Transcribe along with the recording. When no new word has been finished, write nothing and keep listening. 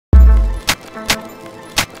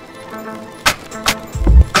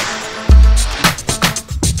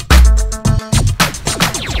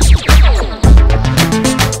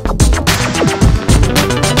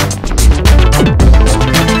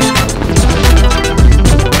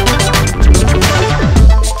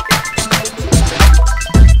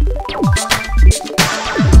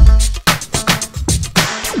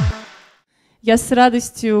Я с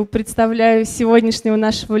радостью представляю сегодняшнего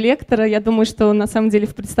нашего лектора. Я думаю, что на самом деле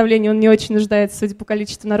в представлении он не очень нуждается, судя по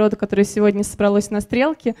количеству народа, которое сегодня собралось на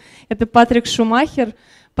Стрелке. Это Патрик Шумахер,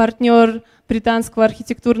 партнер британского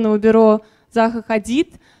архитектурного бюро Zaha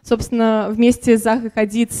Hadid. Собственно, вместе с Zaha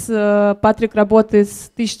Hadid Патрик работает с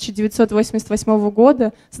 1988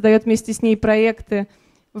 года, создает вместе с ней проекты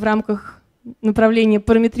в рамках направление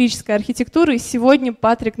параметрической архитектуры. И сегодня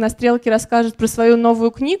Патрик на Стрелке расскажет про свою новую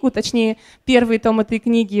книгу, точнее, первый том этой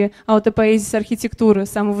книги «Аутопоэзис архитектуры»,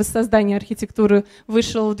 самовоссоздание архитектуры,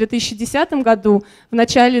 вышел в 2010 году. В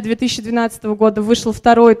начале 2012 года вышел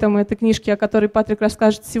второй том этой книжки, о которой Патрик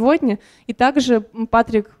расскажет сегодня. И также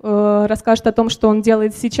Патрик расскажет о том, что он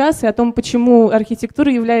делает сейчас, и о том, почему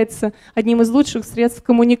архитектура является одним из лучших средств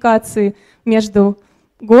коммуникации между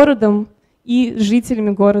городом и жителями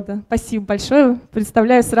города. Спасибо большое.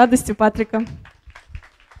 Представляю с радостью Патрика.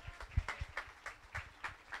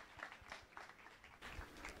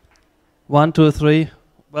 One, two, three.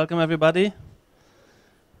 Welcome, everybody.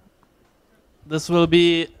 This will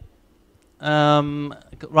be a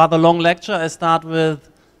rather long lecture. I start with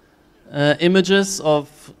images of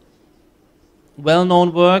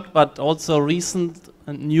well-known work, but also recent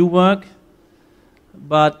and new work.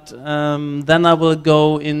 But then I will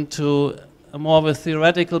go into more of a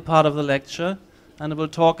theoretical part of the lecture, and I will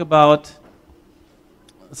talk about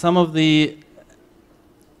some of the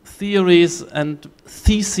theories and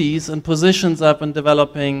theses and positions I've been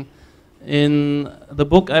developing in the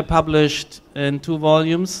book I published in 2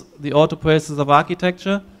 volumes, The Autopoiesis of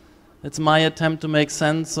Architecture. It's my attempt to make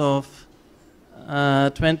sense of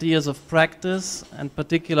 20 years of practice, and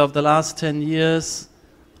particularly of the last 10 years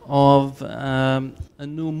of a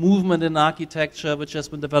new movement in architecture which has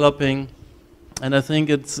been developing, and I think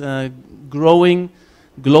it's growing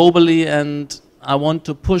globally, and I want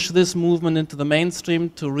to push this movement into the mainstream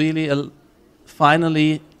to really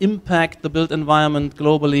finally impact the built environment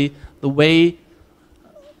globally the way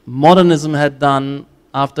modernism had done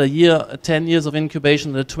after 10 years of incubation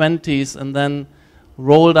in the 20s, and then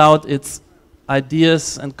rolled out its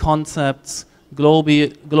ideas and concepts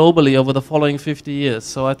globally over the following 50 years.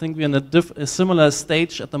 So I think we're in a similar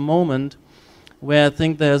stage at the moment, where I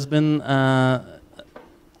think there's been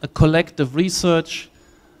a collective research,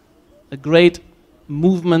 a great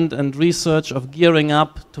movement and research of gearing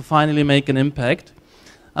up to finally make an impact.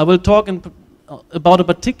 I will talk about a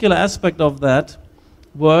particular aspect of that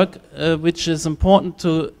work, which is important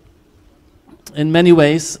to, in many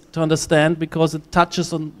ways, to understand, because it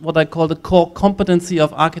touches on what I call the core competency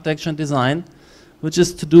of architecture and design, which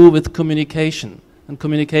is to do with communication and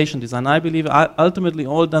communication design. I believe ultimately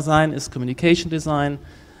all design is communication design.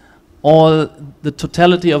 All the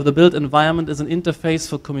totality of the built environment is an interface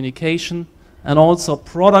for communication, and also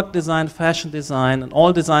product design, fashion design, and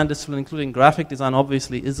all design disciplines, including graphic design,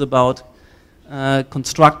 obviously, is about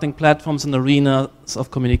constructing platforms and arenas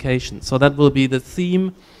of communication. So that will be the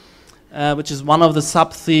theme, which is one of the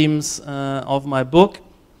sub-themes of my book.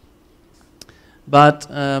 But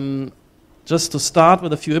just to start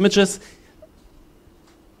with a few images,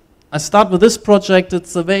 I start with this project.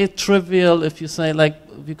 It's a very trivial, if you say, like,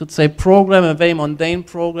 you could say program, a very mundane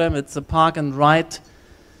program. It's a park and ride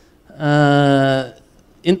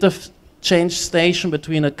interchange station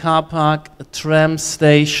between a car park, a tram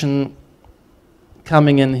station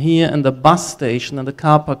coming in here, and the bus station, and the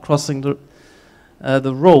car park crossing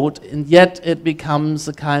the road, and yet it becomes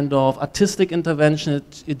a kind of artistic intervention.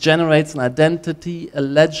 It generates an identity, a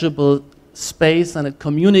legible space, and it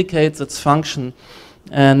communicates its function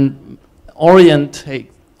and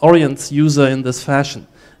orients user in this fashion.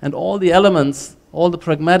 And all the elements, all the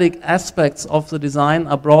pragmatic aspects of the design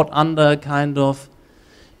are brought under a kind of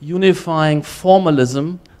unifying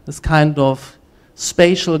formalism, this kind of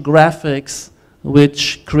spatial graphics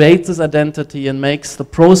which creates this identity and makes the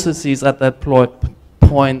processes at that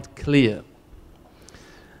point clear.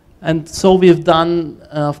 And so we've done,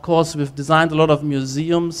 of course, we've designed a lot of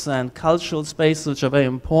museums and cultural spaces which are very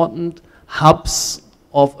important, hubs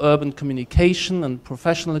of urban communication and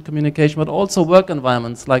professional communication, but also work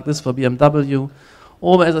environments like this for BMW,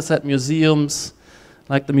 or, as I said, museums,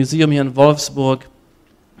 like the museum here in Wolfsburg,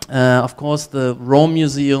 of course the Rome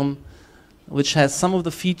Museum, which has some of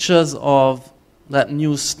the features of that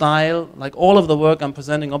new style. Like all of the work I'm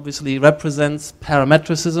presenting obviously represents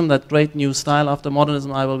parametricism, that great new style after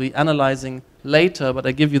modernism I will be analyzing later, but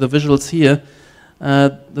I give you the visuals here.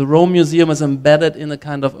 The Rome Museum is embedded in a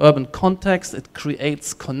kind of urban context. It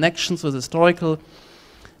creates connections with historical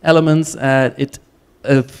elements. It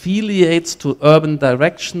affiliates to urban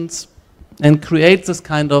directions and creates this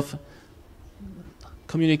kind of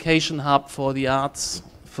communication hub for the arts,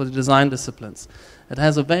 for the design disciplines. It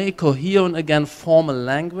has a very coherent, again, formal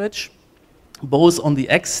language, both on the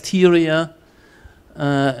exterior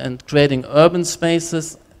and creating urban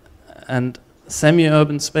spaces and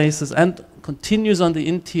semi-urban spaces, and continues on the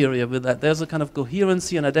interior with that. There's a kind of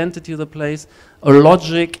coherency and identity of the place, a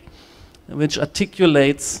logic which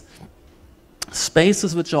articulates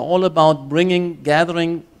spaces which are all about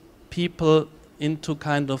gathering people into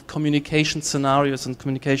kind of communication scenarios and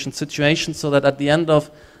communication situations, so that at the end of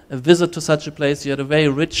a visit to such a place you had a very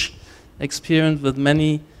rich experience with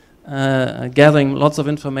many gathering lots of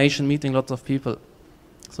information, meeting lots of people.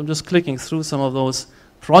 So I'm just clicking through some of those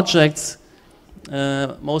projects.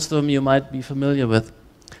 Most of them you might be familiar with.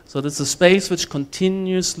 So this is a space which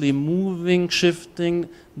continuously moving, shifting,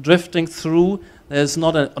 drifting through. There's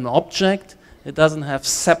not an object. It doesn't have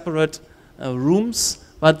separate rooms,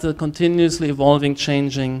 but a continuously evolving,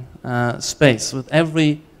 changing space. With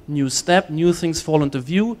every new step, new things fall into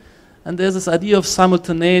view, and there's this idea of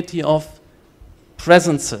simultaneity of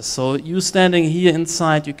presences. So you standing here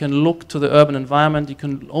inside, you can look to the urban environment, you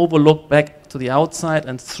can overlook back to the outside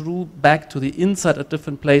and through back to the inside at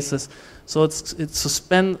different places. So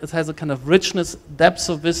it has a kind of richness, depth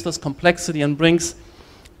of vistas, complexity, and brings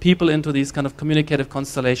people into these kind of communicative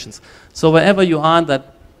constellations. So wherever you are in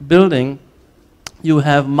that building, you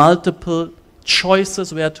have multiple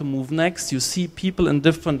choices where to move next. You see people in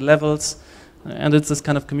different levels, and it's this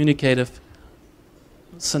kind of communicative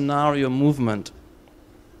scenario movement.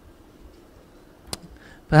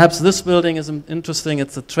 Perhaps this building is interesting.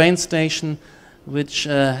 It's a train station which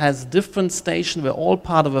has different stations. We're all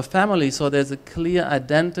part of a family, so there's a clear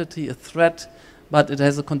identity, a thread, but it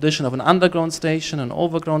has a condition of an underground station, an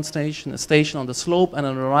overground station, a station on the slope, and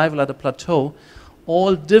an arrival at a plateau,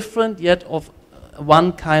 all different yet of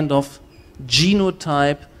one kind of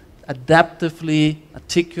genotype, adaptively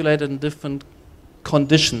articulated in different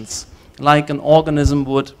conditions, like an organism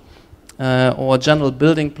would, or a general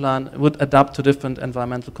building plan would adapt to different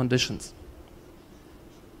environmental conditions.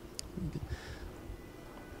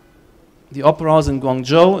 The Opera House in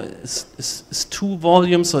Guangzhou is 2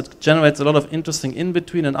 volumes, so it generates a lot of interesting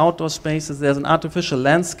in-between and outdoor spaces. There's an artificial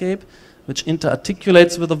landscape which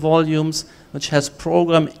inter-articulates with the volumes, which has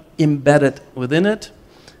program embedded within it.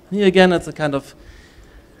 Here again, it's a kind of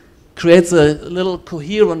creates a little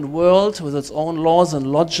coherent world with its own laws and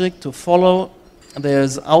logic to follow.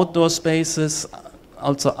 There's outdoor spaces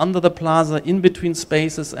also under the plaza, in between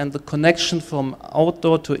spaces, and the connection from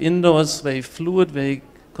outdoor to indoor is very fluid, very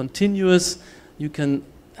continuous. You can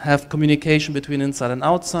have communication between inside and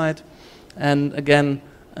outside. And again,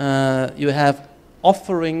 you have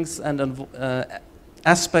offerings and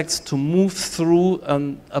aspects to move through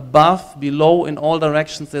above, below, in all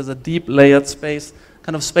directions. There's a deep layered space,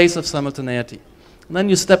 kind of space of simultaneity. And then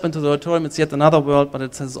you step into the auditorium, it's yet another world, but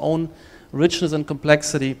it has its own richness and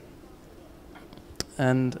complexity.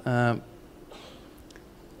 And a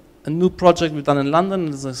new project we've done in London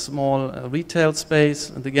is a small retail space,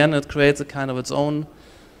 and again it creates a kind of its own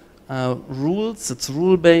rules. It's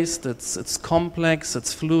rule-based, it's complex,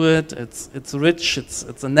 it's fluid, it's rich,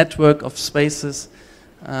 it's a network of spaces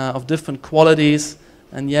of different qualities,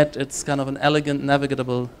 and yet it's kind of an elegant,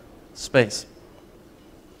 navigable space.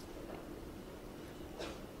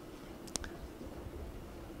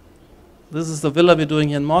 This is the villa we're doing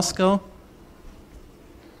here in Moscow.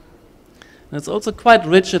 And it's also quite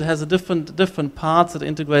rich. It has a different parts. It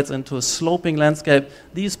integrates into a sloping landscape.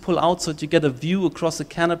 These pull out so that you get a view across the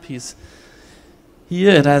canopies.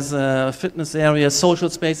 Here it has a fitness area, social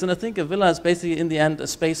space, and I think a villa is basically in the end a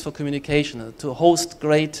space for communication, to host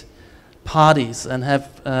great parties and have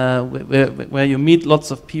where you meet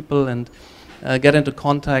lots of people and get into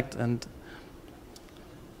contact, and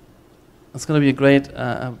it's going to be a great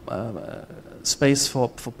space for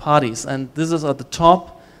parties. And this is at the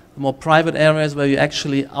top, the more private areas where you're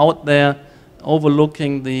actually out there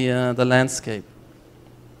overlooking the landscape.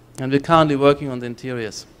 And we're currently working on the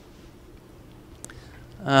interiors.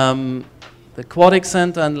 The Aquatic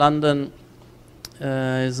Center in London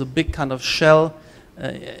is a big kind of shell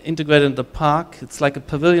integrated in the park. It's like a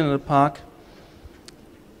pavilion in the park.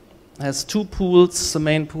 It has 2 pools, the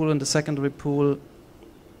main pool and the secondary pool.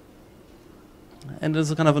 And there's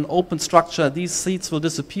a kind of an open structure. These seats will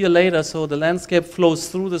disappear later, so the landscape flows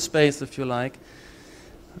through the space, if you like.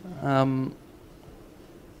 The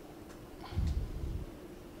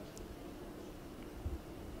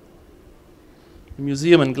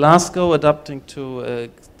museum in Glasgow, adapting to a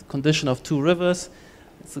condition of 2 rivers.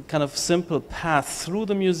 It's a kind of simple path through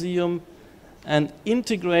the museum and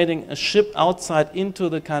integrating a ship outside into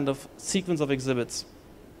the kind of sequence of exhibits.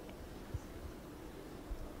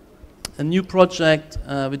 a new project.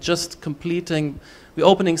 We're just completing, we're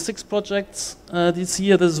opening 6 projects this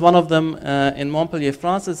year. This is one of them in Montpellier,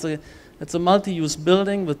 France. It's a multi-use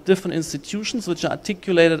building with different institutions which are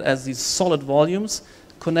articulated as these solid volumes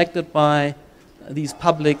connected by these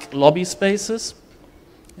public lobby spaces.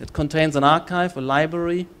 It contains an archive, a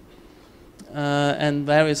library, and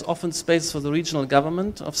various office spaces for the regional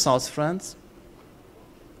government of South France.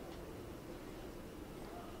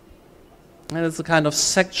 And it's a kind of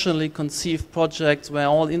sectionally conceived project where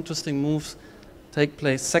all interesting moves take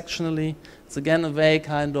place sectionally. It's again a very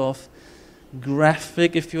kind of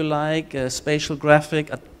graphic, if you like, a spatial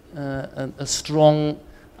graphic, a strong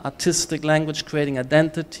artistic language creating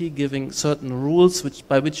identity, giving certain rules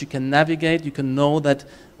by which you can navigate. You can know that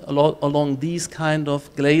along these kind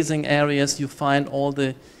of glazing areas you find all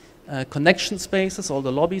the connection spaces, all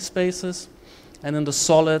the lobby spaces, and in the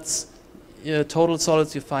solids, total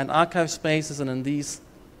solids, you find archive spaces, and in these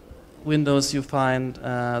windows you find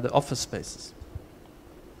the office spaces.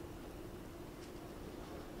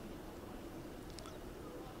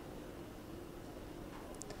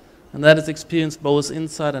 And that is experienced both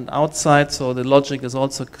inside and outside, so the logic is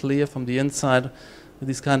also clear from the inside with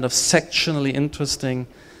these kind of sectionally interesting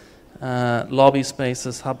lobby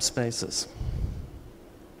spaces, hub spaces.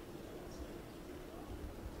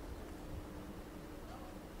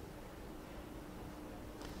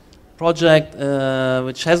 Project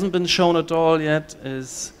which hasn't been shown at all yet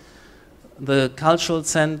is the cultural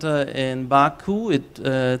center in Baku.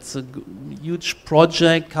 It's a huge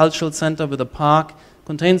project, cultural center with a park.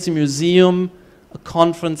 Contains a museum, a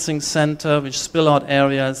conferencing center, which spill out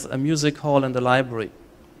areas, a music hall, and a library.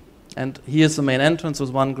 And here's the main entrance with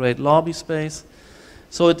one great lobby space.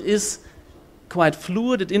 So it is quite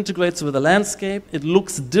fluid. It integrates with the landscape. It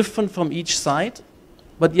looks different from each side,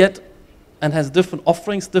 but yet, and has different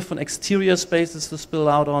offerings, different exterior spaces to spill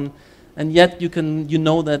out on, and yet you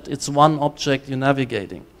know that it's one object you're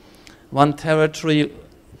navigating. One territory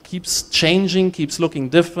keeps changing, keeps looking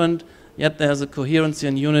different, yet there's a coherency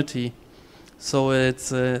and unity. So it's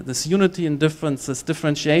this unity and difference, this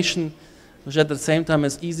differentiation, which at the same time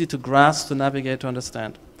is easy to grasp, to navigate, to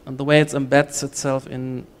understand. And the way it embeds itself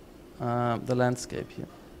in the landscape here.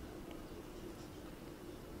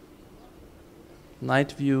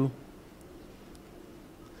 Night view.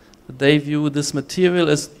 The day view, this material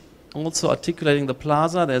is also articulating the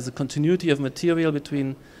plaza. There's a continuity of material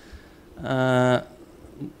between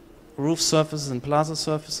roof surfaces and plaza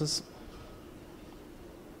surfaces.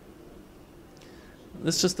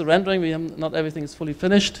 This is just the rendering. Not everything is fully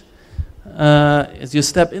finished. As you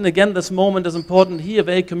step in, again, this moment is important here,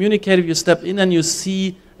 very communicative. You step in and you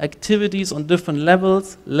see activities on different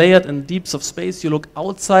levels, layered in deeps of space. You look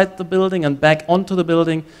outside the building and back onto the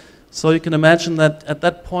building. So you can imagine that at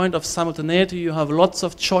that point of simultaneity, you have lots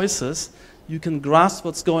of choices. You can grasp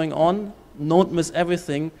what's going on, don't miss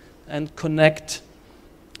everything, and connect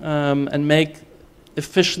and make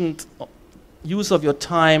efficient use of your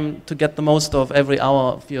time to get the most of every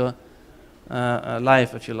hour of your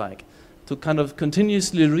life, if you like. To kind of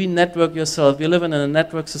continuously re-network yourself. We live in a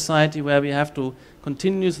network society where we have to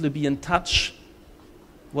continuously be in touch.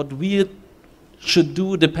 What we should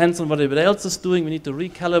do depends on what everybody else is doing. We need to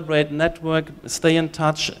recalibrate, network, stay in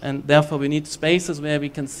touch, and therefore we need spaces where we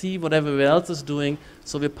can see what everybody else is doing,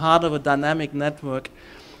 so we're part of a dynamic network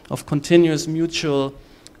of continuous mutual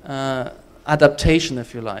adaptation,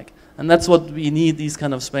 if you like. And that's what we need these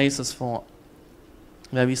kind of spaces for,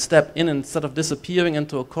 where we step in, instead of disappearing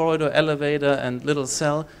into a corridor, elevator, and little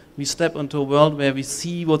cell, we step into a world where we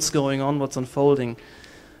see what's going on, what's unfolding,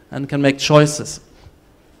 and can make choices.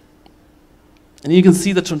 And you can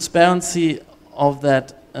see the transparency of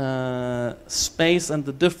that space and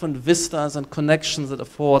the different vistas and connections it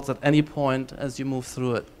affords at any point as you move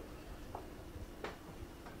through it.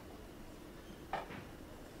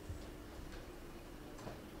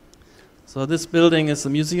 So this building is the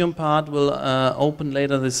museum part, will open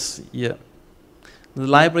later this year. The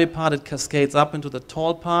library part, it cascades up into the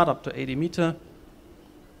tall part, up to 80 meters.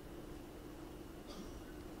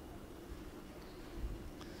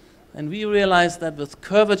 And we realized that with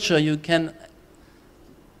curvature you can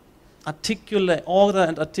order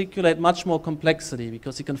and articulate much more complexity,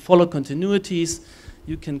 because you can follow continuities,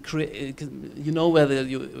 you can create, you know whether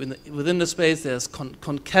within the space there's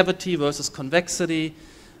concavity versus convexity.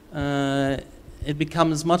 It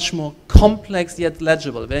becomes much more complex yet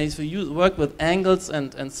legible. Whereas if you work with angles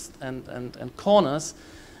and corners,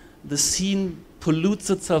 the scene pollutes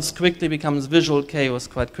itself quickly, becomes visual chaos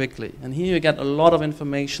quite quickly. And here you get a lot of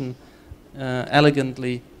information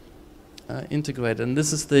elegantly integrated. And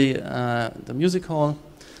this is the music hall.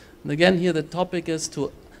 And again, here the topic is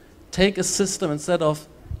to take a system, instead of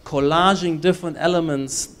collaging different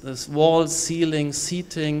elements, this walls, ceiling,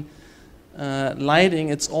 seating, lighting,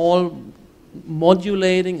 it's all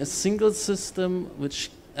modulating a single system which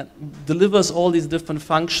delivers all these different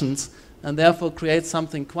functions, and therefore creates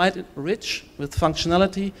something quite rich with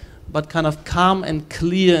functionality, but kind of calm and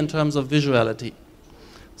clear in terms of visuality.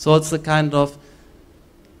 So it's the kind of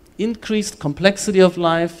increased complexity of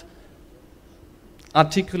life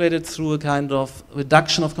articulated through a kind of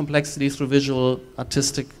reduction of complexity through visual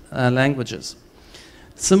artistic languages.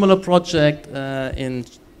 Similar project in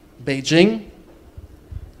Beijing.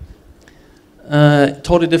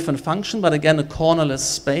 Totally different function, but again a cornerless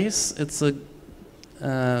space. It's a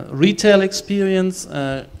retail experience,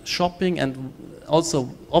 shopping, and also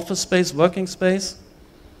office space, working space.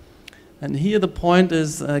 And here the point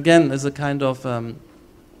is, again, is a kind of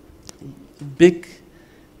big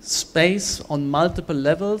space on multiple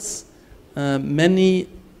levels, many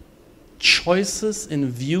choices in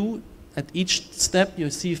view. At each step you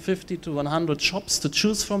see 50 to 100 shops to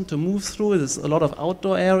choose from, to move through. There's a lot of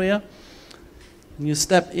outdoor area. And you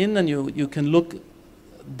step in and you can look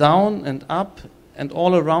down and up and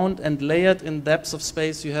all around, and layered in depths of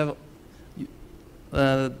space you have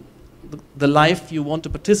the life you want to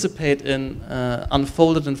participate in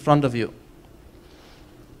unfolded in front of you.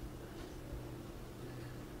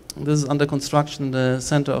 This is under construction in the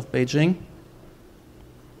center of Beijing.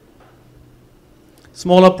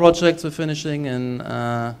 Smaller projects we're finishing in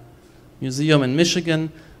a museum in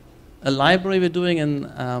Michigan, a library we're doing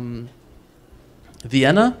in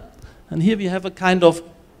Vienna, and here we have a kind of,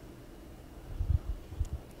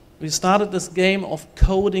 we started this game of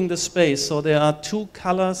coding the space. So there are two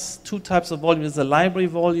colors, two types of volume. This is a library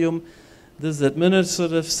volume, this is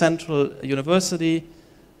administrative central university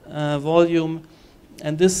volume,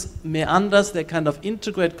 and this meanders, they kind of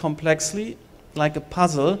integrate complexly like a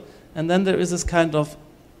puzzle, and then there is this kind of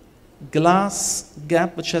glass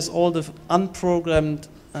gap which has all the unprogrammed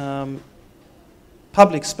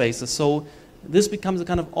public spaces. So this becomes a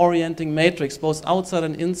kind of orienting matrix, both outside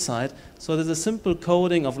and inside. So there's a simple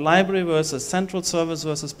coding of library versus central service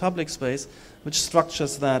versus public space, which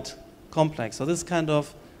structures that complex. So this is kind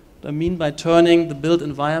of what I mean by turning the built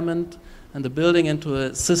environment and the building into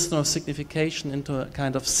a system of signification, into a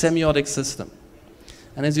kind of semiotic system.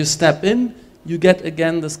 And as you step in, you get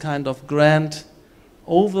again this kind of grand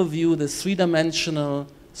overview, this three-dimensional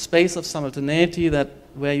space of simultaneity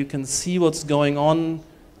where you can see what's going on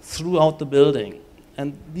throughout the building.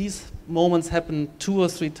 And these moments happen 2 or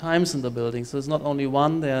 3 times in the building. So it's not only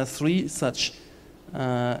one, there are 3 such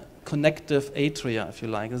connective atria, if you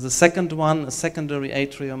like. There's a second one, a secondary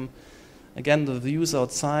atrium. Again, the views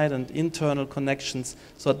outside and internal connections.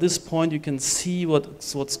 So at this point you can see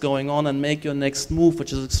what's going on and make your next move,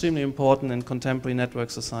 which is extremely important in contemporary network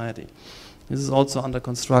society. This is also under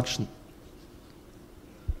construction.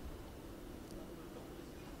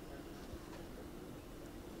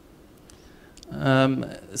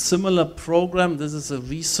 Similar program, this is a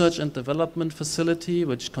research and development facility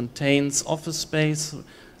which contains office space,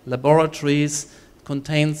 laboratories,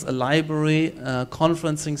 contains a library,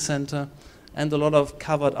 conferencing center, and a lot of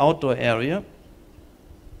covered outdoor area.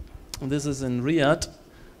 And this is in Riyadh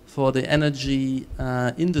for the energy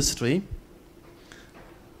industry.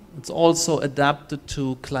 It's also adapted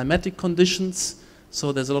to climatic conditions,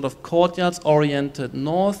 so there's a lot of courtyards oriented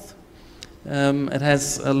north. It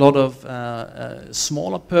has a lot of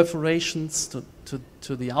smaller perforations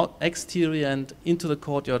to the exterior and into the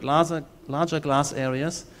courtyard, larger glass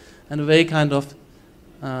areas, and a very kind of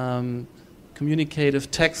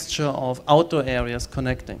communicative texture of outdoor areas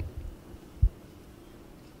connecting.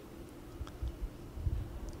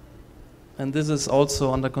 And this is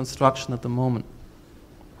also under construction at the moment.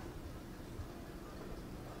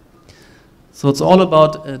 So it's all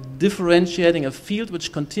about differentiating a field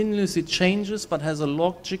which continuously changes but has a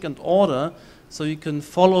logic and order, so you can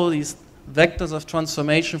follow these vectors of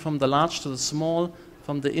transformation from the large to the small,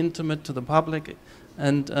 from the intimate to the public,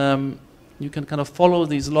 and you can kind of follow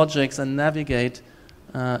these logics and navigate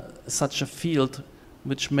such a field,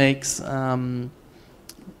 which makes in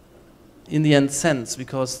the end sense,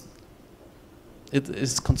 because it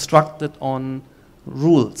is constructed on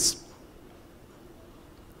rules.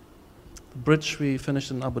 The bridge we finished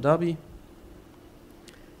in Abu Dhabi.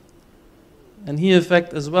 And here, in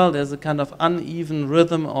fact, as well, there's a kind of uneven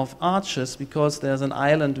rhythm of arches because there's an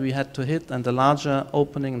island we had to hit and a larger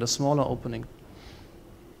opening and a smaller opening.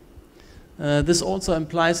 This also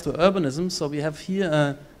implies to urbanism. So we have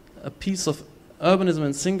here a piece of urbanism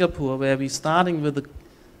in Singapore where we're starting with a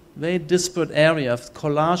very disparate area of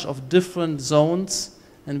collage of different zones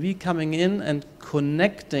and we coming in and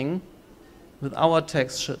connecting with our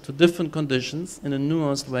texture to different conditions in a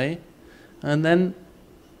nuanced way, and then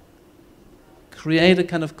create a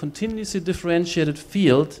kind of continuously differentiated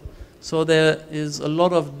field, so there is a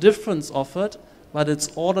lot of difference offered, but it's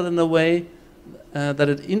ordered in a way that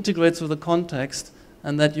it integrates with the context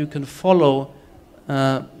and that you can follow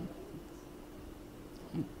the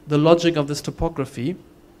logic of this topography,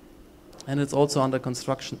 and it's also under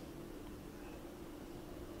construction.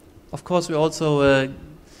 Of course, we're also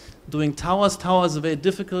doing towers. Towers is a very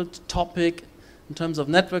difficult topic in terms of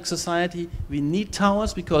network society. We need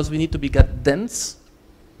towers because we need to get dense.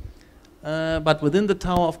 But within the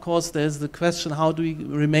tower, of course, there's the question, how do we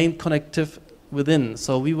remain connective within?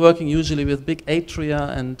 So we're working usually with big atria,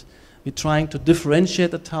 and we're trying to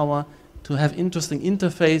differentiate the tower to have interesting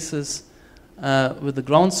interfaces with the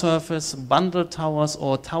ground surface, bundle towers,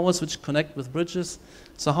 or towers which connect with bridges.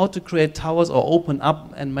 So how to create towers or open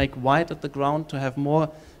up and make wide at the ground to have more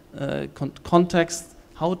context,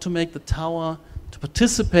 how to make the tower to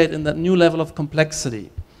participate in that new level of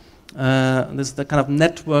complexity. This is the kind of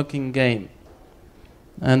networking game.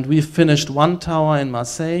 And we finished one tower in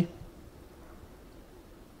Marseille,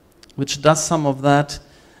 which does some of that.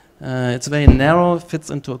 It's very narrow,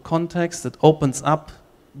 fits into a context, it opens up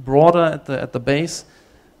broader at the base.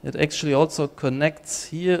 It actually also connects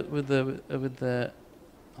here with the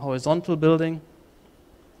horizontal building,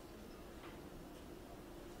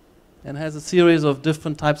 and has a series of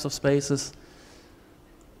different types of spaces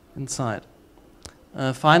inside.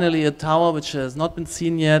 Finally, a tower which has not been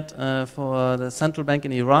seen yet for the central bank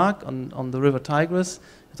in Iraq on the river Tigris.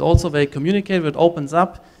 It's also very communicative. It opens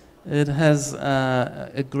up. It has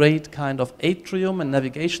a great kind of atrium and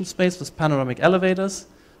navigation space with panoramic elevators.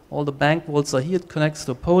 All the bank vaults are here. It connects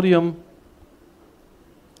to a podium.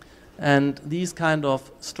 And these kind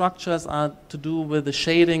of structures are to do with the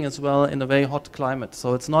shading as well in a very hot climate.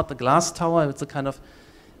 So it's not a glass tower, it's a kind of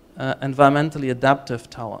environmentally adaptive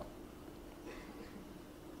tower.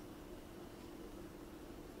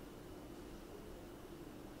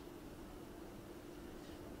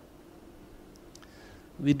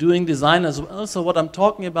 We're doing design as well. So what I'm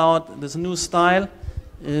talking about, this new style,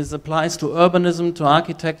 applies to urbanism, to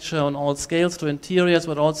architecture on all scales, to interiors,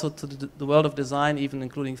 but also to the world of design, even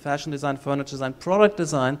including fashion design, furniture design, product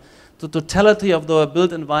design, the totality of the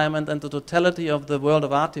built environment and the totality of the world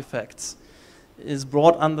of artifacts is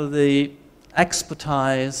brought under the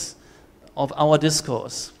expertise of our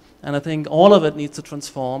discourse. And I think all of it needs to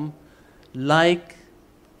transform, like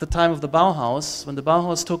the time of the Bauhaus. When the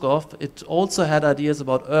Bauhaus took off, it also had ideas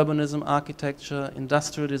about urbanism, architecture,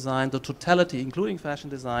 industrial design, the totality, including fashion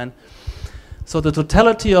design. So the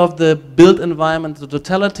totality of the built environment, the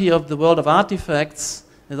totality of the world of artifacts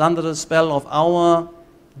is under the spell of our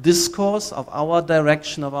discourse, of our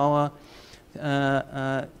direction, of our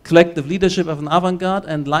collective leadership of an avant-garde.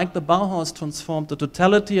 And like the Bauhaus transformed the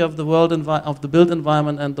totality of the world of the built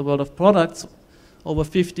environment and the world of products over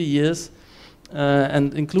 50 years,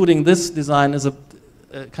 and including this design is a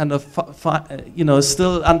kind of,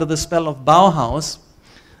 still under the spell of Bauhaus.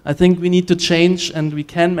 I think we need to change, and we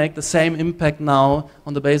can make the same impact now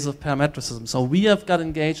on the basis of parametricism. So we have got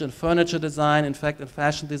engaged in furniture design, in fact in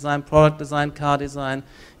fashion design, product design, car design,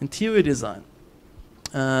 interior design,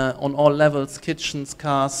 on all levels, kitchens,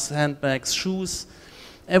 cars, handbags, shoes.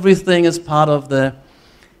 Everything is part of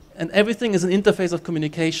and everything is an interface of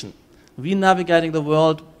communication. We're navigating the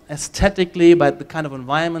world aesthetically by the kind of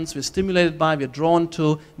environments we're stimulated by, we're drawn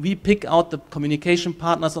to. We pick out the communication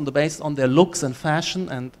partners based on their looks and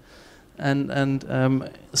fashion,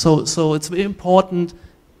 so it's a very important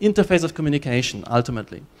interface of communication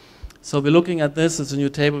ultimately. So we're looking at this as a new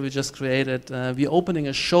table we just created. We're opening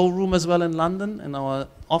a showroom as well in London in our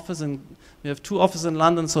office, and we have 2 offices in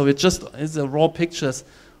London. So it's a raw pictures,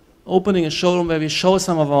 opening a showroom where we show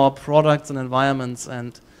some of our products and environments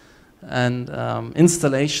and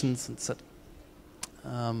installations, etc.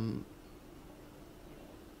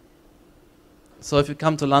 So if you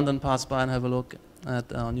come to London, pass by and have a look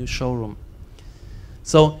at our new showroom.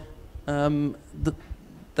 So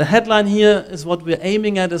the headline here is what we're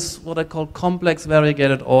aiming at is what I call complex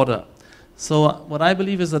variegated order. So what I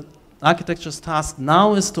believe is that architecture's task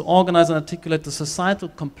now is to organize and articulate the societal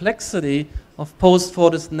complexity of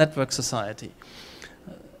post-Fordist network society.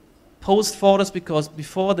 Post-Fordist because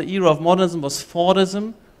before the era of modernism was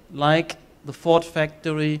Fordism, like the Ford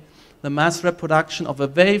factory, the mass reproduction of a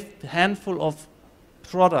very handful of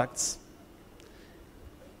products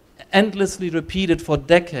endlessly repeated for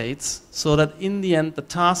decades, so that in the end the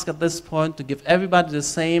task at this point to give everybody the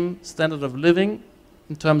same standard of living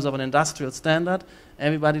in terms of an industrial standard.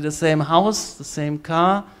 Everybody the same house, the same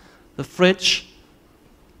car, the fridge,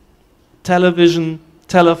 television,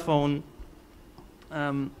 telephone,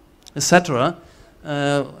 etc.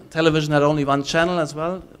 Television had only one channel as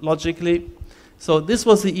well, logically. So this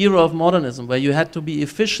was the era of modernism, where you had to be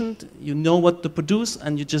efficient, you know what to produce,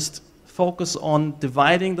 and you just focus on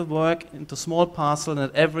dividing the work into small parcels and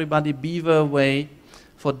let everybody beaver away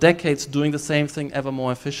for decades doing the same thing ever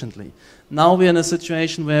more efficiently. Now we're in a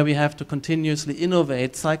situation where we have to continuously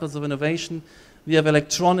innovate, cycles of innovation. We have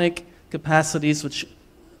electronic capacities, which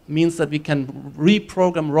means that we can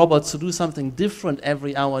reprogram robots to do something different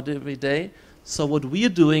every hour, every day. So what we're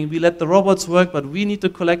doing, we let the robots work, but we need to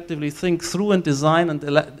collectively think through and design and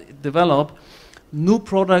develop new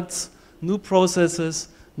products, new processes,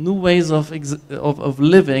 new ways of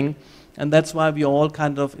living, and that's why we are all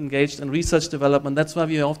kind of engaged in research development. That's why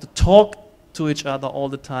we have to talk to each other all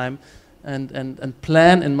the time and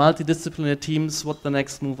plan in multidisciplinary teams what the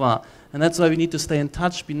next move are. And that's why we need to stay in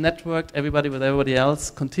touch, be networked, everybody with everybody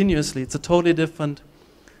else continuously. It's a totally different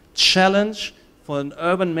challenge for an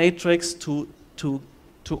urban matrix to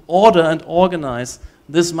order and organize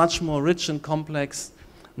this much more rich and complex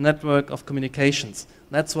network of communications.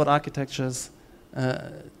 That's what architecture is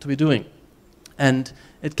to be doing. And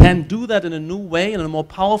it can do that in a new way, in a more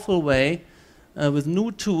powerful way, with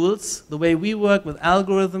new tools, the way we work with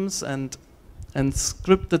algorithms and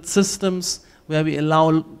scripted systems, where we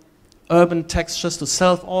allow urban textures to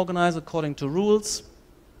self-organize according to rules,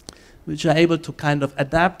 which are able to kind of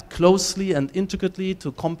adapt closely and intricately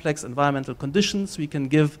to complex environmental conditions. We can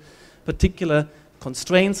give particular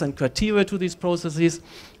constraints and criteria to these processes,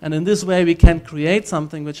 and in this way we can create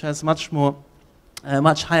something which has much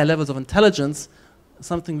higher levels of intelligence,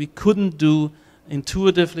 something we couldn't do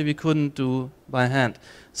intuitively, we couldn't do by hand.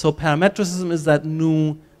 So parametricism is that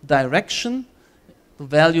new direction. The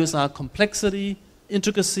values are complexity,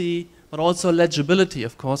 intricacy, but also legibility,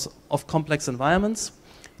 of course, of complex environments.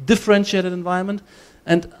 Differentiated environment,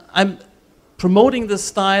 and I'm promoting this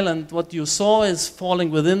style, and what you saw is falling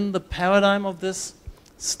within the paradigm of this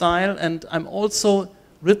style. And I'm also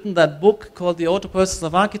written that book called The Auto Process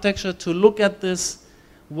of Architecture to look at this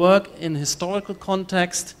work in historical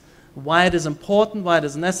context, why it is important, why it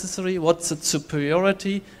is necessary, what's its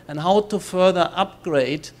superiority, and how to further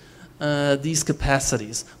upgrade these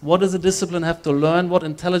capacities. What does a discipline have to learn? What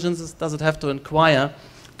intelligences does it have to acquire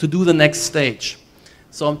to do the next stage?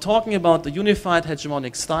 So I'm talking about the unified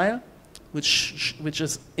hegemonic style, which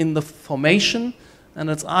is in the formation, and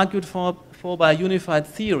it's argued for by a unified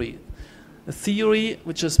theory. A theory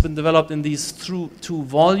which has been developed in these two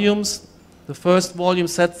volumes. The first volume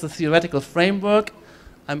sets the theoretical framework.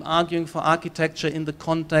 I'm arguing for architecture in the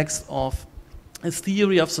context of a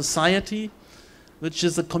theory of society, which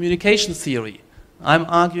is a communication theory. I'm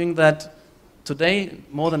arguing that today,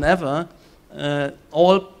 more than ever,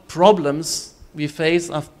 all problems we face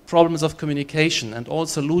are problems of communication, and all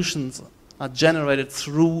solutions are generated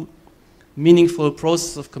through meaningful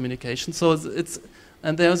process of communication. So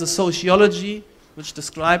and there's a sociology which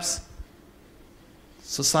describes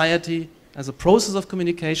society as a process of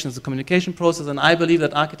communication, as a communication process, and I believe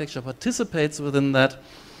that architecture participates within that,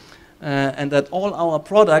 and that all our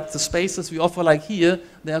products, the spaces we offer like here,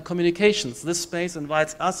 they are communications. This space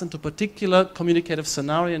invites us into a particular communicative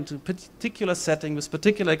scenario, into a particular setting with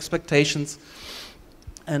particular expectations,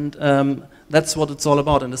 and that's what it's all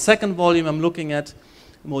about. In the second volume, I'm looking at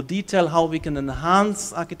more detail how we can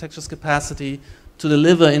enhance architecture's capacity to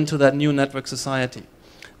deliver into that new network society.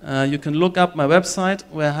 You can look up my website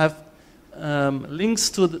where I have links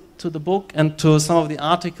to the book and to some of the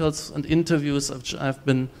articles and interviews which I've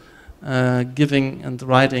been giving and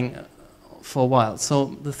writing for a while.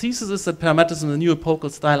 So the thesis is that parametricism is a new epochal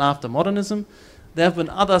style after modernism. There have been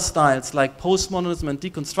other styles like postmodernism and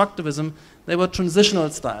deconstructivism. They were transitional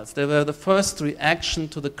styles. They were the first reaction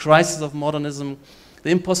to the crisis of modernism, the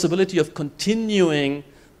impossibility of continuing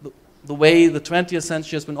the way the 20th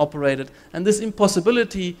century has been operated. And this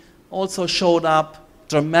impossibility also showed up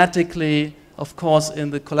dramatically, of course, in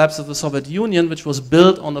the collapse of the Soviet Union, which was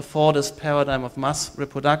built on the Fordist paradigm of mass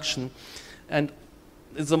reproduction. And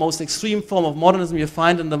it's the most extreme form of modernism you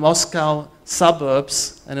find in the Moscow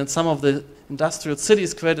suburbs and in some of the industrial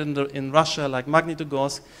cities created in Russia, like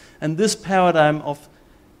Magnitogorsk. And this paradigm of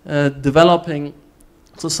developing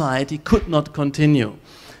society could not continue.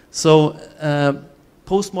 So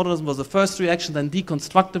postmodernism was the first reaction, then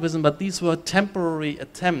deconstructivism, but these were temporary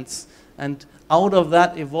attempts, and out of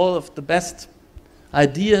that evolved the best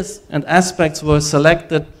ideas and aspects were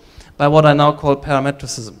selected by what I now call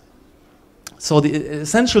parametricism. So the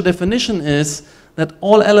essential definition is that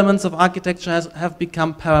all elements of architecture have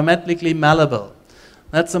become parametrically malleable.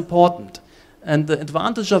 That's important. And the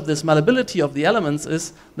advantage of this malleability of the elements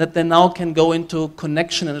is that they now can go into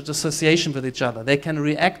connection and association with each other. They can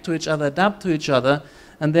react to each other, adapt to each other,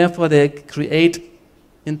 and therefore they create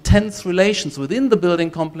intense relations within the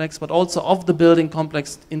building complex, but also of the building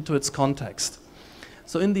complex into its context.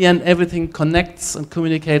 So in the end, everything connects and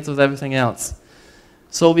communicates with everything else.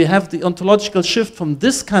 So we have the ontological shift from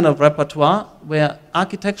this kind of repertoire, where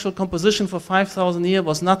architectural composition for 5,000 years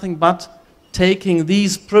was nothing but taking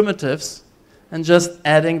these primitives and just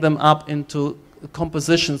adding them up into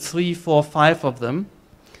compositions, 3, 4, 5 of them.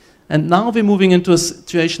 And now we're moving into a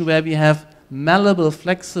situation where we have malleable,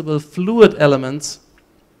 flexible, fluid elements,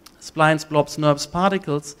 splines, blobs, NURBS,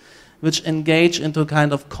 particles, which engage into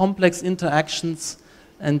kind of complex interactions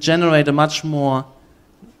and generate a much more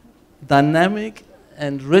dynamic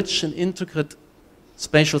and rich and intricate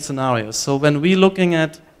spatial scenarios. So when we're looking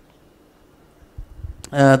at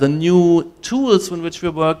the new tools in which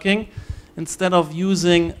we're working, instead of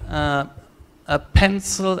using a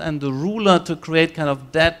pencil and a ruler to create kind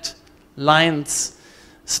of dead lines,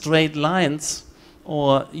 straight lines,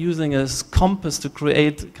 or using a compass to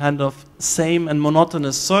create kind of same and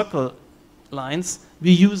monotonous circle lines,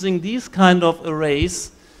 we're using these kind of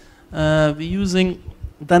arrays, we're using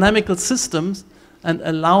dynamical systems and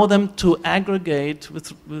allow them to aggregate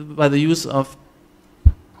by the use of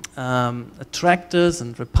attractors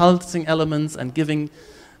and repulsing elements and giving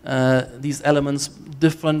these elements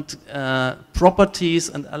different properties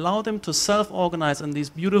and allow them to self-organize in these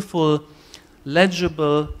beautiful,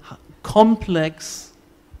 legible, complex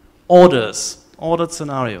ordered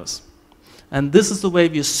scenarios. And this is the way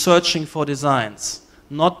we're searching for designs,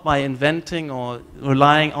 not by inventing or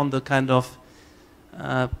relying on the kind of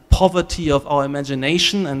poverty of our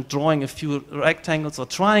imagination and drawing a few rectangles or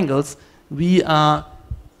triangles. We are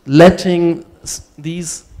letting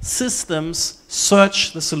these systems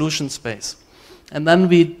search the solution space. And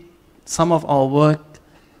then some of our work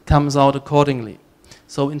comes out accordingly.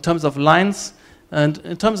 So in terms of lines and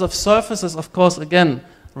in terms of surfaces, of course, again,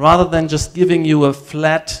 rather than just giving you a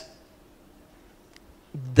flat,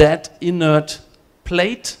 dead, inert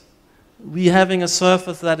plate, we're having a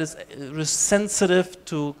surface that is sensitive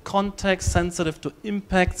to context, sensitive to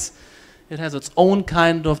impacts. It has its own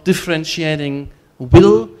kind of differentiating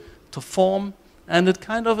will to form, and it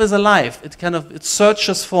kind of is alive. It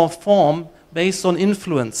searches for form based on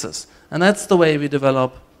influences, and that's the way we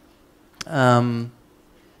develop the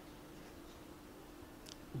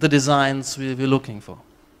designs we're looking for.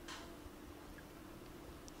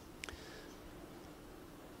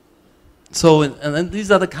 So, and then these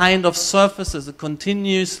are the kind of surfaces, the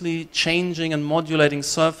continuously changing and modulating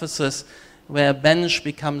surfaces, where a bench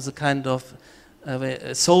becomes a kind of, where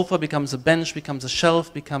a sofa becomes a bench, becomes a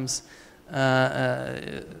shelf, becomes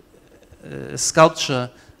a sculpture.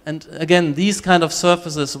 And again, these kind of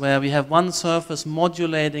surfaces where we have one surface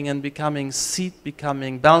modulating and becoming seat,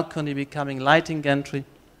 becoming balcony, becoming lighting gantry,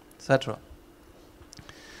 etc.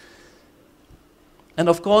 And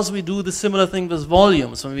of course, we do the similar thing with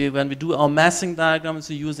volumes. When we do our massing diagrams,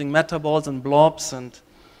 we're using metaballs and blobs and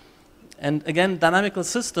again, dynamical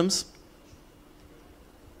systems.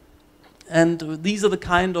 And these are the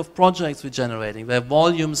kind of projects we're generating, where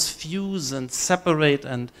volumes fuse and separate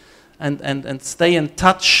and stay in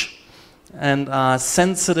touch and are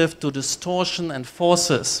sensitive to distortion and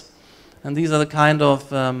forces. And these are the kind of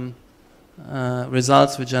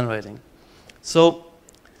results we're generating. So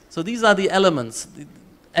these are the elements.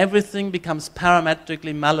 Everything becomes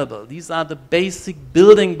parametrically malleable. These are the basic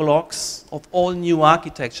building blocks of all new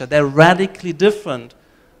architecture. They're radically different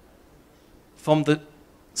from the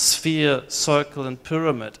sphere, circle, and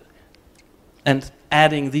pyramid, and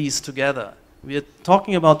adding these together. We are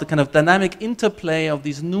talking about the kind of dynamic interplay of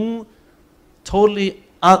these new, totally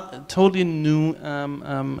new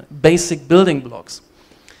basic building blocks.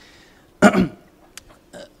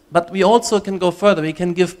 But we also can go further. We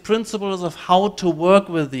can give principles of how to work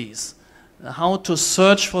with these, how to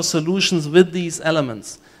search for solutions with these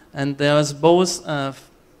elements. And there is both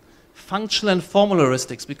functional and formal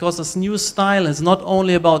heuristics, because this new style is not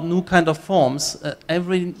only about new kind of forms.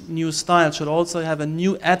 Every new style should also have a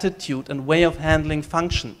new attitude and way of handling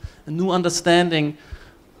function, a new understanding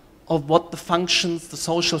of what the functions, the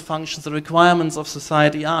social functions, the requirements of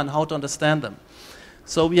society are and how to understand them.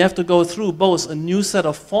 So we have to go through both a new set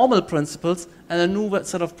of formal principles and a new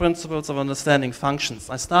set of principles of understanding functions.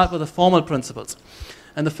 I start with the formal principles.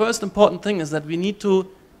 And the first important thing is that we need to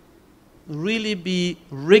really be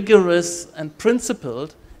rigorous and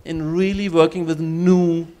principled in really working with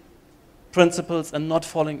new principles and not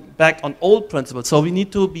falling back on old principles. So we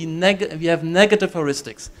need to be we have negative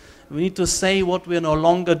heuristics. We need to say what we are no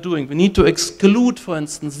longer doing. We need to exclude, for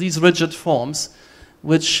instance, these rigid forms,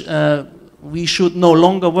 which we should no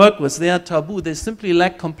longer work with. They are taboo. They simply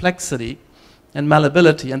lack complexity and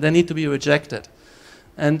malleability, and they need to be rejected.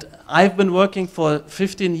 And I've been working for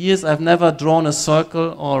 15 years. I've never drawn a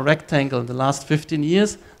circle or a rectangle in the last 15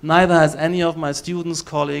 years. Neither has any of my students,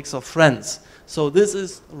 colleagues, or friends. So this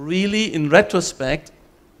is really, in retrospect,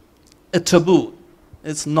 a taboo.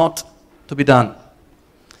 It's not to be done.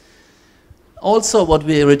 Also, what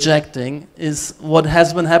we are rejecting is what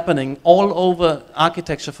has been happening all over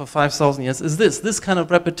architecture for 5,000 years is this kind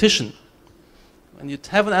of repetition. When you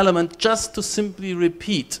have an element just to simply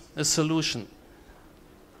repeat a solution.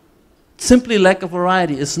 Simply lack of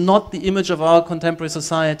variety is not the image of our contemporary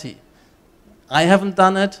society. I haven't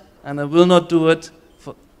done it, and I will not do it,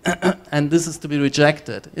 and this is to be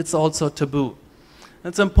rejected. It's also taboo.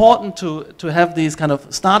 It's important to have these kind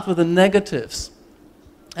of, start with the negatives.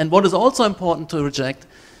 And what is also important to reject,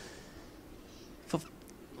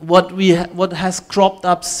 what has cropped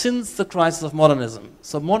up since the crisis of modernism.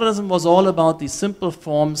 So modernism was all about these simple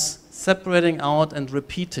forms, separating out and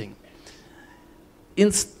repeating.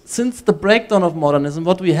 Since the breakdown of modernism,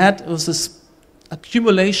 what we had was this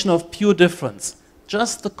accumulation of pure difference,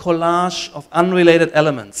 just the collage of unrelated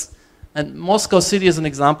elements. And Moscow City is an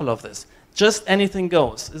example of this. Just anything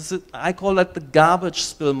goes. I call that the garbage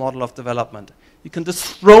spill model of development. You can just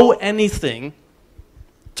throw anything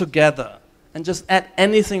together and just add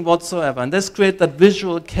anything whatsoever. And this creates that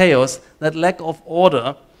visual chaos, that lack of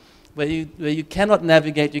order, where you cannot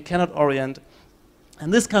navigate, you cannot orient.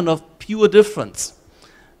 And this kind of pure difference,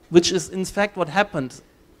 which is in fact what happened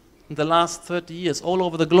in the last 30 years all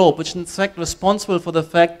over the globe, which is in fact responsible for the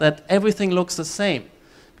fact that everything looks the same.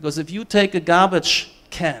 Because if you take a garbage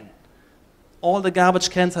can, all the garbage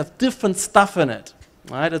cans have different stuff in it,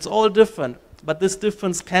 right? It's all different. But this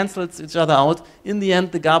difference cancels each other out. In the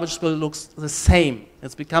end, the garbage spill looks the same.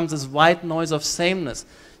 It becomes this white noise of sameness.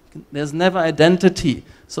 There's never identity.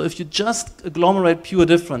 So if you just agglomerate pure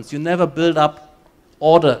difference, you never build up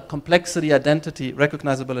order, complexity, identity,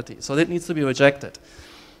 recognizability. So that needs to be rejected.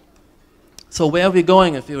 So where are we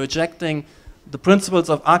going if we're rejecting the principles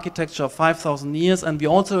of architecture of 5,000 years, and we're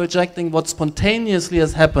also rejecting what spontaneously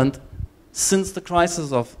has happened since the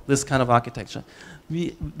crisis of this kind of architecture?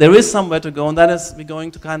 There is somewhere to go, and that is we're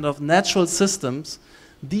going to kind of natural systems.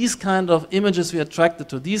 These kind of images we're attracted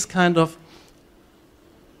to, these kind of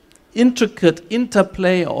intricate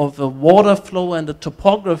interplay of the water flow and the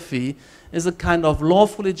topography is a kind of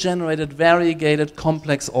lawfully generated, variegated,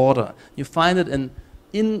 complex order. You find it in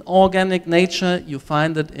inorganic nature, you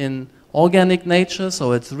find it in organic nature,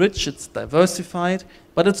 so it's rich, it's diversified,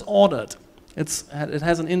 but it's ordered. It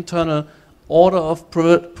has an internal order of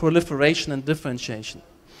proliferation and differentiation.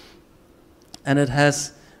 And it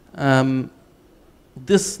has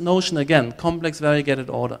this notion again, complex variegated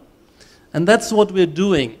order. And that's what we're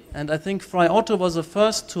doing. And I think Frei Otto was the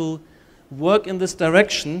first to work in this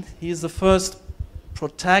direction. He's the first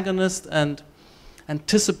protagonist and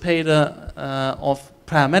anticipator of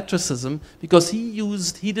parametricism, because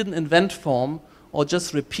he didn't invent form or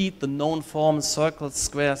just repeat the known forms, circles,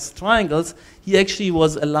 squares, triangles. He actually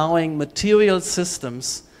was allowing material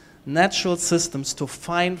systems, natural systems, to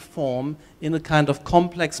find form in a kind of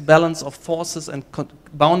complex balance of forces and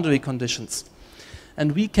boundary conditions.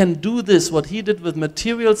 And we can do this, what he did with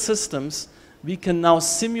material systems, we can now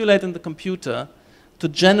simulate in the computer to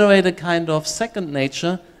generate a kind of second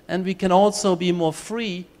nature, and we can also be more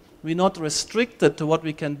free. We're not restricted to what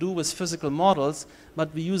we can do with physical models,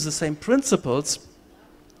 but we use the same principles,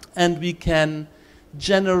 and we can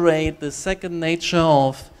generate the second nature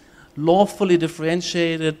of lawfully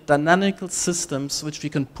differentiated dynamical systems, which we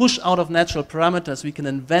can push out of natural parameters. We can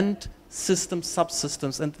invent systems,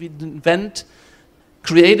 subsystems, and we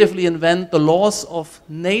creatively invent the laws of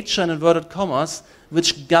nature, in inverted commas,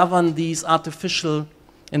 which govern these artificial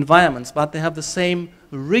environments, but they have the same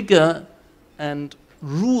rigor and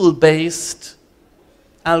rule-based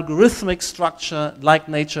algorithmic structure like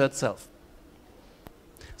nature itself.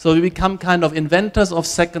 So we become kind of inventors of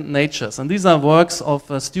second natures. And these are works of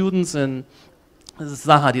students in, this is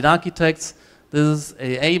Zaha Hadid Architects, this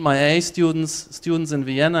is my AA students, students in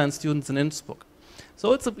Vienna and students in Innsbruck.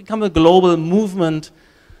 So it's become a global movement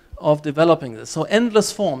of developing this. So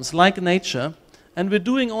endless forms like nature. And we're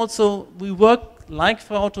doing also, we work like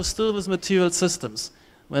Frei Otto still with material systems.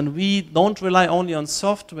 When we don't rely only on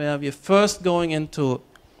software, we're first going into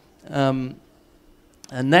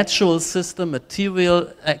a natural system,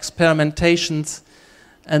 material experimentations,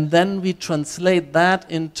 and then we translate that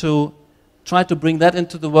into try to bring that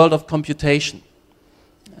into the world of computation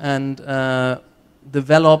and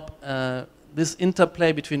develop this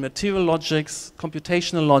interplay between material logics,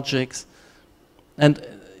 computational logics, and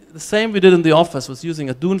the same we did in the office was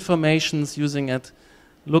using dune formations,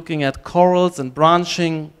 looking at corals and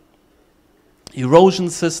branching, erosion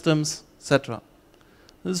systems, etc.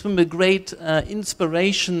 This has been a great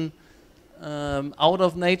inspiration out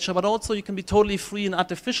of nature, but also you can be totally free and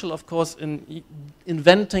artificial, of course, in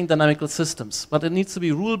inventing dynamical systems. But it needs to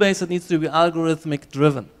be rule-based, it needs to be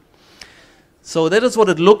algorithmic-driven. So that is what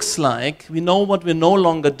it looks like. We know what we're no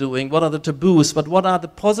longer doing, what are the taboos, but what are the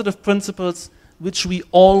positive principles which we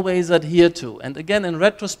always adhere to. And again, in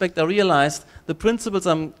retrospect, I realized the principles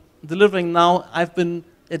I'm delivering now, I've been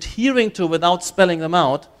adhering to without spelling them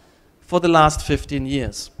out for the last 15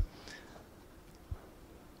 years.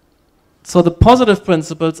 So the positive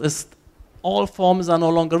principles is all forms are no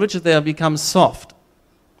longer rigid, they have become soft.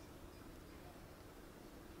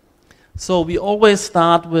 So we always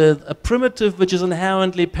start with a primitive which is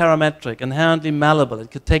inherently parametric, inherently malleable.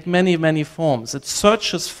 It could take many, many forms. It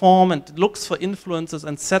searches form and looks for influences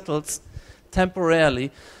and settles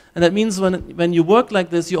temporarily. And that means when you work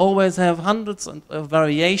like this, you always have hundreds of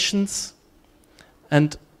variations.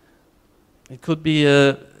 And it could be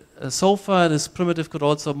a sofa. This primitive could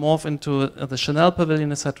also morph into the Chanel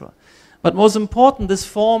pavilion, etc. But most important, this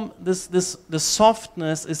form, this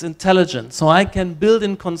softness is intelligent. So I can build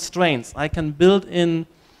in constraints. I can build in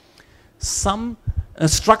some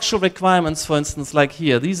structural requirements, for instance, like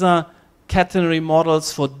here. These are catenary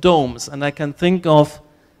models for domes. And I can think of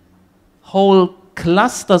whole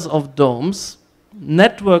clusters of domes,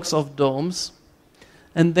 networks of domes,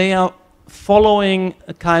 and they are following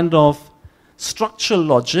a kind of structural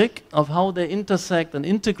logic of how they intersect and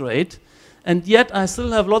integrate. And yet I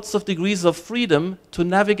still have lots of degrees of freedom to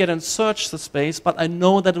navigate and search the space, but I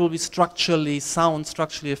know that it will be structurally sound,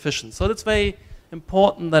 structurally efficient. So it's very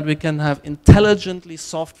important that we can have intelligently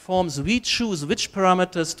soft forms. We choose which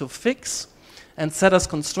parameters to fix and set as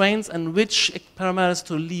constraints and which parameters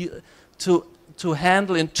to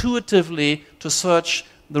handle intuitively to search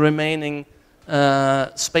the remaining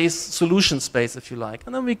solution space, if you like.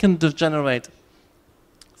 And then we can generate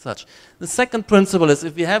such. The second principle is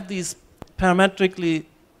if we have these parametrically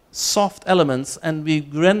soft elements and we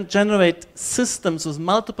generate systems with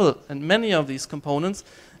multiple and many of these components,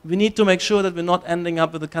 we need to make sure that we're not ending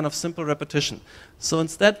up with a kind of simple repetition. So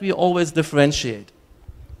instead we always differentiate.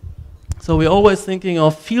 So we're always thinking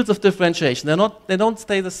of fields of differentiation. They don't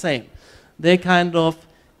stay the same. They kind of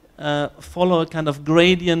follow a kind of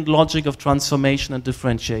gradient logic of transformation and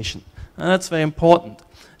differentiation. And that's very important.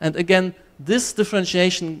 And again, this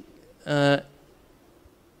differentiation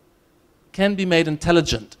can be made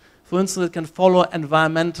intelligent. For instance, it can follow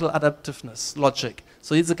environmental adaptiveness logic.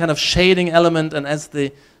 So it's a kind of shading element, and as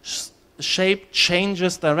the shape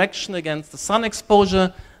changes direction against the sun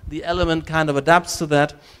exposure, the element kind of adapts to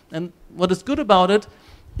that. And what is good about it,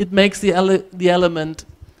 it makes the element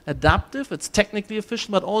adaptive, it's technically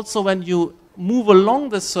efficient, but also when you move along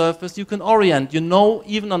the surface, you can orient. You know,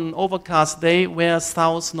 even on an overcast day, where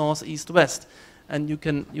south, north, east, west. And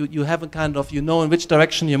you have a kind of, you know in which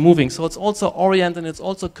direction you're moving. So it's also orient and it's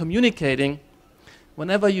also communicating.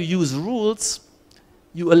 Whenever you use rules,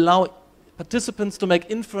 you allow participants to make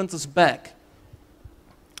inferences back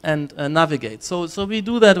and navigate. So we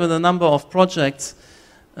do that with a number of projects.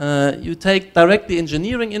 You take directly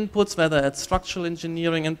engineering inputs, whether it's structural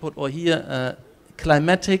engineering input or here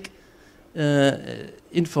climatic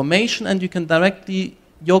information, and you can directly,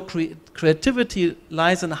 your creativity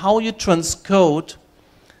lies in how you transcode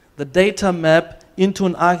the data map into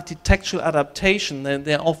an architectural adaptation.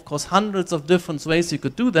 There are, of course, hundreds of different ways you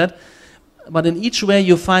could do that, but in each way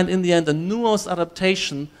you find in the end a nuanced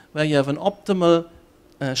adaptation where you have an optimal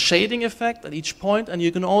shading effect at each point, and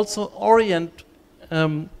you can also orient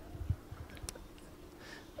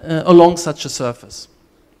along such a surface.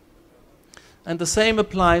 And the same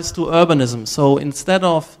applies to urbanism. So instead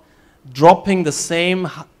of dropping the same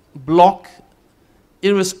block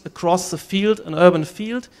across the field, an urban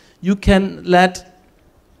field, you can let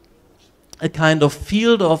a kind of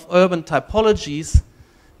field of urban typologies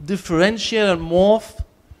differentiate and morph,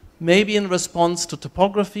 maybe in response to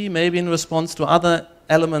topography, maybe in response to other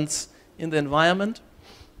elements in the environment.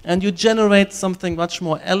 And you generate something much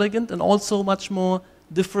more elegant and also much more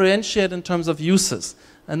differentiated in terms of uses.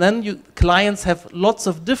 And then clients have lots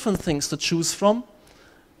of different things to choose from.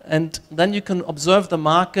 And then you can observe the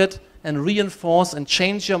market and reinforce and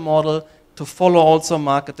change your model to follow also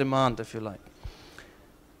market demand, if you like.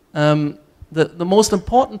 The most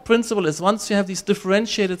important principle is once you have these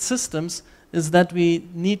differentiated systems is that we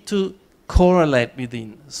need to correlate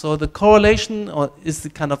within. So the correlation is the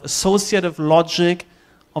kind of associative logic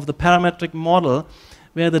of the parametric model,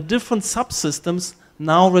 where the different subsystems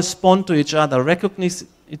now respond to each other, recognize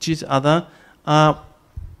each other,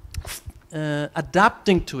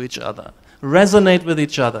 adapting to each other, resonate with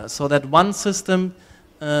each other, so that one system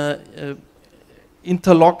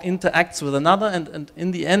interacts with another, and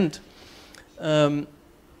in the end,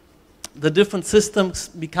 the different systems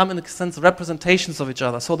become, in a sense, representations of each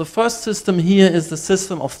other. So the first system here is the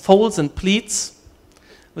system of folds and pleats,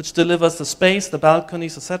 which delivers the space, the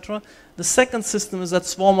balconies, etc. The second system is that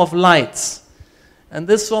swarm of lights. And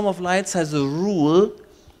this swarm of lights has a rule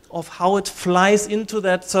of how it flies into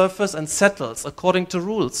that surface and settles according to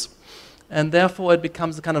rules. And therefore it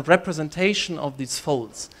becomes a kind of representation of these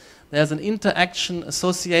folds. There's an interaction,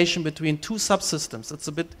 association between two subsystems.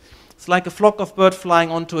 It's like a flock of birds flying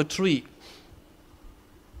onto a tree.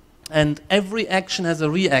 And every action has a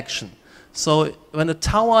reaction. So when a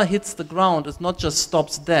tower hits the ground, it not just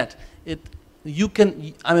stops dead.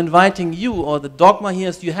 I'm inviting you, or the dogma here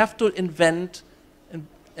is you have to invent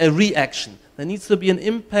a reaction. There needs to be an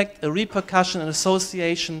impact, a repercussion, an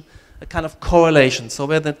association, a kind of correlation. So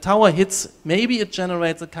where the tower hits, maybe it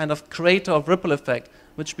generates a kind of crater of ripple effect,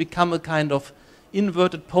 which become a kind of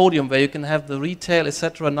inverted podium where you can have the retail,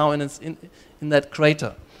 etc. now in that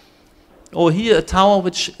crater. Or here a tower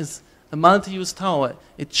which is a multi-use tower.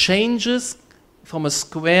 It changes from a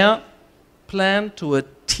square plan to a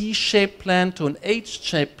T-shaped plan to an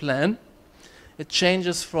H-shaped plan. It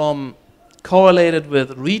changes from correlated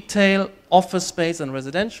with retail, office space and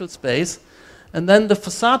residential space. And then the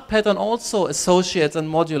facade pattern also associates and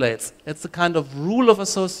modulates. It's a kind of rule of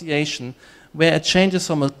association where it changes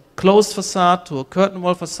from a closed facade to a curtain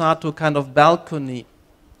wall facade to a kind of balcony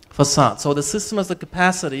facade. So the system has the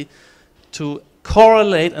capacity to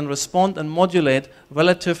correlate and respond and modulate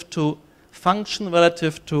relative to function,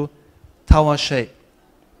 relative to tower shape.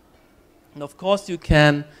 And of course you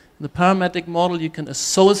can, in the parametric model, you can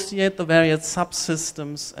associate the various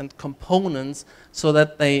subsystems and components so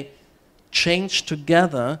that they change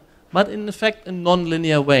together, but in effect in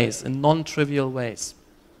non-linear ways, in non-trivial ways.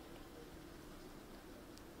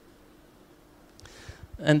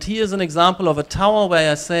 And here's an example of a tower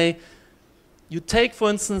where I say, you take, for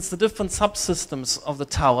instance, the different subsystems of the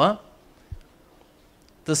tower,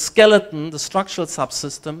 the skeleton, the structural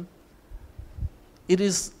subsystem, it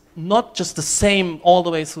is not just the same all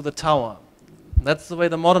the way through the tower. That's the way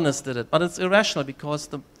the modernists did it, but it's irrational because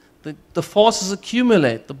the forces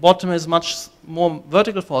accumulate. The bottom is much more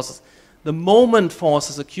vertical forces. The moment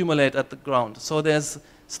forces accumulate at the ground. So there's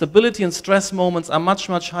stability and stress moments are much,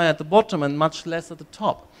 much higher at the bottom and much less at the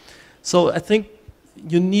top. So I think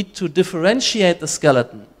you need to differentiate the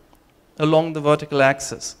skeleton along the vertical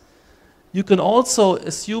axis. You can also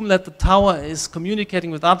assume that the tower is communicating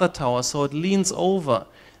with other towers, so it leans over.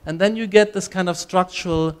 And then you get this kind of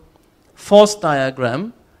structural force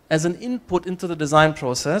diagram as an input into the design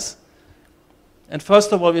process. And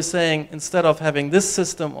first of all, we're saying, instead of having this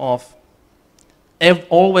system of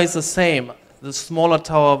always the same, the smaller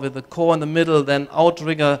tower with the core in the middle, then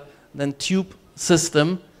outrigger, then tube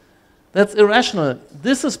system, that's irrational.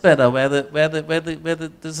 This is better, where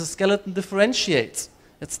the skeleton differentiates.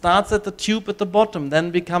 It starts at the tube at the bottom,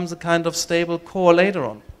 then becomes a kind of stable core later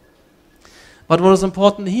on. But what is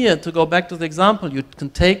important here, to go back to the example, you can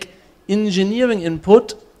take engineering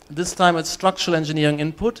input, this time it's structural engineering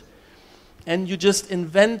input, and you just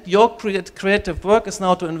invent, your creative work is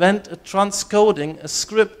now to invent a transcoding, a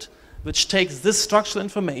script, which takes this structural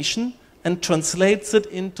information and translates it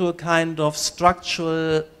into a kind of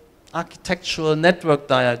structural, architectural network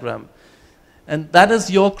diagram. And that is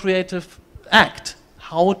your creative act,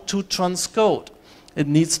 how to transcode. It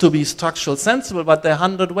needs to be structural sensible, but there are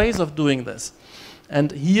 100 ways of doing this.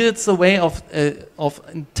 And here it's a way of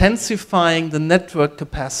intensifying the network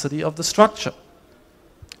capacity of the structure.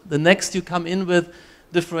 The next you come in with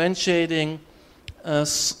differentiating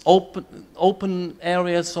open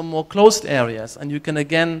areas from more closed areas, and you can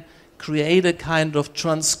again create a kind of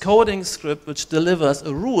transcoding script which delivers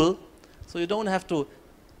a rule, so you don't have to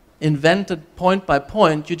invent it point by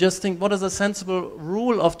point. You just think, what is a sensible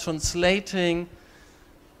rule of translating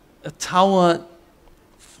a tower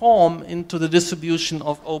form into the distribution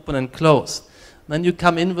of open and closed? Then you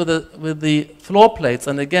come in with the floor plates,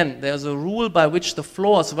 and again there's a rule by which the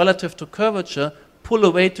floors relative to curvature pull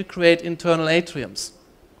away to create internal atriums.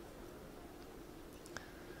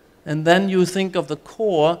 And then you think of the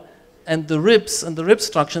core and the ribs and the rib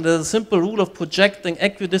structure. And there's a simple rule of projecting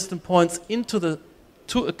equidistant points into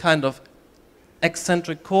to a kind of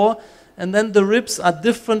eccentric core, and then the ribs are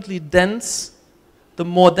differently dense the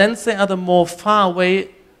more dense they are, the more far away,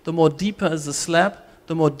 the more deeper is the slab,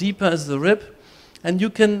 the more deeper is the rib. And you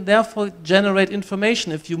can therefore generate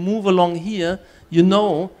information. If you move along here, you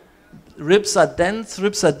know ribs are dense,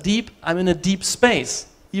 ribs are deep, I'm in a deep space,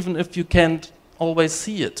 even if you can't always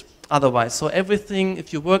see it otherwise. So everything,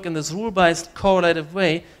 if you work in this rule-based correlative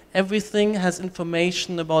way, everything has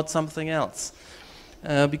information about something else.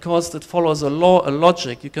 Because it follows a law, a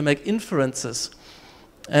logic, you can make inferences.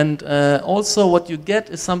 And also what you get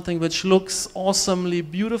is something which looks awesomely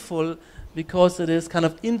beautiful because it is kind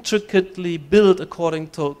of intricately built according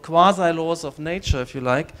to quasi-laws of nature, if you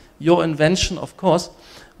like, your invention, of course,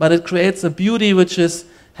 but it creates a beauty which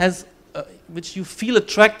which you feel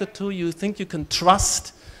attracted to, you think you can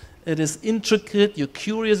trust. It is intricate, you're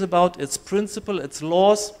curious about its principle, its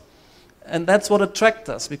laws, and that's what attracts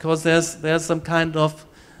us, because there's some kind of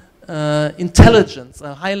intelligence,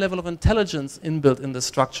 a high level of intelligence inbuilt in the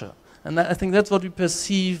structure. And I think that's what we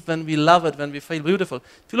perceive when we love it, when we feel beautiful.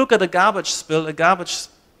 If you look at a garbage spill,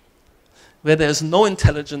 where there's no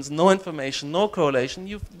intelligence, no information, no correlation,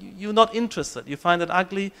 you're not interested. You find it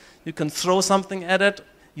ugly, you can throw something at it,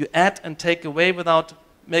 you add and take away without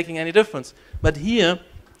making any difference. But here,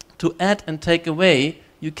 to add and take away,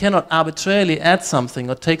 you cannot arbitrarily add something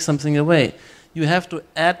or take something away. You have to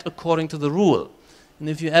add according to the rule. And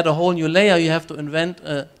if you add a whole new layer, you have to invent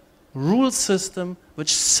a rule system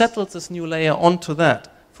which settles this new layer onto that.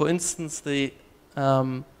 For instance, the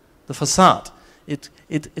facade. It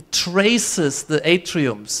traces the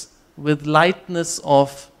atriums with lightness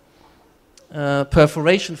of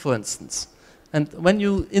perforation, for instance. And when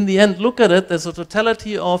you, in the end, look at it, there's a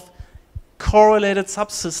totality of correlated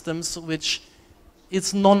subsystems which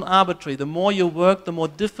it's non-arbitrary. The more you work, the more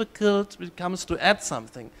difficult it becomes to add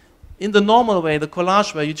something. In the normal way, the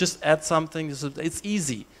collage way, you just add something, it's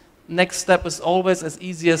easy. Next step is always as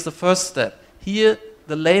easy as the first step. Here,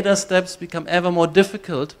 the later steps become ever more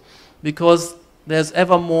difficult because there's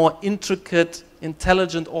ever more intricate,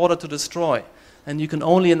 intelligent order to destroy. And you can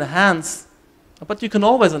only enhance, but you can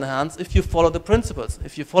always enhance if you follow the principles.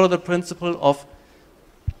 If you follow the principle of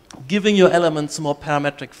giving your elements more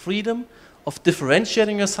parametric freedom, of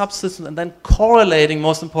differentiating your subsystems and then correlating,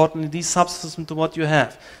 most importantly, these subsystems to what you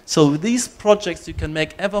have. So with these projects you can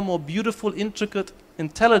make ever more beautiful, intricate,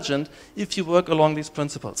 intelligent if you work along these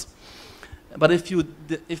principles. But if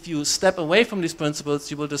you step away from these principles,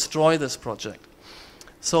 you will destroy this project.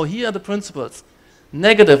 So here are the principles.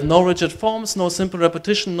 Negative, no rigid forms, no simple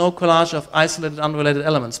repetition, no collage of isolated, unrelated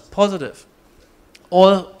elements. Positive,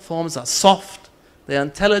 all forms are soft. They are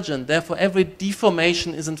intelligent, therefore every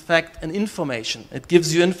deformation is in fact an information. It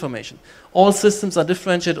gives you information. All systems are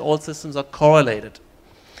differentiated, all systems are correlated.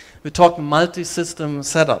 We're talking multi-system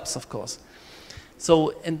setups, of course.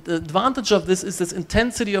 So, and the advantage of this is this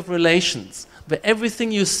intensity of relations, where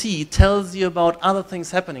everything you see tells you about other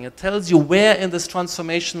things happening. It tells you where in this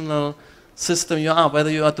transformational system you are,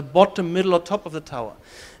 whether you're at the bottom, middle, or top of the tower.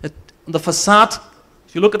 The facade,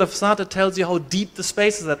 if you look at the facade, it tells you how deep the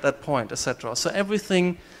space is at that point, etc. So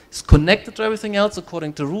everything is connected to everything else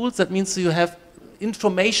according to rules. That means you have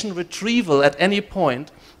information retrieval at any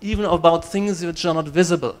point, even about things which are not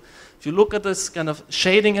visible. If you look at this kind of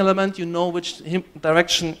shading element, you know which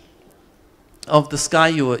direction of the sky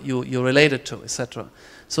you're related to, etc.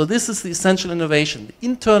 So this is the essential innovation, the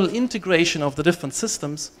internal integration of the different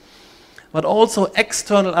systems, but also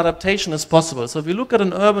external adaptation is possible. So if you look at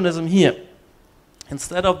an urbanism here,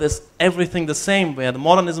 instead of this everything the same, where the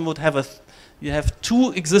modernism would have you have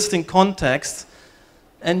two existing contexts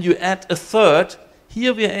and you add a third,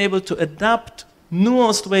 here we are able to adapt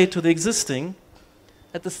nuanced way to the existing.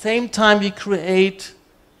 At the same time we create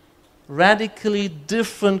radically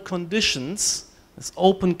different conditions, this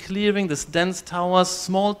open clearing, this dense towers,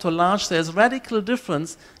 small to large, there's radical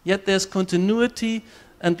difference, yet there's continuity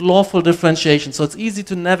and lawful differentiation. So it's easy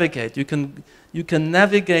to navigate. You can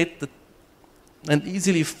navigate and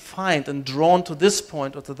easily find and drawn to this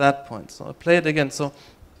point or to that point. So I'll play it again. So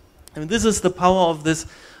I mean, this is the power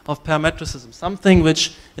of parametricism, something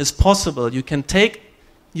which is possible. You can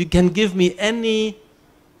give me any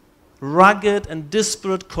rugged and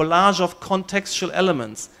disparate collage of contextual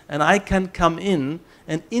elements, and I can come in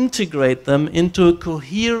and integrate them into a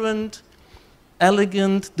coherent,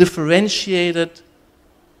 elegant, differentiated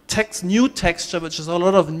new texture, which is a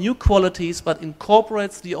lot of new qualities, but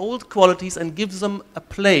incorporates the old qualities and gives them a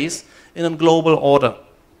place in a global order.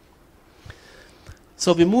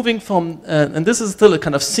 So we're moving from, and this is still a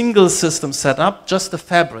kind of single system setup, just the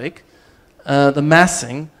fabric, the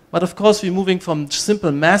massing, but of course we're moving from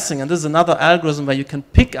simple massing, and this is another algorithm where you can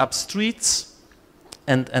pick up streets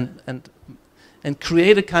and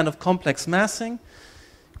create a kind of complex massing.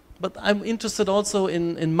 but I'm interested also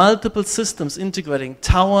in multiple systems, integrating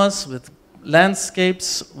towers with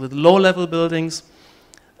landscapes, with low-level buildings.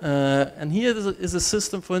 And here is a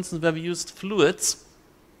system, for instance, where we used fluids.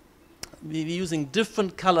 We're using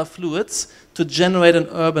different color fluids to generate an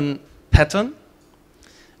urban pattern.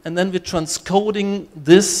 And then we're transcoding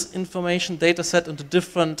this information data set into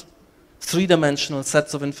different three-dimensional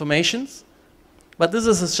sets of informations. But this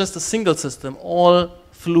is just a single system. All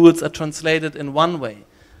fluids are translated in one way.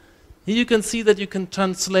 Here you can see that you can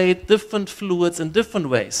translate different fluids in different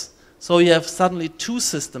ways. So you have suddenly two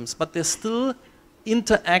systems, but they still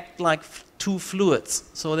interact like two fluids.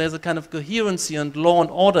 So there's a kind of coherency and law and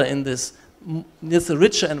order in this. It's a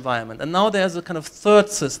richer environment. And now there's a kind of third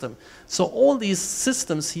system. So all these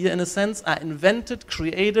systems here, in a sense, are invented,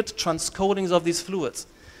 created transcodings of these fluids.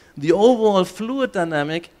 The overall fluid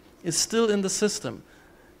dynamic is still in the system.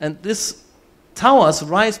 And these towers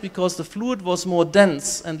rise because the fluid was more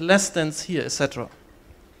dense and less dense here, etc.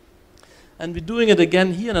 And we're doing it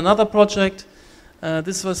again here in another project.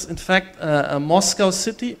 This was, in fact, a Moscow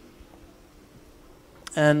city.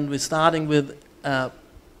 And we're starting with a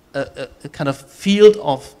kind of field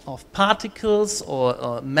of particles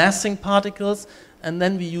or massing particles. And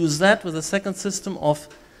then we use that with a second system of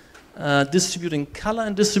distributing color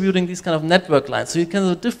and distributing these kind of network lines. So you can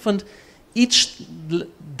have different, each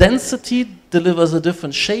density delivers a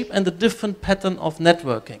different shape and a different pattern of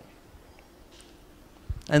networking.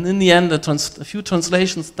 And in the end, a few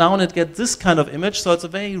translations down, it gets this kind of image. So it's a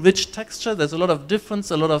very rich texture. There's a lot of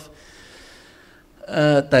difference, a lot of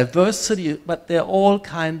diversity, but they're all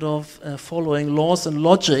kind of following laws and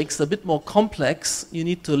logics, a bit more complex. You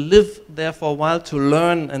need to live there for a while to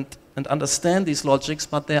learn and understand these logics,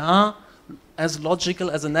 but they are as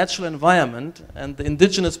logical as a natural environment. And the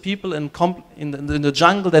indigenous people in the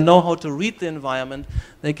jungle, they know how to read the environment.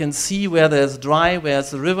 They can see where there's dry,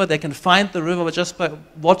 where's the river. They can find the river just by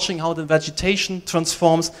watching how the vegetation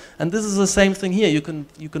transforms. And this is the same thing here. You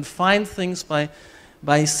can find things by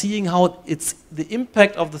seeing how the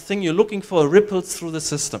impact of the thing you're looking for ripples through the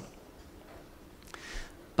system.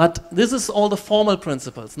 But this is all the formal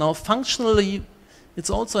principles. Now, functionally, it's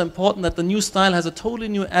also important that the new style has a totally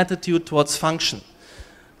new attitude towards function.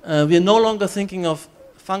 We are no longer thinking of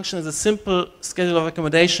function as a simple schedule of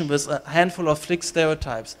accommodation with a handful of fixed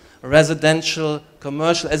stereotypes, residential,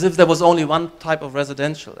 commercial, as if there was only one type of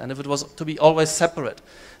residential, and if it was to be always separate.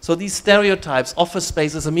 So these stereotypes, office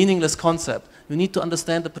space is a meaningless concept. You need to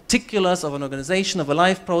understand the particulars of an organization, of a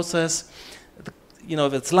life process,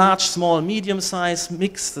 if it's large, small, medium size,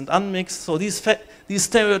 mixed and unmixed. So these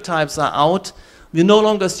stereotypes are out. We're no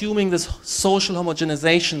longer assuming this social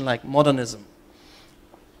homogenization like modernism,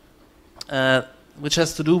 which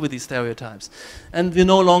has to do with these stereotypes. And we're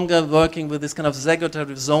no longer working with this kind of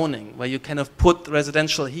segregative zoning, where you kind of put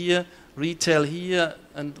residential here, retail here,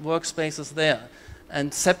 and workspaces there,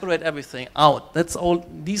 and separate everything out. That's all,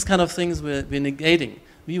 these kind of things we're negating.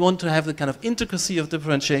 We want to have the kind of intricacy of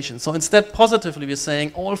differentiation. So instead, positively, we're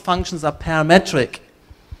saying all functions are parametric.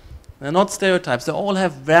 They're not stereotypes. They all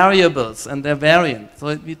have variables and they're variant.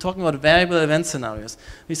 So we're talking about variable event scenarios.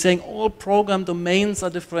 We're saying all program domains are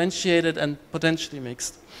differentiated and potentially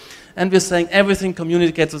mixed. And we're saying everything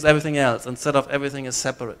communicates with everything else instead of everything is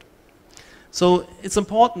separate. So it's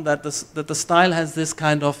important that the style has this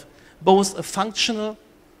kind of both a functional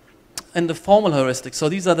and a formal heuristic. So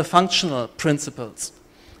these are the functional principles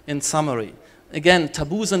in summary. Again,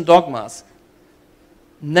 taboos and dogmas.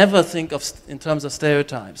 Never think of in terms of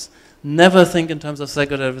stereotypes. Never think in terms of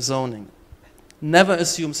segregative zoning. Never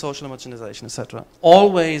assume social homogenization, etc.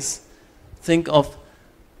 Always think of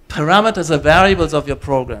parameters or variables of your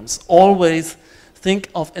programs. Always think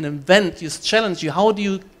of an event. You challenge you. How do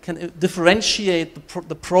you can differentiate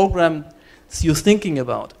the program you're thinking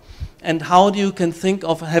about? And how do you can think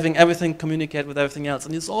of having everything communicate with everything else?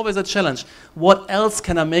 And it's always a challenge. What else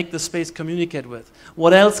can I make the space communicate with?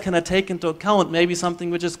 What else can I take into account? Maybe something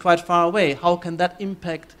which is quite far away. How can that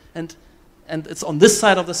impact? And it's on this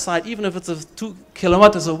side of the site, even if it's 2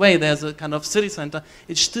 kilometers away, there's a kind of city center,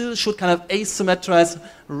 it still should kind of asymmetrize,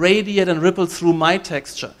 radiate and ripple through my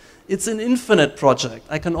texture. It's an infinite project.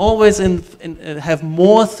 I can always have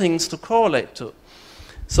more things to correlate to.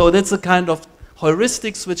 So that's a kind of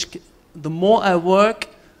heuristics which the more I work,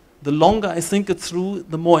 the longer I think it through,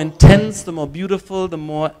 the more intense, the more beautiful, the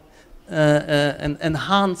more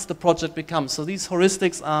enhanced the project becomes. So these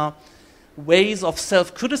heuristics are ways of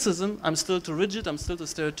self-criticism. I'm still too rigid, I'm still too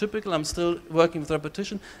stereotypical, I'm still working with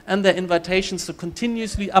repetition, and they're invitations to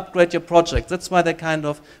continuously upgrade your project. That's why they're kind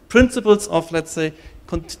of principles of, let's say,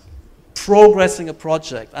 progressing a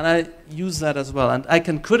project, and I use that as well. And I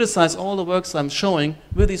can criticize all the works I'm showing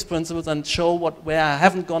with these principles and show where I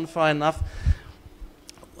haven't gone far enough,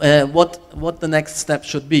 what the next step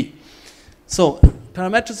should be. So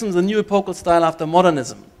parametricism is a new epochal style after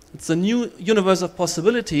modernism. It's a new universe of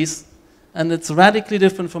possibilities, and it's radically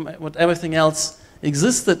different from what everything else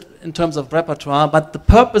existed in terms of repertoire, but the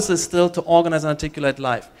purpose is still to organize and articulate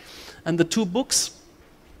life. And the two books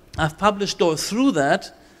I've published go through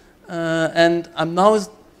that, and I'm now,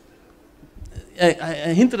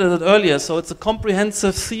 I hinted at it earlier, so it's a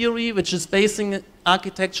comprehensive theory which is basing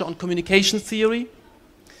architecture on communication theory.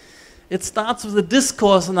 It starts with a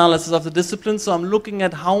discourse analysis of the discipline, so I'm looking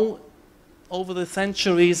at how over the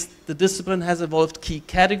centuries the discipline has evolved key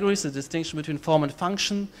categories, the distinction between form and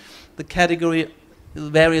function, the category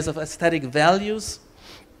various of aesthetic values,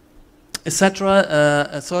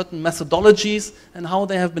 etc., certain methodologies, and how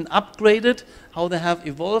they have been upgraded, how they have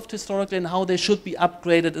evolved historically, and how they should be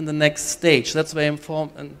upgraded in the next stage. That's very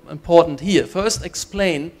important here. First,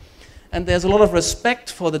 explain, and there's a lot of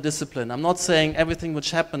respect for the discipline. I'm not saying everything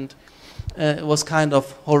which happened was kind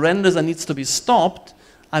of horrendous and needs to be stopped.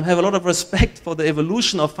 I have a lot of respect for the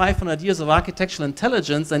evolution of 500 years of architectural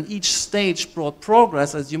intelligence, and each stage brought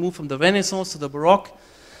progress as you move from the Renaissance to the Baroque.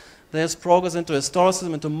 There's progress into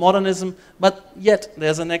historicism, into modernism, but yet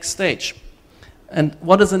there's a next stage. And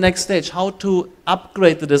what is the next stage? How to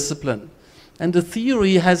upgrade the discipline. And the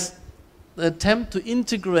theory has the attempt to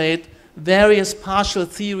integrate various partial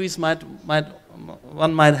theories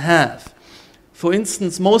one might have. For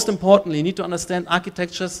instance, most importantly, you need to understand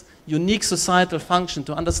architecture's unique societal function,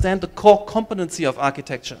 to understand the core competency of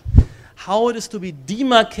architecture. How it is to be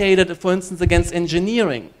demarcated, for instance, against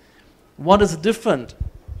engineering. What is different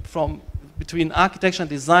between architecture and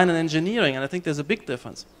design and engineering? And I think there's a big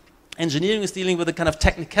difference. Engineering is dealing with the kind of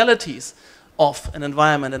technicalities of an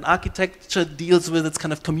environment, and architecture deals with its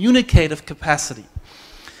kind of communicative capacity.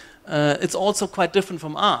 It's also quite different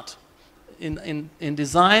from art. In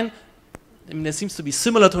design, I mean, there seems to be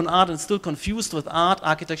similar to an art and still confused with art.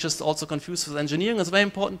 Architecture is also confused with engineering. It's very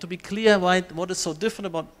important to be clear what is so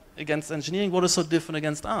different against engineering, what is so different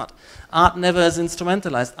against art. Art never is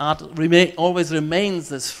instrumentalized. Art always remains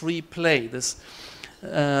this free play, this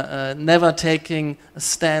never taking a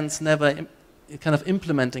stance, never kind of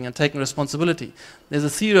implementing and taking responsibility. There's a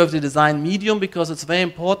theory of the design medium, because it's very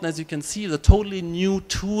important, as you can see, the totally new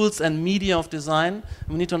tools and media of design.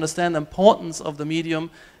 We need to understand the importance of the medium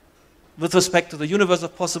with respect to the universe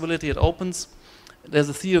of possibility it opens. There's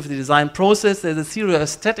a theory of the design process. There's a theory of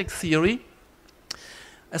aesthetic theory.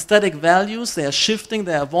 Aesthetic values, they are shifting,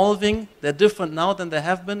 they're evolving, they're different now than they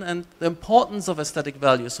have been, and the importance of aesthetic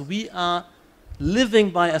values. We are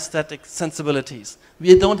living by aesthetic sensibilities.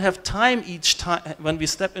 We don't have time each time when we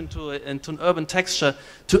step into an urban texture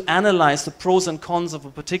to analyze the pros and cons of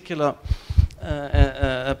a particular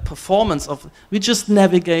performance. We just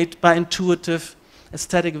navigate by intuitive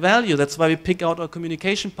aesthetic value. That's why we pick out our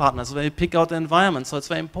communication partners, why we pick out the environment. So it's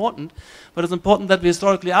very important, but it's important that we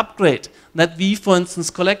historically upgrade, that we, for instance,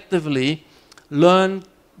 collectively learn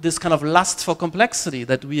this kind of lust for complexity,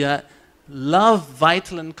 that we love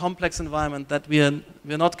vital and complex environment, that we're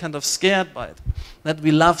not kind of scared by it, that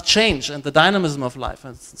we love change and the dynamism of life, for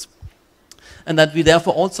instance, and that we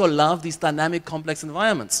therefore also love these dynamic, complex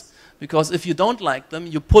environments. Because if you don't like them,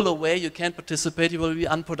 you pull away, you can't participate, you will be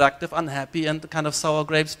unproductive, unhappy, and the kind of sour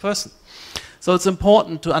grapes person. So it's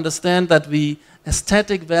important to understand that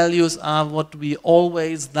aesthetic values are what we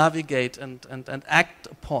always navigate and act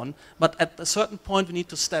upon, but at a certain point we need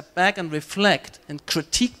to step back and reflect and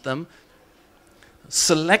critique them,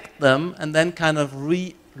 select them, and then kind of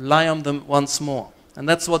rely on them once more. And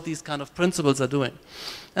that's what these kind of principles are doing.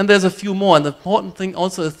 And there's a few more. And the important thing,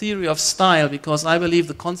 also a theory of style, because I believe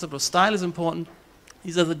the concept of style is important.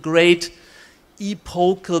 These are the great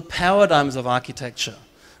epochal paradigms of architecture.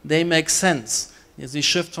 They make sense. As we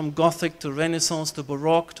shift from Gothic to Renaissance to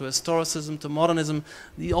Baroque to historicism to modernism,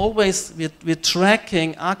 we're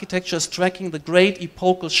tracking, architecture is tracking the great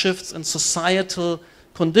epochal shifts in societal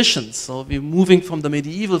conditions. So we're moving from the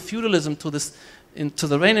medieval feudalism into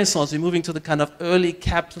the Renaissance. We're moving to the kind of early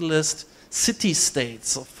capitalist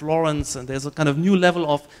city-states of Florence, and there's a kind of new level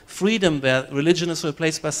of freedom where religion is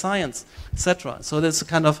replaced by science, etc. So there's a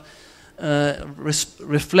kind of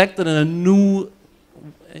reflected in a new,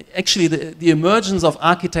 actually the emergence of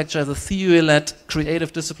architecture as a theory-led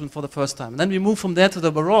creative discipline for the first time. And then we move from there to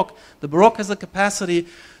the Baroque. The Baroque has a capacity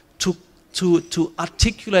to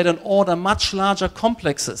articulate and order much larger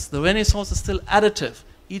complexes. The Renaissance is still additive.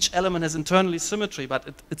 Each element has internally symmetry, but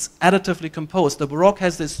it's additively composed. The Baroque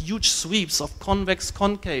has these huge sweeps of convex,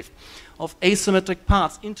 concave, of asymmetric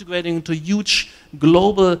parts integrating into huge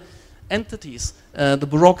global entities. The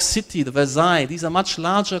Baroque city, the Versailles, these are much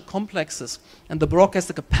larger complexes. And the Baroque has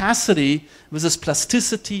the capacity with this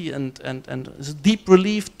plasticity and this deep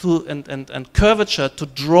relief and curvature to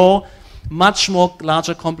draw much more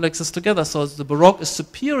larger complexes together. So the Baroque is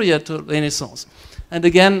superior to Renaissance. And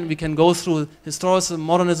again, we can go through historicism,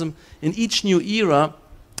 modernism. In each new era,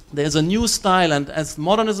 there's a new style, and as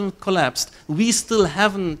modernism collapsed, we still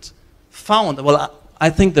haven't found, well, I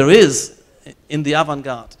think there is in the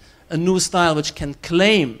avant-garde, a new style which can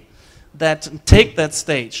claim that, take that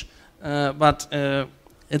stage, but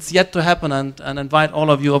it's yet to happen, and invite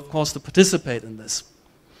all of you, of course, to participate in this.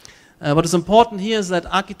 What is important here is that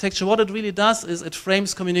architecture, what it really does is it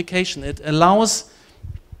frames communication. It allows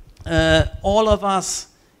all of us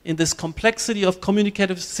in this complexity of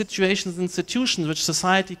communicative situations and institutions which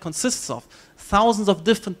society consists of, thousands of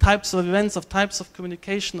different types of events, of types of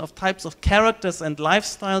communication, of types of characters and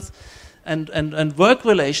lifestyles and work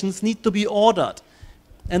relations need to be ordered.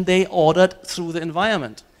 And they ordered through the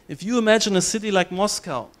environment. If you imagine a city like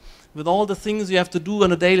Moscow, with all the things you have to do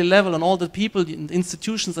on a daily level and all the people,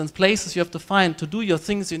 institutions and places you have to find to do your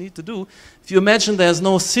things you need to do, if you imagine there's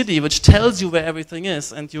no city which tells you where everything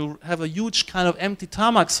is and you have a huge kind of empty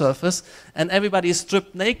tarmac surface and everybody is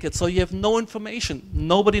stripped naked, so you have no information.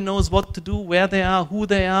 Nobody knows what to do, where they are, who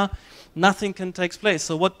they are. Nothing can take place.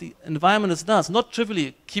 So what the environment does, not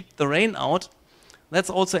trivially keep the rain out, that's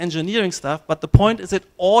also engineering stuff, but the point is it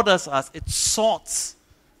orders us, it sorts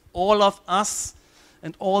all of us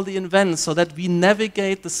and all the events so that we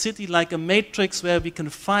navigate the city like a matrix where we can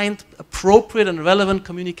find appropriate and relevant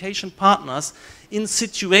communication partners in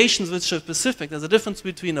situations which are specific. There's a difference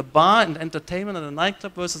between a bar and entertainment and a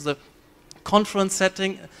nightclub versus a conference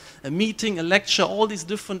setting, a meeting, a lecture, all these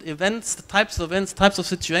different events, the types of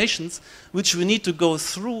situations which we need to go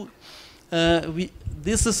through.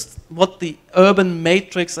 This is what the urban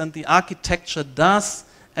matrix and the architecture does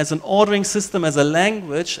as an ordering system, as a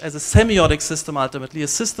language, as a semiotic system ultimately, a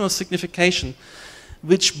system of signification,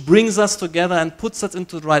 which brings us together and puts us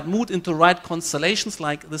into the right mood, into right constellations,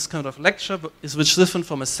 like this kind of lecture, which is different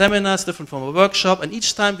from a seminar, is different from a workshop, and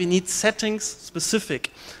each time we need settings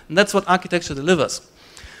specific. And that's what architecture delivers.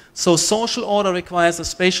 So social order requires a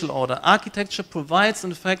spatial order. Architecture provides,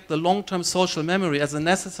 in fact, the long-term social memory as a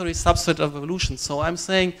necessary substrate of evolution. So I'm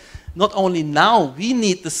saying not only now we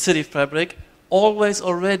need the city fabric, always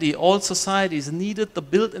already all societies needed the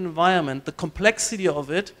built environment, the complexity of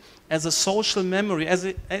it as a social memory, as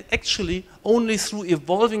it, actually only through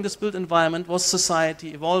evolving this built environment was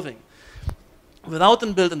society evolving. Without a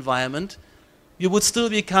built environment, you would still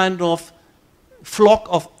be kind of flock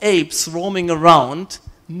of apes roaming around,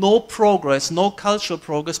 no progress, no cultural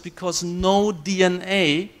progress, because no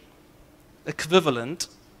DNA equivalent.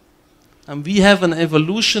 And we have an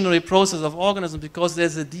evolutionary process of organisms because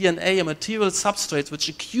there's a DNA, a material substrate, which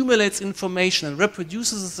accumulates information and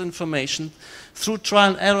reproduces this information through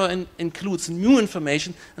trial and error and includes new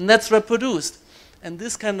information, and that's reproduced. And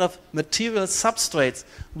this kind of material substrate,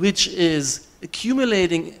 which is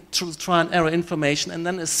accumulating through trial and error information and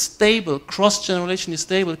then is stable, cross-generationally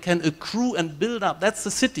stable, can accrue and build up. That's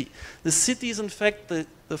the city. The city is, in fact, the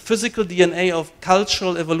physical DNA of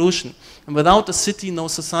cultural evolution. And without a city, no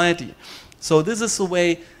society. So this is the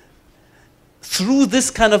way, through this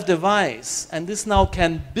kind of device, and this now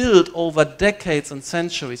can build over decades and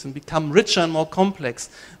centuries and become richer and more complex,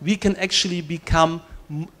 we can actually become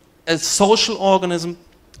a social organism,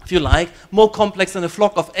 if you like, more complex than a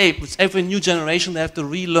flock of apes, which every new generation they have to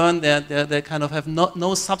relearn, they kind of have no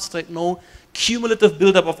substrate, no cumulative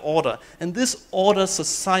buildup of order. And this orders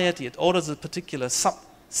society, it orders a particular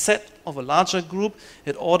subset of a larger group,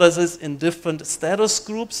 it orders this in different status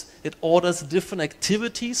groups, it orders different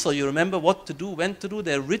activities, so you remember what to do, when to do,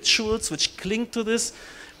 there are rituals which cling to this,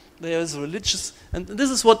 there's religious, and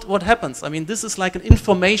this is what happens. I mean, this is like an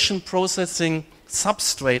information processing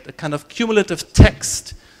substrate, a kind of cumulative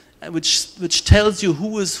text, which tells you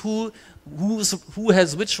who is who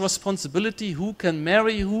has which responsibility, who can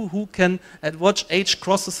marry who can at what age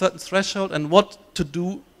cross a certain threshold, and what to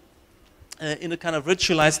do in a kind of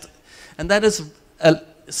ritualized, and that is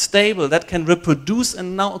stable, that can reproduce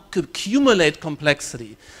and now accumulate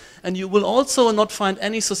complexity. And you will also not find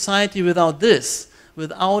any society without this,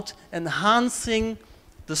 without enhancing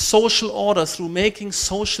the social order through making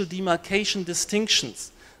social demarcation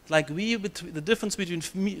distinctions. Like the difference between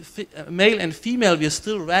male and female, we are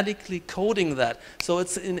still radically coding that. So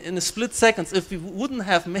it's in a split seconds. If we wouldn't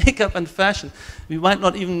have makeup and fashion, we might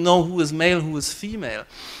not even know who is male, who is female.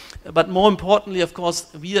 But more importantly, of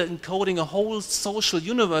course, we are encoding a whole social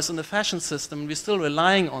universe in the fashion system, and we're still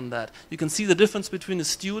relying on that. You can see the difference between a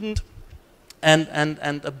student and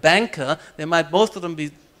a banker. They might both of them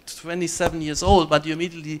be 27 years old, but you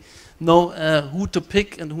immediately know who to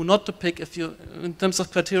pick and who not to pick in terms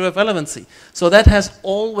of criteria of relevancy. So that has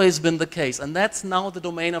always been the case, and that's now the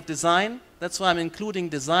domain of design. That's why I'm including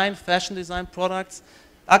design, fashion design, products,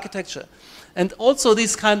 architecture. And also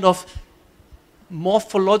these kind of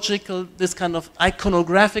morphological, this kind of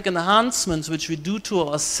iconographic enhancements which we do to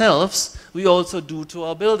ourselves, we also do to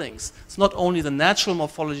our buildings. It's not only the natural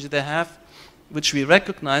morphology they have, which we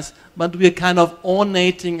recognize, but we are kind of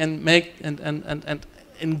ornating and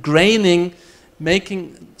ingraining,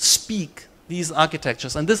 making speak these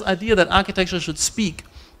architectures. And this idea that architecture should speak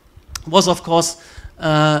was, of course,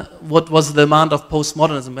 what was the demand of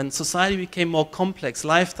postmodernism. When society became more complex,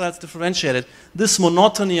 lifestyles differentiated, this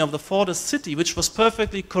monotony of the Fordist city, which was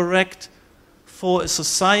perfectly correct for a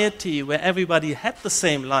society where everybody had the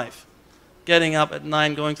same life, getting up at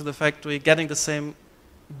 9, going to the factory, getting the same,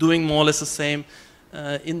 doing more or less the same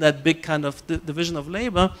in that big kind of division of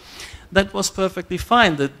labor, that was perfectly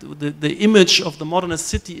fine. The image of the modernist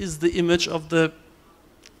city is the image of the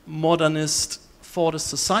modernist Fordist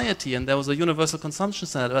society, and there was a universal consumption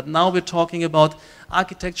standard. But now we're talking about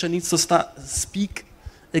architecture needs to speak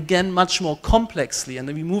again much more complexly, and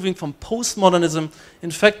we're moving from postmodernism,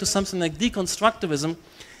 in fact, to something like deconstructivism.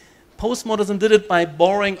 Postmodernism did it by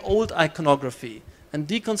borrowing old iconography, and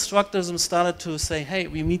deconstructivism started to say, hey,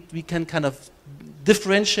 we can kind of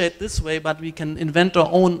differentiate this way, but we can invent our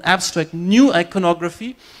own abstract new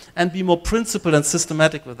iconography and be more principled and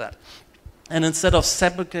systematic with that. And instead of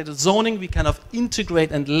segregated zoning, we kind of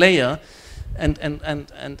integrate and layer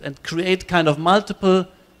and create kind of multiple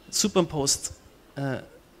superimposed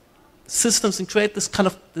systems and create this kind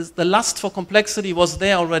of, the lust for complexity was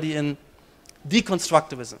there already in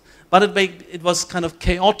deconstructivism. But it was kind of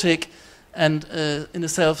chaotic and in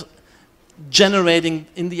itself generating,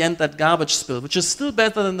 in the end, that garbage spill, which is still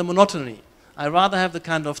better than the monotony. I rather have the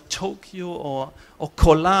kind of Tokyo or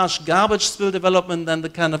collage garbage spill development than the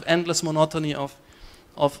kind of endless monotony of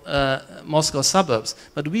Moscow suburbs.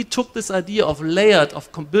 But we took this idea of layered, of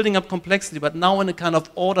building up complexity, but now in a kind of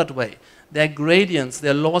ordered way. There are gradients,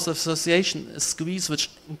 there are laws of association, a squeeze which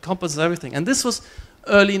encompasses everything. And this was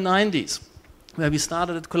early 90s, where we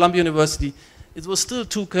started at Columbia University. It was still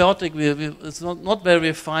too chaotic, it's not very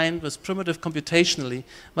refined, it was primitive computationally.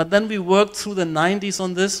 But then we worked through the 90s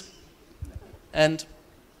on this, and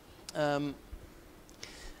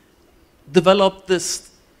developed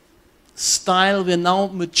this style we're now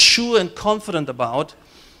mature and confident about,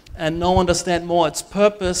 and now understand more its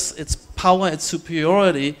purpose, its power, its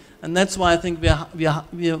superiority, and that's why I think we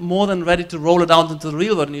are more than ready to roll it out into the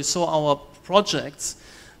real world. And you saw our projects,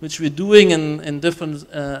 which we're doing in different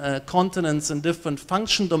continents and different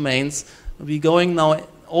function domains. We're going now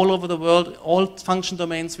all over the world, all function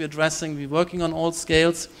domains we're addressing, we're working on all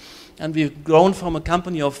scales. And we've grown from a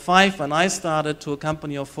company of 5 when I started to a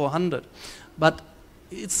company of 400. But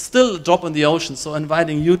it's still a drop in the ocean, so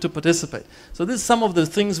inviting you to participate. So this is some of the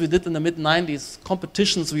things we did in the mid-90s,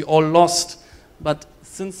 competitions we all lost, but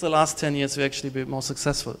since the last 10 years we've actually been more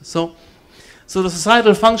successful. So the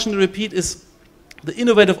societal function, to repeat, is the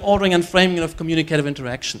innovative ordering and framing of communicative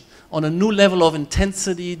interaction on a new level of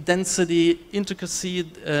intensity, density, intricacy,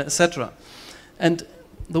 etc. And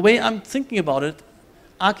the way I'm thinking about it,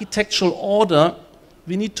 architectural order,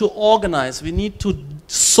 we need to organize, we need to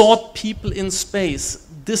sort people in space,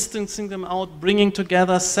 distancing them out, bringing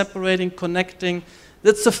together, separating, connecting.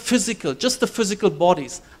 That's the physical, just the physical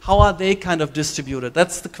bodies. How are they kind of distributed?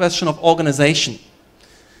 That's the question of organization.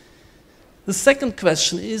 The second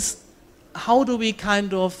question is, how do we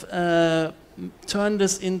kind of turn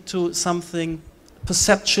this into something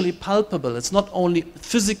perceptually palpable? It's not only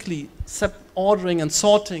physically ordering and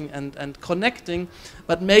sorting and connecting,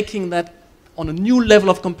 but making that on a new level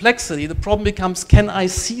of complexity. The problem becomes, can I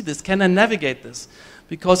see this? Can I navigate this?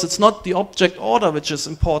 Because it's not the object order which is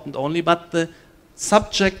important only, but the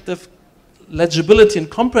subjective legibility and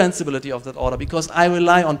comprehensibility of that order, because I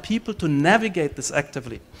rely on people to navigate this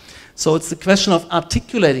actively. So it's the question of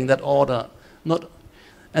articulating that order,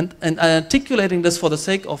 and articulating this for the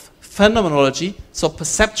sake of phenomenology, so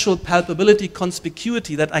perceptual palpability,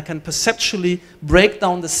 conspicuity, that I can perceptually break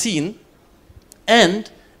down the scene, and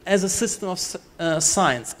as a system of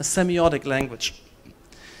science, a semiotic language.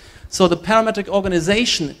 So the parametric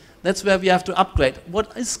organization That's where we have to upgrade.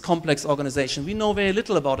 What is complex organization? We know very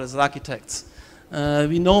little about it as architects.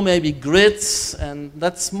 We know maybe grids, and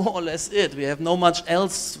that's more or less it. We have no much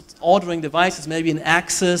else, ordering devices, maybe an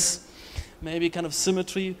axis, maybe kind of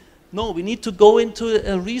symmetry. No, we need to go into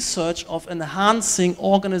a research of enhancing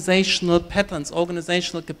organizational patterns,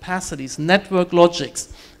 organizational capacities, network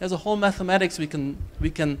logics. There's a whole mathematics we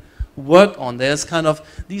can work on. There's kind of,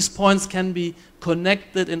 these points can be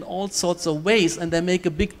connected in all sorts of ways, and they make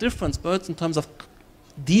a big difference, both in terms of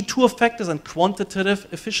detour factors and quantitative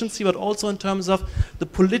efficiency, but also in terms of the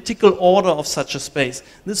political order of such a space.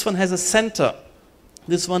 This one has a center.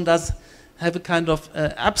 This one does have a kind of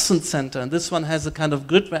absent center, and this one has a kind of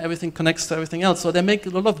grid where everything connects to everything else. So they make a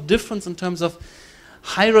lot of difference in terms of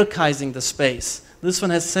hierarchizing the space. This one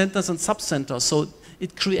has centers and subcenters, so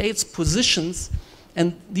it creates positions,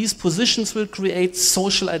 and these positions will create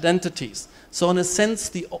social identities. So in a sense,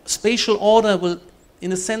 the spatial order will,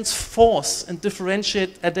 in a sense, force and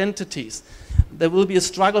differentiate identities. There will be a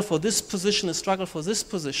struggle for this position, a struggle for this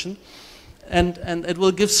position, and it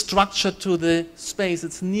will give structure to the space.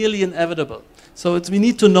 It's nearly inevitable. So we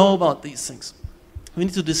need to know about these things. We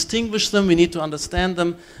need to distinguish them, we need to understand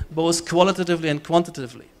them both qualitatively and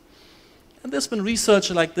quantitatively. And there's been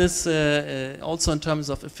research like this also in terms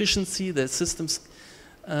of efficiency, the system's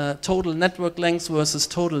total network length versus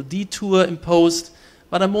total detour imposed,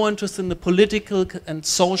 but I'm more interested in the political and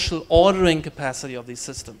social ordering capacity of these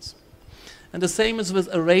systems. And the same is with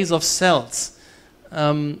arrays of cells.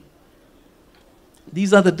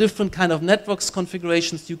 These are the different kind of networks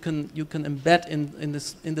configurations you can embed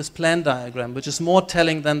in this plan diagram, which is more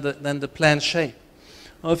telling than the plan shape.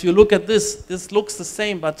 Now, if you look at this looks the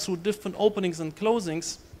same, but through different openings and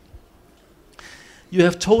closings, you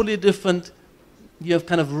have totally different. You have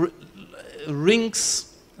kind of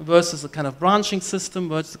rings versus a kind of branching system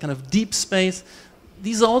versus a kind of deep space.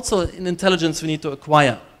 These are also in intelligence we need to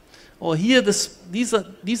acquire. Or here, these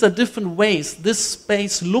are different ways. This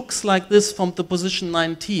space looks like this from the position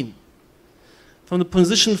 19. From the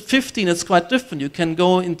position 15, it's quite different. You can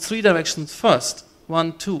go in 3 directions first,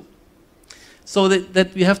 1, 2. So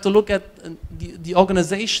that we have to look at the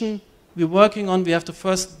organization we're working on. We have to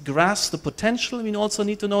first grasp the potential. We also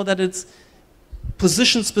need to know that it's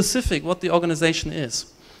position specific, what the organization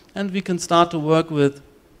is. And we can start to work with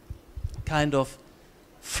kind of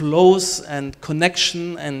flows and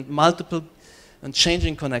connection and multiple and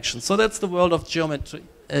changing connections. So that's the world of geometry,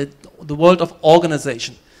 the world of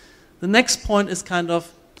organization. The next point is kind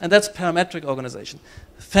of, and that's parametric organization.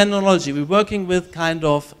 Phenomenology, we're working with kind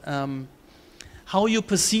of how you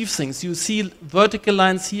perceive things. You see vertical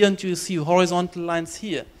lines here and you see horizontal lines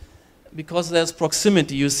here. Because there's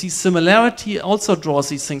proximity, you see similarity also draws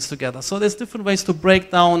these things together. So there's different ways to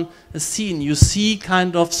break down a scene. You see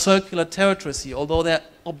kind of circular territories here, although they're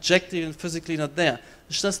objectively and physically not there.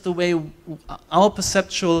 It's just the way our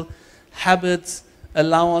perceptual habits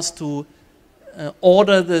allow us to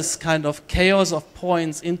order this kind of chaos of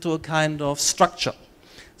points into a kind of structure.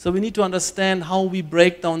 So we need to understand how we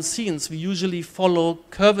break down scenes. We usually follow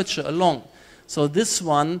curvature along. So this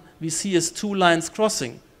one we see as 2 lines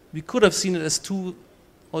crossing. We could have seen it as 2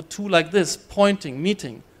 like this, pointing,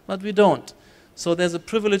 meeting, but we don't. So there's a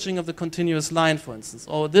privileging of the continuous line, for instance.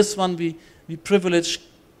 Or this one, we privilege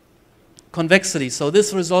convexity. So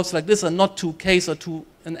this resolves like this, and not 2 Ks or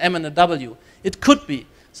an M and a W. It could be.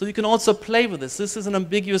 So you can also play with this. This is an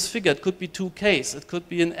ambiguous figure. It could be 2 Ks. It could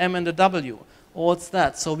be an M and a W. Or it's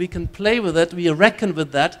that. So we can play with it. We reckon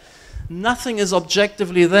with that. Nothing is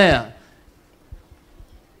objectively there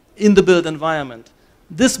in the built environment.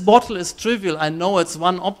 This bottle is trivial. I know it's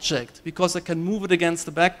one object because I can move it against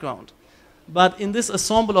the background. But in this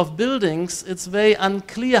ensemble of buildings, it's very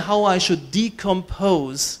unclear how I should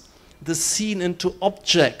decompose the scene into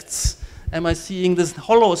objects. Am I seeing this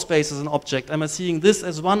hollow space as an object? Am I seeing this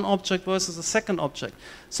as one object versus a second object?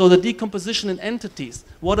 So the decomposition in entities.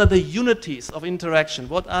 What are the unities of interaction?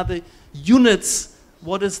 What are the units?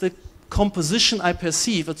 What is the composition I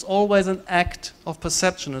perceive? It's always an act of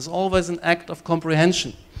perception. It's always an act of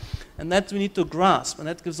comprehension. And that we need to grasp. And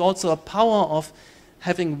that gives also a power of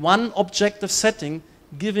having one objective setting,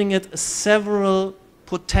 giving it several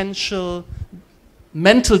potential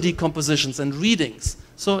mental decompositions and readings.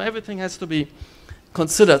 So everything has to be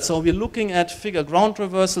considered. So we're looking at figure ground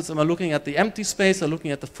reversals, and we're looking at the empty space, we're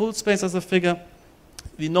looking at the full space as a figure.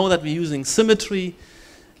 We know that we're using symmetry,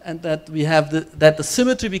 and that we have that the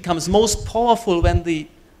symmetry becomes most powerful when we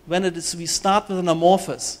start with an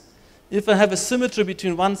amorphous. If I have a symmetry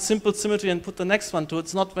between one simple symmetry and put the next one to it,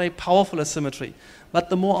 it's not very powerful a symmetry. But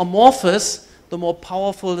the more amorphous, the more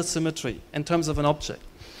powerful the symmetry in terms of an object.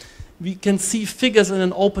 we can see figures in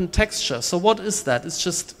an open texture. So what is that? It's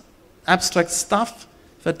just abstract stuff.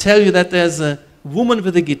 If I tell you that there's a woman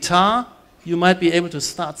with a guitar, you might be able to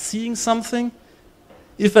start seeing something.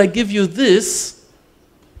 If I give you this,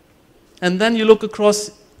 and then you look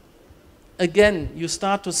across, again, you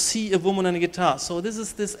start to see a woman and a guitar. So this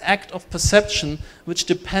is this act of perception which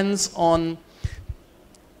depends on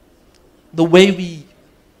the way we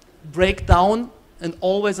break down an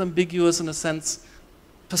always ambiguous, in a sense,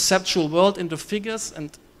 perceptual world into figures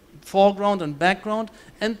and foreground and background,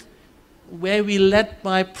 and where we led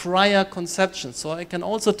by prior conceptions. So I can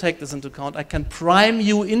also take this into account. I can prime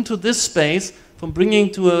you into this space from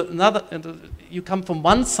bringing to another. You come from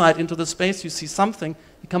one side into the space, you see something.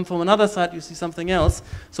 You come from another side, you see something else.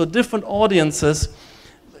 So different audiences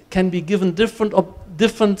can be given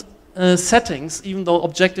different settings, even though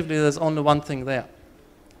objectively there's only one thing there.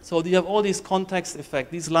 So you have all these context effects.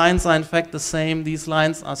 These lines are in fact the same. These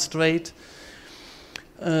lines are straight.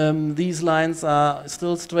 These lines are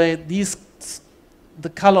still straight. The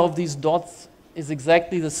color of these dots is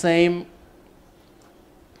exactly the same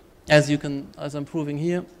as I'm proving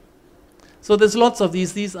here. So there's lots of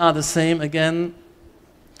these. These are the same again.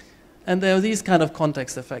 And there are these kind of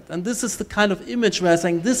context effects. And this is the kind of image where I'm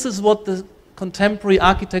saying this is what the contemporary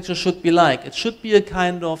architecture should be like. It should be a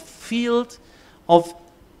kind of field of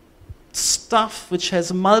stuff which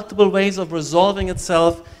has multiple ways of resolving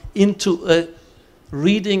itself into a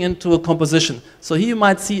reading, into a composition. So here you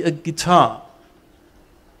might see a guitar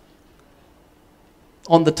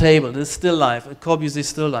on the table. It's still life, a Corbusier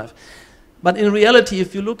still life. But in reality,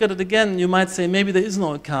 if you look at it again, you might say maybe there is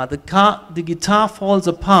no car. The guitar falls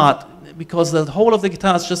apart because the whole of the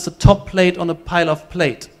guitar is just a top plate on a pile of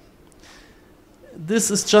plate.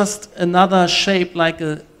 This is just another shape like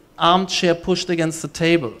an armchair pushed against the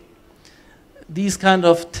table. These kind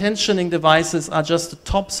of tensioning devices are just the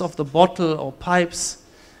tops of the bottle or pipes.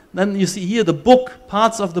 Then you see here the book,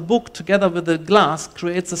 parts of the book together with the glass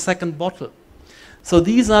creates a second bottle. So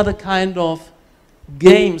these are the kind of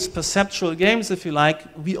games, perceptual games if you like,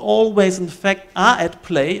 we always in fact are at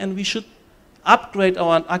play, and we should upgrade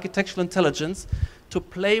our architectural intelligence to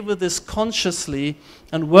play with this consciously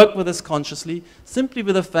and work with this consciously, simply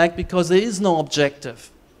with the fact because there is no objective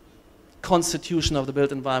constitution of the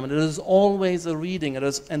built environment. It is always a reading,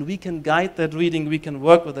 and we can guide that reading, we can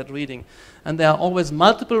work with that reading. And there are always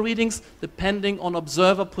multiple readings depending on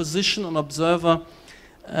observer position, on observer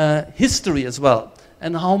history as well,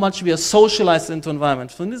 and how much we are socialized into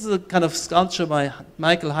environment. So this is a kind of sculpture by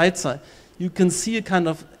Michael Heitzer. You can see a kind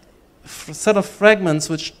of set of fragments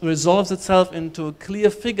which resolves itself into a clear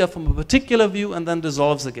figure from a particular view and then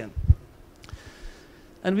dissolves again.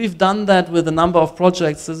 And we've done that with a number of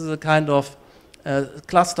projects. This is a kind of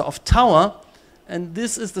cluster of tower, and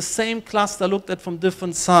this is the same cluster looked at from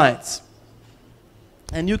different sides.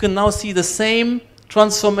 And you can now see the same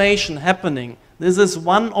transformation happening. This is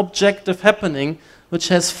one objective happening which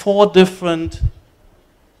has 4 different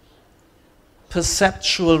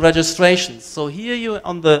perceptual registrations. So here you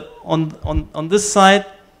on this side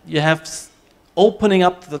you have opening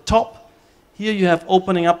up to the top. Here you have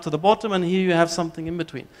opening up to the bottom, and here you have something in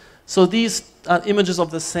between. So these are images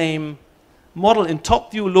of the same model. In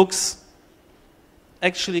top view looks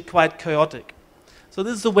actually quite chaotic. So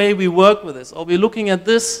this is the way we work with this. Or we're looking at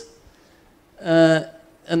this,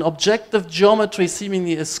 an objective geometry,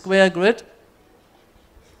 seemingly a square grid.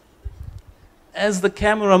 As the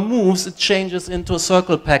camera moves, it changes into a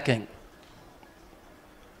circle packing.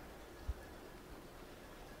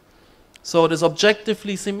 So it is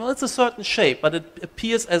objectively similar. It's a certain shape, but it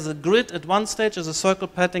appears as a grid at one stage, as a circle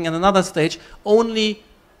pattern at another stage, only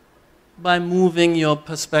by moving your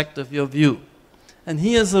perspective, your view. And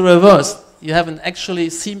here's the reverse. You have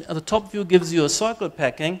the top view gives you a circle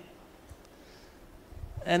packing,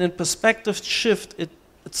 and in perspective shift, it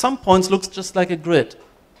at some points looks just like a grid,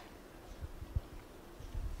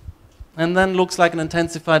 and then looks like an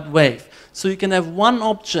intensified wave. So you can have one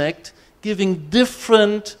object giving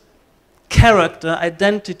different character,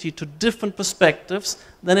 identity to different perspectives,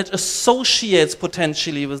 then it associates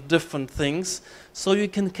potentially with different things. So you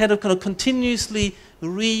can kind of continuously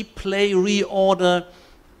replay, reorder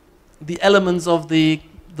the elements of the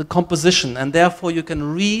composition, and therefore you can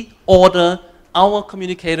reorder our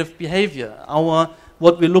communicative behavior,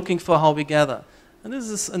 what we're looking for, how we gather. And this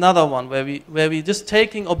is another one where we just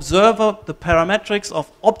taking observer, the parametrics of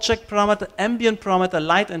object parameter, ambient parameter,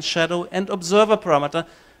 light and shadow, and observer parameter,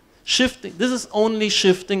 shifting. This is only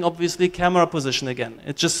shifting, obviously, camera position again.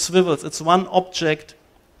 It just swivels. It's one object,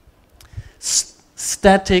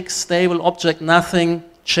 static, stable object. Nothing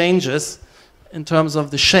changes in terms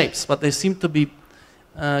of the shapes, but they seem to be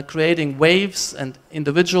creating waves and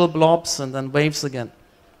individual blobs and then waves again.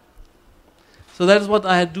 So that is what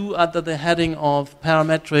I do under the heading of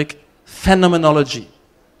parametric phenomenology.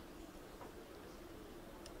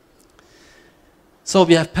 So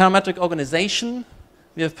we have parametric organization,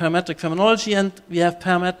 we have parametric phenomenology, and we have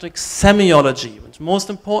parametric semiology, which is most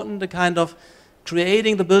important, the kind of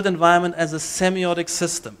creating the built environment as a semiotic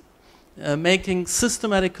system, making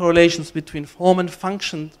systematic correlations between form and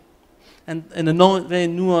function, and in a very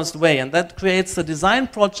nuanced way. And that creates the design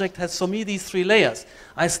project has for me these three layers.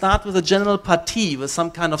 I start with a general partie, with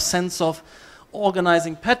some kind of sense of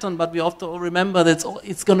organizing pattern, but we have to remember that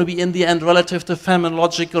it's going to be in the end relative to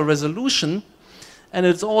phenomenological resolution. And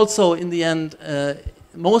it's also in the end,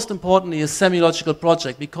 most importantly, a semiological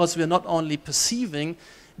project, because we are not only perceiving,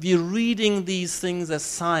 we are reading these things as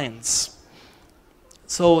signs.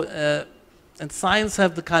 So, and signs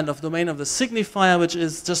have the kind of domain of the signifier, which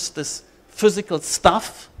is just this physical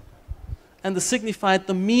stuff, and the signified,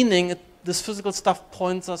 the meaning this physical stuff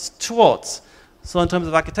points us towards. So in terms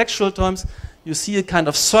of architectural terms, you see a kind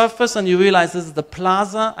of surface and you realize this is the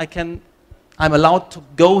plaza, I'm allowed to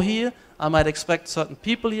go here, I might expect certain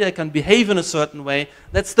people here, I can behave in a certain way.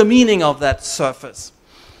 That's the meaning of that surface,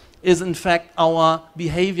 is in fact our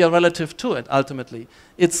behavior relative to it, ultimately.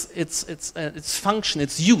 Its function,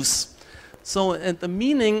 its use. So the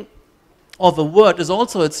meaning of a word is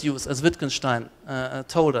also its use, as Wittgenstein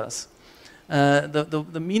told us.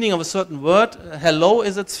 The meaning of a certain word, hello,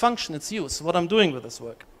 is its function, its use, what I'm doing with this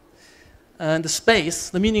word. And the space,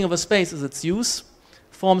 the meaning of a space is its use,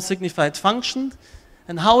 form, signified function.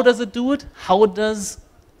 And how does it do it? How does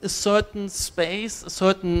a certain space, a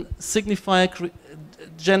certain signifier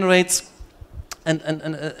generates and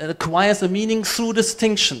acquires a meaning through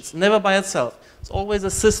distinctions, never by itself. It's always a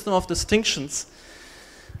system of distinctions,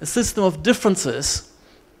 a system of differences,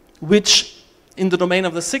 which in the domain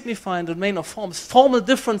of the signifier, in the domain of forms, formal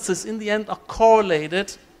differences in the end are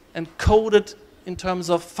correlated and coded in terms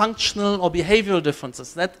of functional or behavioral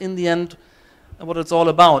differences. That in the end what it's all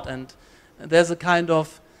about. And there's a kind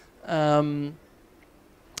of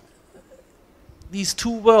these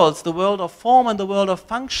two worlds, the world of form and the world of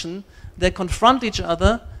function, they confront each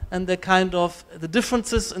other, and they kind of, the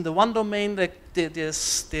differences in the one domain, they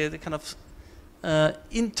kind of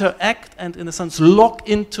interact and in a sense lock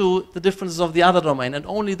into the differences of the other domain, and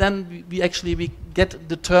only then we get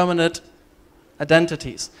determinate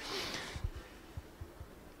identities.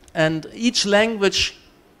 And each language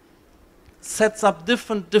sets up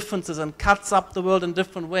different differences and cuts up the world in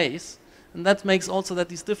different ways, and that makes also that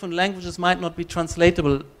these different languages might not be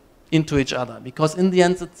translatable into each other, because in the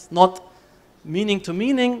end it's not meaning to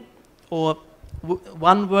meaning or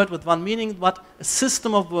one word with one meaning, but a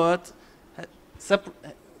system of words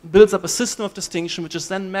builds up a system of distinction, which is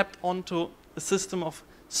then mapped onto a system of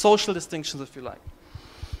social distinctions, if you like.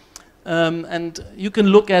 And you can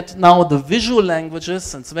look at now the visual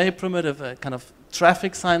languages, and it's very primitive, a kind of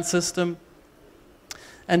traffic sign system.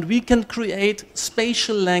 And we can create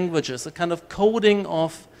spatial languages, a kind of coding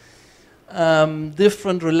of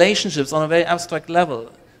different relationships on a very abstract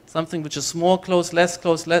level. Something which is more closed, less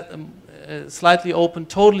closed, slightly open,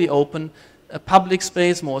 totally open, a public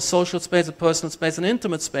space, more social space, a personal space, an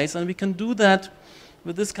intimate space. And we can do that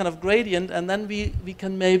with this kind of gradient, and then we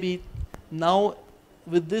can maybe now,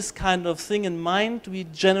 with this kind of thing in mind, we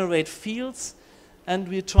generate fields, and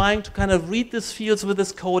we're trying to kind of read these fields with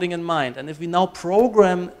this coding in mind. And if we now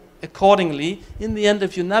program accordingly, in the end,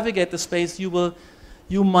 if you navigate the space, you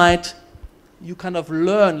kind of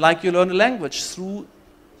learn, like you learn a language, through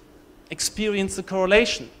experience the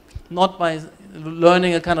correlation, not by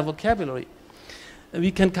learning a kind of vocabulary.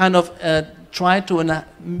 We can kind of try to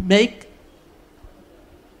make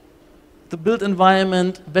the built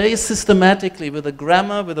environment very systematically with a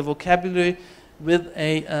grammar, with a vocabulary, with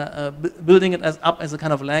building it up as a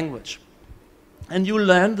kind of language. And you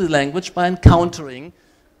learn the language by encountering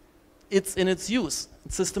it in its use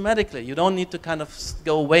systematically. You don't need to kind of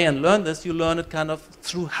go away and learn this. You learn it kind of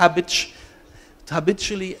through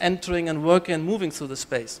habitually entering and working and moving through the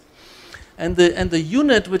space. And the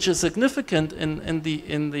unit which is significant in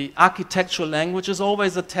the architectural language is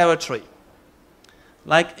always a territory.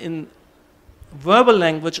 Like in verbal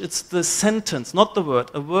language, it's the sentence, not the word.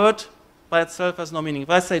 A word by itself has no meaning. If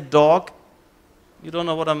I say dog, you don't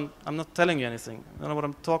know what I'm not telling you anything. You don't know what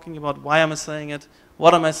I'm talking about. Why am I saying it?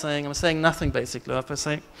 What am I saying? I'm saying nothing, basically. If I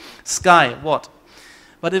say sky, what?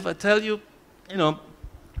 But if I tell you,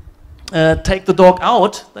 take the dog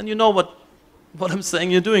out, then you know what I'm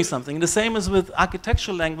saying, you're doing something. And the same as with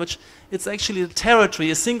architectural language, it's actually a territory.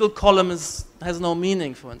 A single column has no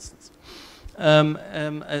meaning, for instance.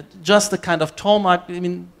 just a kind of tarmac. I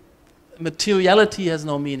mean, materiality has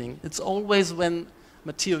no meaning. It's always when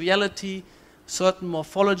materiality, certain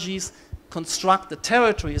morphologies construct a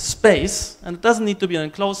territory, a space, and it doesn't need to be an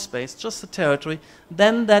enclosed space, just a territory,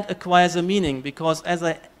 then that acquires a meaning, because as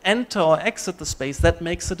I enter or exit the space, that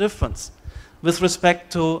makes a difference with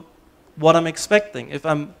respect to what I'm expecting. If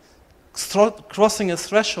I'm crossing a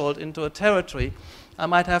threshold into a territory, I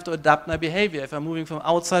might have to adapt my behavior if I'm moving from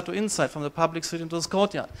outside to inside, from the public street into this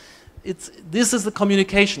courtyard. This is the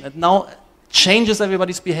communication. It now changes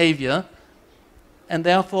everybody's behavior and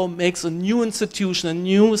therefore makes a new institution, a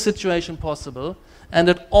new situation possible, and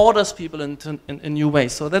it orders people in new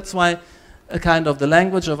ways. So that's why a kind of the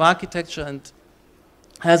language of architecture and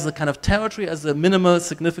has a kind of territory as a minimal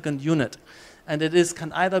significant unit. And it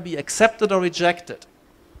can either be accepted or rejected.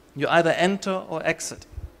 You either enter or exit.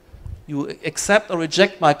 You accept or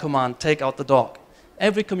reject my command, take out the dog.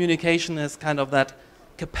 Every communication has kind of that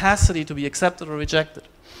capacity to be accepted or rejected.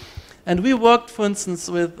 And we worked, for instance,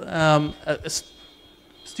 with a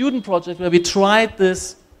student project where we tried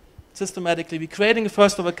this systematically. We're creating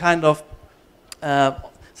first of a kind of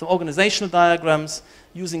some organizational diagrams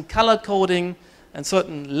using color coding and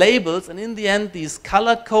certain labels, and in the end these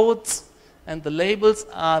color codes and the labels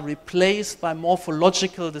are replaced by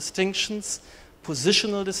morphological distinctions,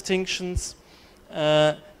 positional distinctions,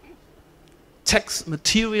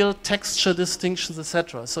 material, texture distinctions,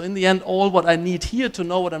 etc. So in the end, all what I need here to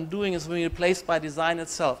know what I'm doing is being replaced by design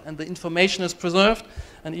itself, and the information is preserved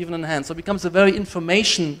and even enhanced. So it becomes a very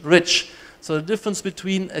information-rich. So the difference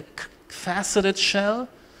between a faceted shell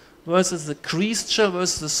versus the creased shell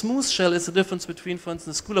versus the smooth shell is the difference between, for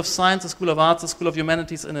instance, the School of Science, the School of Arts, the School of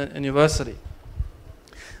Humanities in a university.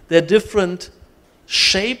 They're different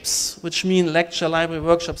shapes, which mean lecture, library,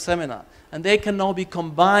 workshop, seminar. And they can now be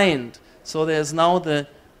combined. So there's now the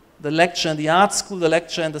lecture and the art school, the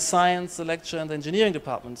lecture and the science, the lecture and the engineering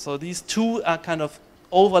department. So these two are kind of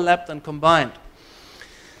overlapped and combined.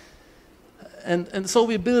 And so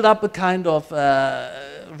we build up a kind of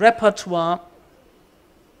repertoire.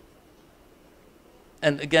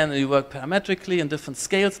 And again, you work parametrically in different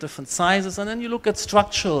scales, different sizes, and then you look at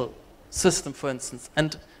structural system, for instance.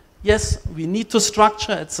 And yes, we need to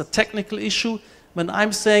structure, it's a technical issue. When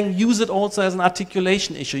I'm saying use it also as an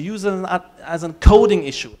articulation issue, use it as a coding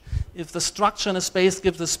issue. If the structure in a space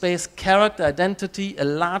gives the space character, identity, a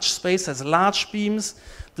large space has large beams,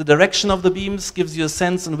 the direction of the beams gives you a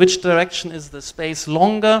sense in which direction is the space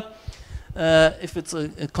longer. If it's a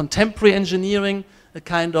contemporary engineering, a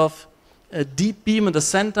kind of a deep beam in the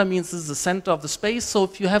center means this is the center of the space. So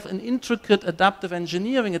if you have an intricate adaptive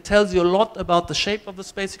engineering, it tells you a lot about the shape of the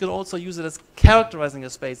space. You could also use it as characterizing a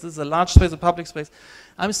space. This is a large space, a public space.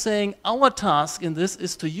 I'm saying our task in this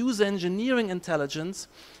is to use engineering intelligence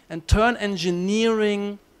and turn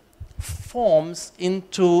engineering forms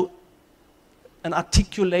into an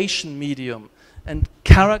articulation medium and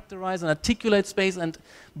characterize and articulate space and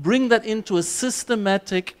bring that into a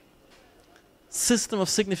systematic system of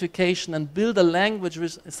signification and build a language,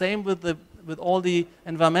 same with all the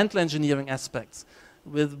environmental engineering aspects,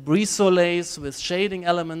 with brise-soleils, with shading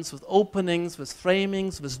elements, with openings, with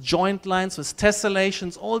framings, with joint lines, with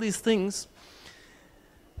tessellations, all these things,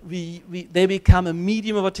 they become a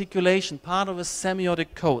medium of articulation, part of a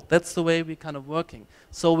semiotic code. That's the way we're kind of working.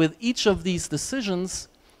 So with each of these decisions,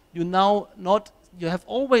 you have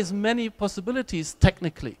always many possibilities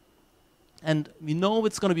technically. And we know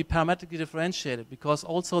it's going to be parametrically differentiated because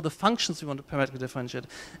also the functions we want to parametrically differentiate.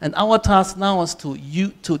 And our task now is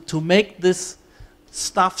to make this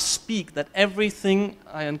stuff speak, that everything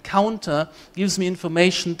I encounter gives me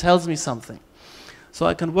information, tells me something. So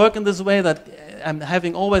I can work in this way that I'm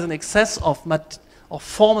having always an excess of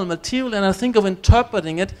formal material, and I think of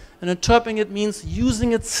interpreting it, and interpreting it means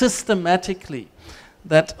using it systematically.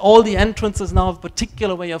 That all the entrances now have a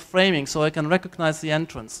particular way of framing, so I can recognize the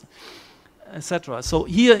entrance, etc. So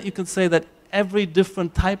here you can say that every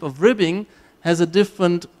different type of ribbing has a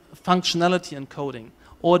different functionality encoding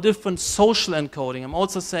or different social encoding. I'm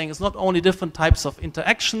also saying it's not only different types of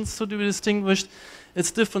interactions to be distinguished,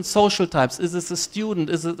 it's different social types. Is this a student?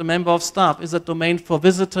 Is it a member of staff? Is it domain for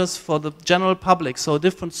visitors, for the general public? So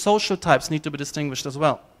different social types need to be distinguished as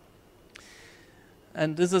well.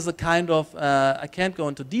 And this is a kind of, I can't go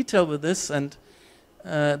into detail with this, and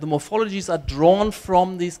the morphologies are drawn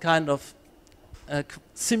from these kind of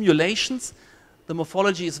simulations. The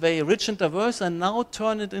morphology is very rich and diverse, and now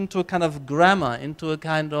turn it into a kind of grammar, into a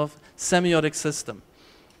kind of semiotic system.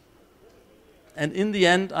 And in the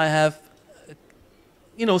end, I have,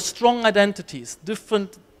 strong identities,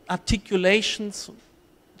 different articulations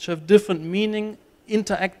which have different meaning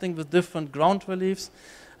interacting with different ground reliefs.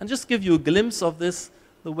 And just give you a glimpse of this,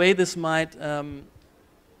 the way this might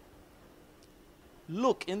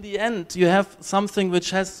look. In the end, you have something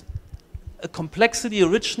which has a complexity, a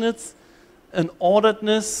richness, an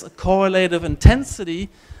orderedness, a correlative intensity,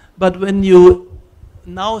 but when you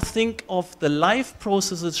now think of the life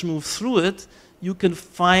process which move through it, you can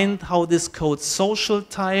find how this codes social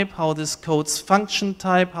type, how this codes function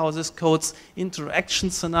type, how this codes interaction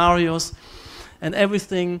scenarios, and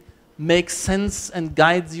everything makes sense and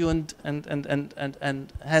guides you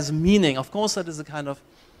and has meaning. Of course, that is a kind of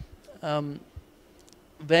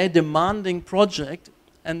very demanding project,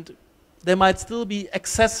 and there might still be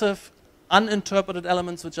excessive, uninterpreted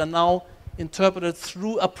elements which are now interpreted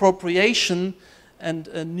through appropriation, and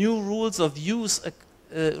new rules of use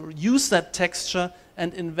use that texture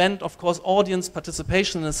and invent, of course, audience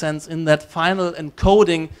participation in a sense in that final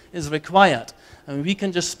encoding is required. I mean, we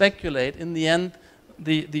can just speculate. In the end,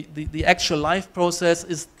 the actual life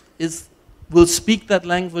process will speak that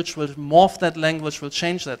language, will morph that language, will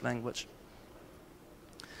change that language.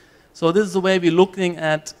 So this is the way we're looking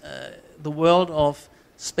at the world of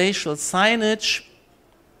spatial signage.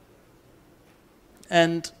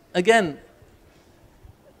 And again,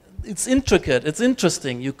 it's intricate, it's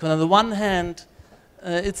interesting. You can, on the one hand,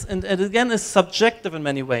 and again, it's subjective in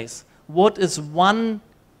many ways. What is one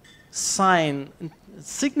sign,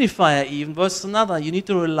 signifier even, versus another? You need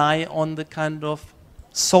to rely on the kind of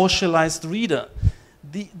socialized reader.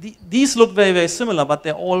 These look very, very similar, but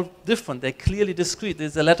they're all different. They're clearly discrete.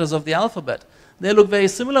 These are the letters of the alphabet. They look very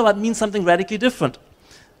similar, but mean something radically different.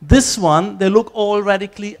 This one, they look all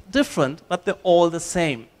radically different, but they're all the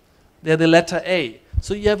same. They're the letter A.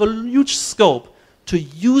 So you have a huge scope to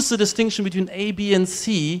use the distinction between A, B, and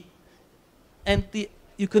C, and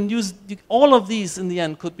you can use all of these in the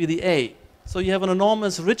end could be the A. So you have an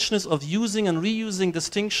enormous richness of using and reusing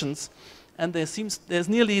distinctions, and there's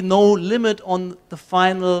nearly no limit on the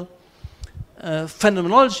final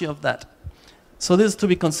phenomenology of that. So this is to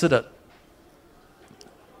be considered.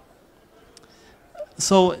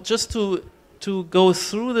 So just to go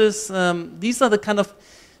through this, these are the kind of,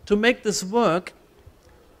 to make this work,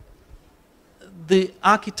 the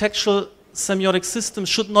architectural semiotic system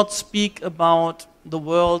should not speak about the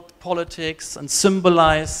world, politics, and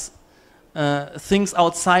symbolize things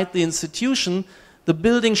outside the institution. The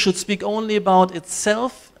building should speak only about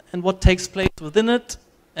itself and what takes place within it,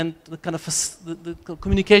 and the kind of the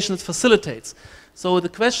communication it facilitates. So the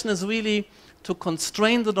question is really to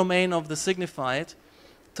constrain the domain of the signified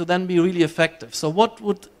to then be really effective. So what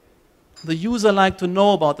would the user like to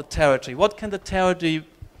know about the territory? What can the territory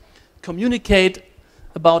communicate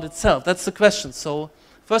about itself? That's the question. So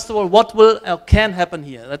first of all, what will or can happen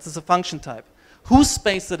here? That is a function type. Whose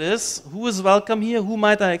space it is, who is welcome here, who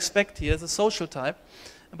might I expect here is a social type.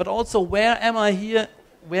 But also, where am I here,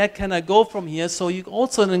 where can I go from here? So you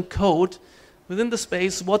also encode within the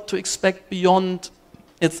space what to expect beyond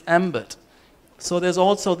its ambit. So there's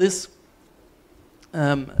also this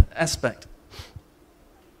aspect.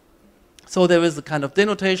 So there is the kind of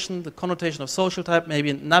denotation, the connotation of social type,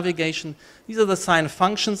 maybe navigation. These are the sign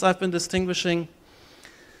functions I've been distinguishing.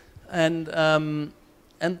 And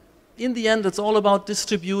in the end, it's all about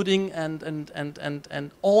distributing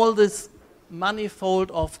and all this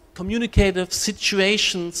manifold of communicative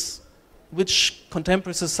situations which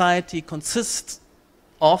contemporary society consists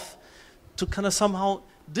of, to kind of somehow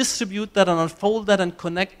distribute that and unfold that and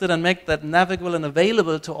connect it and make that navigable and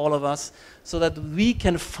available to all of us, so that we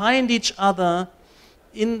can find each other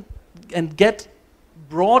in and get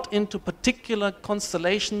brought into particular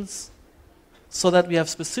constellations, so that we have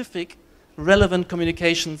specific relevant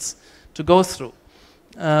communications to go through.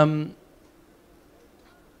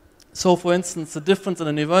 So for instance, the difference in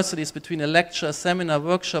the universities between a lecture, a seminar,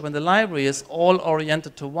 workshop, and the library is all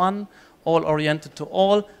oriented to one, all oriented to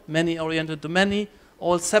all, many oriented to many,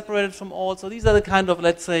 all separated from all. So these are the kind of,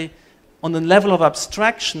 let's say, on the level of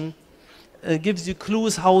abstraction, gives you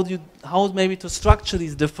clues how maybe to structure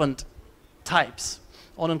these different types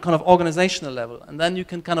on a kind of organizational level. And then you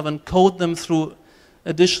can kind of encode them through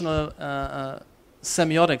additional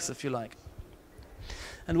semiotics, if you like.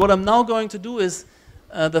 And what I'm now going to do is,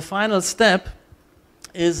 the final step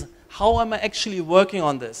is, how am I actually working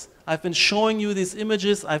on this? I've been showing you these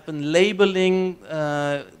images, I've been labeling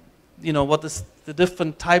what is the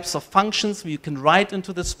different types of functions you can write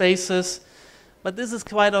into the spaces, but this is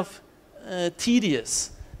quite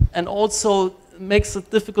tedious, and also makes it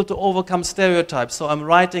difficult to overcome stereotypes. So I'm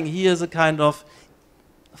writing, here's a kind of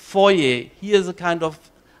foyer, here's a kind of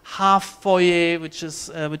half foyer, which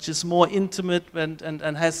is more intimate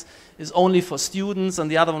and is only for students,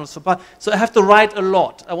 and the other one is for so I have to write a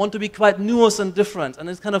lot. I want to be quite nuanced and different, and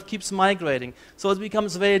it kind of keeps migrating. So it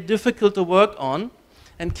becomes very difficult to work on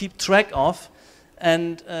and keep track of.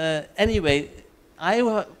 And anyway,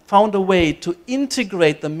 I found a way to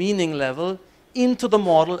integrate the meaning level into the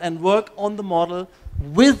model and work on the model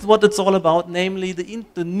with what it's all about, namely the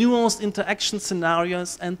nuanced interaction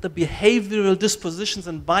scenarios and the behavioral dispositions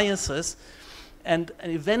and biases and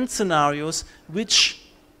event scenarios, which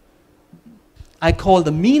I call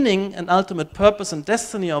the meaning and ultimate purpose and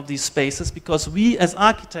destiny of these spaces, because we as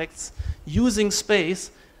architects using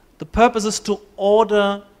space, the purpose is to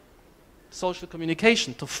order social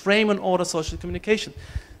communication, to frame and order social communication.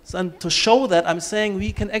 So, and to show that, I'm saying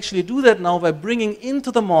we can actually do that now by bringing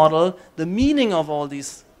into the model the meaning of all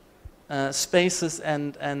these spaces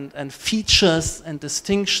and features and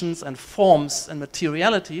distinctions and forms and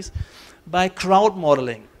materialities by crowd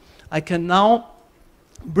modeling. I can now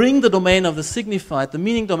bring the domain of the signified, the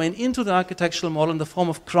meaning domain, into the architectural model in the form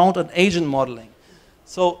of crowd and agent modeling.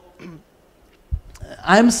 So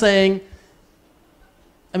I'm saying,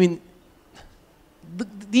 I mean,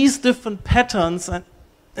 these different patterns and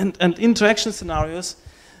interaction scenarios,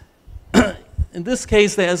 in this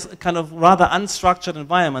case there's a kind of rather unstructured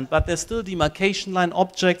environment, but there's still demarcation line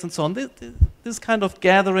objects and so on. This kind of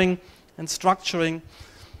gathering and structuring,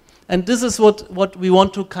 and this is what we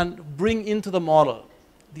want to bring into the model.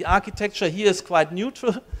 The architecture here is quite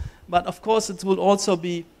neutral, but of course it will also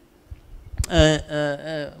be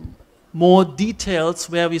more details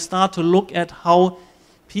where we start to look at how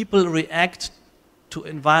people react to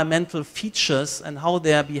environmental features and how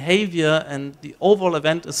their behavior and the overall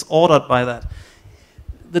event is ordered by that.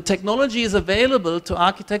 The technology is available to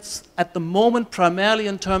architects at the moment primarily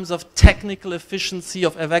in terms of technical efficiency,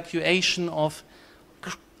 of evacuation, of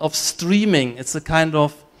streaming. It's a kind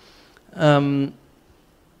of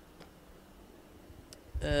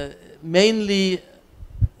mainly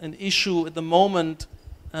an issue at the moment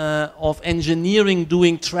of engineering,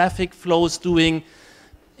 doing traffic flows, doing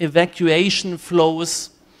evacuation flows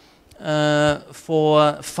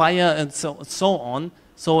for fire and so on.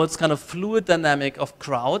 So it's kind of fluid dynamic of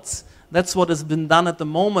crowds. That's what has been done at the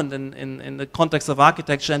moment in the context of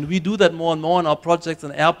architecture, and we do that more and more in our projects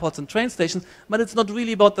in airports and train stations, but it's not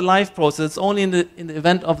really about the life process, it's only in the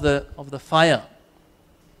event of the fire.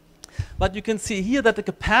 But you can see here that the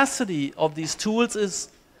capacity of these tools is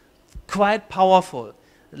quite powerful.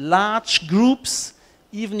 Large groups,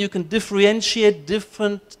 even you can differentiate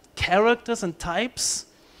different characters and types,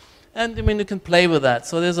 and I mean you can play with that.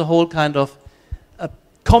 So there's a whole kind of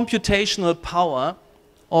computational power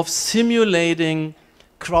of simulating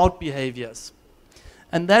crowd behaviors,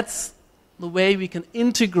 and that's the way we can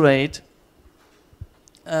integrate.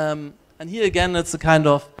 And here again, it's a kind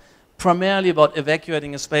of primarily about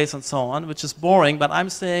evacuating a space and so on, which is boring. But I'm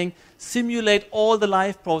saying simulate all the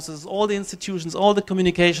life processes, all the institutions, all the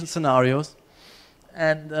communication scenarios.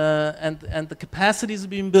 And the capacities are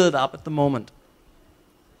being built up at the moment.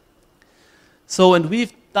 So, and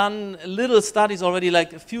we've done little studies already,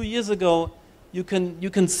 like a few years ago. You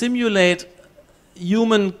can simulate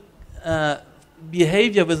human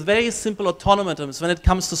behavior with very simple automatons when it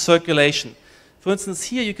comes to circulation. For instance,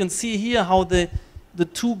 here you can see here how the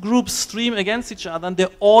two groups stream against each other and they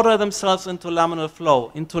order themselves into laminar flow,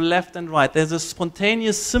 into left and right. There's a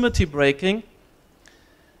spontaneous symmetry breaking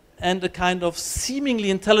and a kind of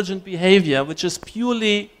seemingly intelligent behavior, which is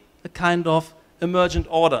purely a kind of emergent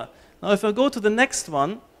order. Now, if I go to the next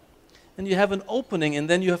one, and you have an opening, and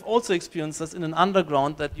then you have also experienced this in an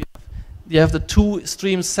underground, that you have the two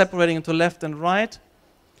streams separating into left and right,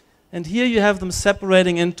 and here you have them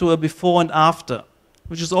separating into a before and after,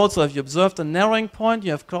 which is also, if you observe the narrowing point,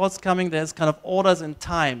 you have crowds coming, there's kind of orders in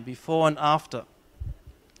time, before and after.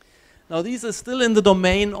 Now, these are still in the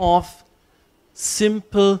domain of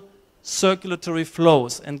simple circulatory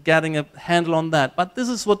flows and getting a handle on that. But this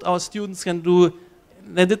is what our students can do.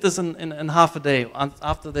 They did this in half a day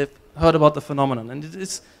after they've heard about the phenomenon. And it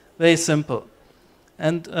is very simple.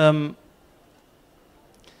 And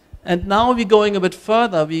now we're going a bit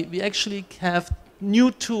further. We actually have new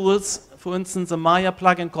tools, for instance, a Maya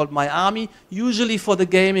plugin called MyArmy, usually for the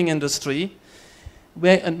gaming industry,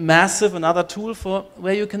 and Massive, another tool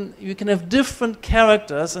where you can have different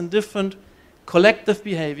characters and different collective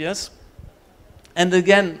behaviors. And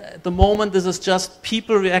again, at the moment, this is just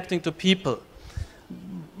people reacting to people.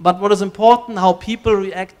 But what is important, how people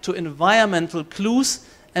react to environmental clues,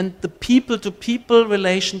 and the people-to-people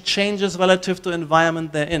relation changes relative to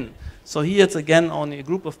environment they're in. So here it's again only a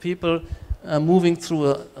group of people moving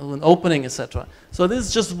through an opening, etc. So this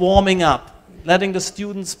is just warming up, letting the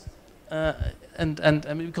students, and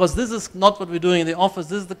I mean, because this is not what we're doing in the office,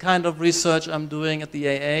 this is the kind of research I'm doing at the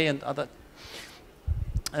AA and other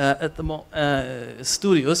at the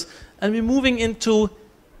studios, and we're moving into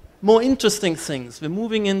more interesting things. We're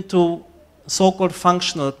moving into so-called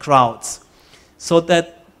functional crowds, so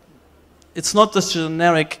that it's not just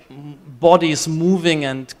generic bodies moving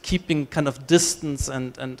and keeping kind of distance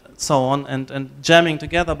and so on and jamming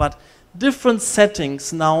together, but different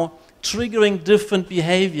settings now triggering different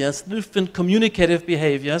behaviors, different communicative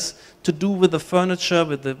behaviors to do with the furniture,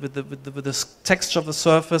 with the texture of the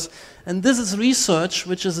surface. And this is research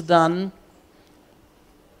which is done,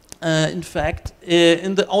 in fact,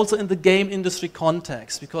 also in the game industry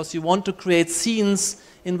context, because you want to create scenes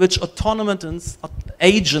in which autonomous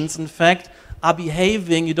agents, in fact, are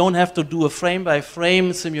behaving. You don't have to do a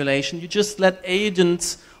frame-by-frame simulation. You just let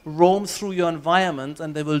agents roam through your environment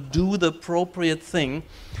and they will do the appropriate thing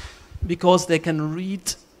because they can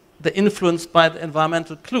read the influence by the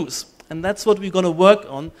environmental clues. And that's what we're going to work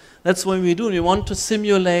on. That's what we do. We want to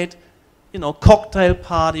simulate, you know, cocktail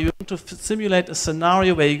party. We want to simulate a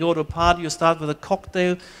scenario where you go to a party, you start with a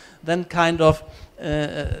cocktail, then kind of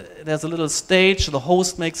there's a little stage, the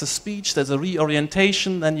host makes a speech, there's a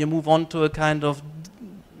reorientation, then you move on to a kind of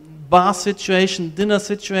bar situation, dinner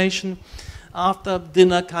situation. After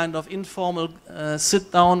dinner, kind of informal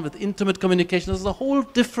sit down with intimate communication. There's a whole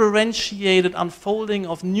differentiated unfolding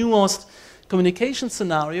of nuanced communication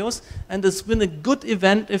scenarios, and it's been a good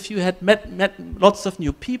event if you had met lots of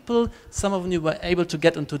new people. Some of you were able to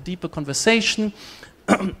get into deeper conversation,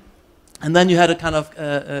 and then you had a kind of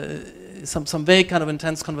some very kind of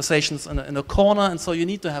intense conversations in a corner, and so you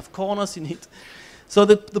need to have corners. So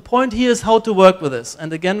the point here is how to work with this,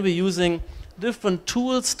 and again we're using different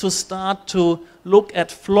tools to start to look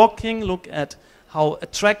at flocking, look at how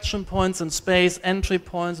attraction points in space, entry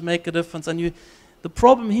points make a difference. And the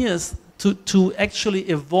problem here is to actually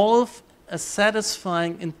evolve a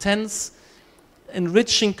satisfying, intense,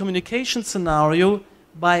 enriching communication scenario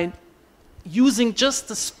by using just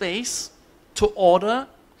the space to order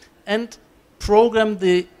and program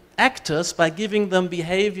the actors by giving them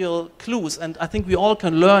behavioral clues. And I think we all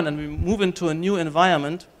can learn, and we move into a new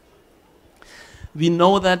environment. We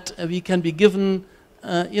know that we can be given,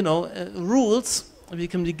 rules, we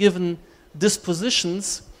can be given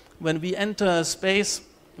dispositions. When we enter a space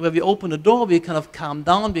where we open a door, we kind of calm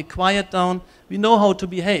down, we quiet down, we know how to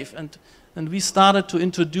behave. And we started to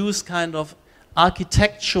introduce kind of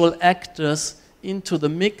architectural actors into the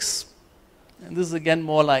mix. And this is again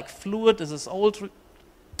more like fluid, this is old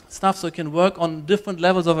stuff, so you can work on different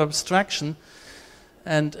levels of abstraction.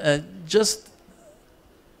 And just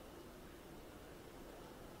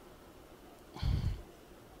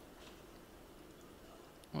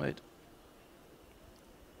wait.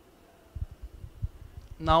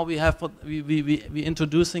 Now we have we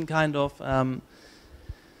introducing kind of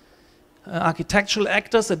architectural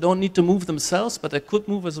actors that don't need to move themselves, but they could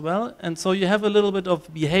move as well. And so you have a little bit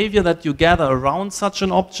of behavior that you gather around such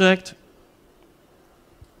an object.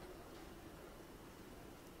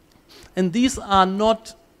 And these are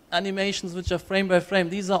not animations which are frame by frame.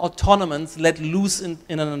 These are autonomous, let loose in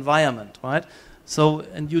an environment, right? So,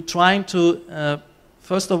 and you're trying to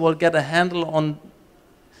first of all, get a handle on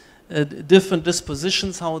different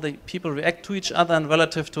dispositions, how the people react to each other and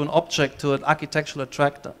relative to an object, to an architectural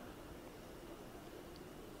attractor.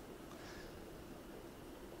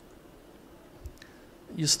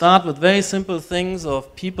 You start with very simple things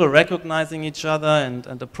of people recognizing each other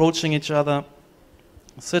and approaching each other,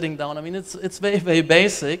 sitting down. I mean, it's very, very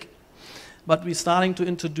basic, but we're starting to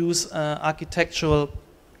introduce architectural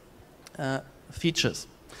features.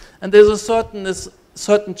 And there's a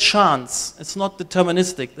certain chance. It's not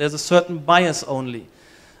deterministic. There's a certain bias only.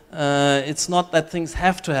 It's not that things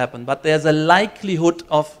have to happen, but there's a likelihood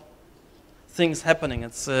of things happening.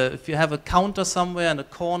 It's if you have a counter somewhere in a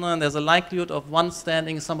corner, and there's a likelihood of one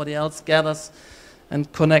standing, somebody else gathers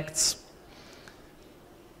and connects.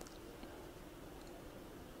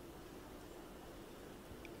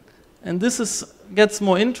 And this gets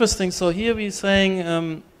more interesting. So here we're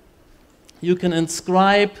saying you can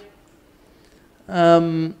inscribe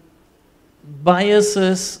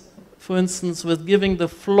biases, for instance, with giving the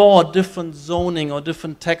floor different zoning or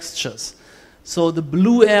different textures. So the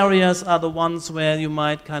blue areas are the ones where you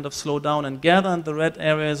might kind of slow down and gather, and the red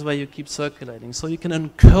areas where you keep circulating. So you can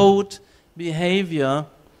encode behavior,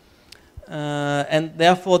 and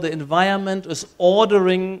therefore the environment is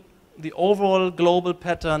ordering the overall global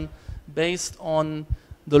pattern based on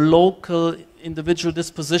the local individual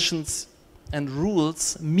dispositions and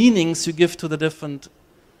rules, meanings you give to the different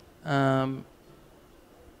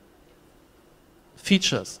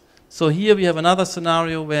features. So here we have another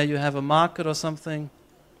scenario where you have a market or something.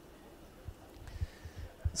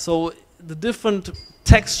 So the different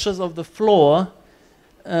textures of the floor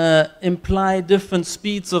imply different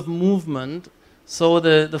speeds of movement. So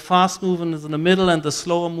the fast movement is in the middle and the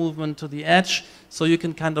slower movement to the edge. So you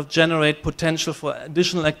can kind of generate potential for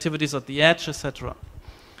additional activities at the edge, etc.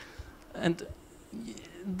 And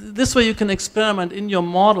this way you can experiment in your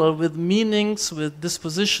model with meanings, with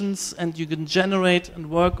dispositions, and you can generate and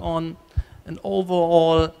work on an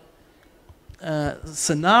overall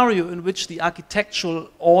scenario in which the architectural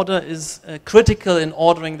order is critical in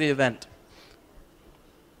ordering the event.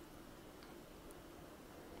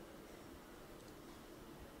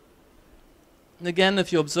 And again,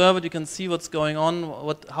 if you observe it, you can see what's going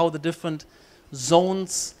on, how the different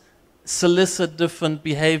zones solicit different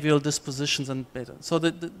behavioral dispositions and better. So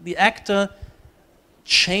the actor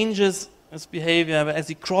changes his behavior as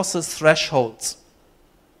he crosses thresholds.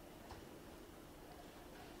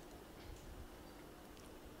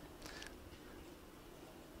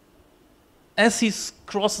 As he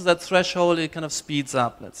crosses that threshold, it kind of speeds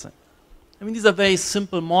up, let's say. I mean, these are very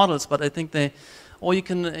simple models, but I think they, or you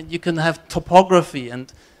can have topography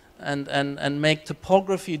and make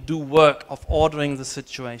topography do work of ordering the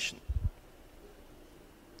situation.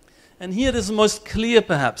 And here it is most clear,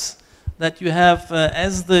 perhaps, that you have,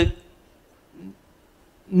 as the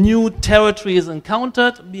new territory is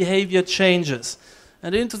encountered, behavior changes.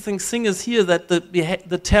 And the interesting thing is here that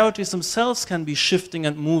the territories themselves can be shifting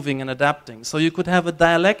and moving and adapting. So you could have a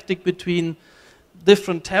dialectic between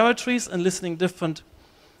different territories and listening different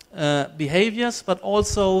behaviors, but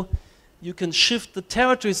also you can shift the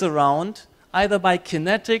territories around either by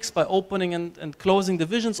kinetics, by opening and closing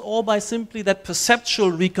divisions, or by simply that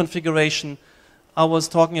perceptual reconfiguration I was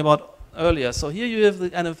talking about earlier. So here you have the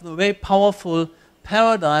kind of the very powerful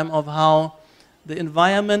paradigm of how the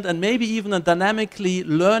environment, and maybe even a dynamically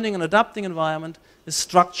learning and adapting environment, is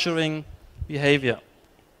structuring behavior.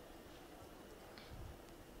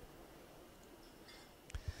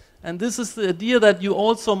 And this is the idea that you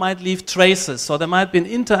also might leave traces. So there might be an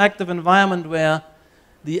interactive environment where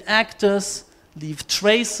the actors leave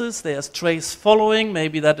traces, there's trace following,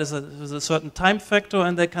 maybe that is a certain time factor,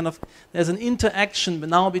 and there's an interaction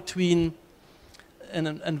now between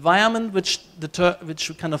an environment which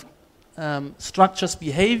kind of structures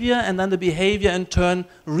behavior, and then the behavior in turn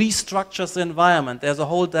restructures the environment. There's a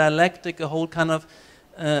whole dialectic, a whole kind of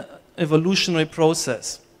evolutionary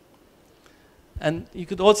process. And you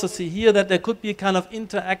could also see here that there could be a kind of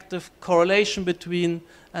interactive correlation between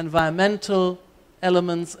environmental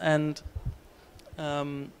elements and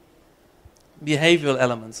behavioral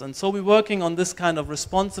elements. And so we're working on this kind of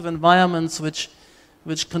responsive environments which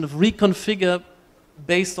kind of reconfigure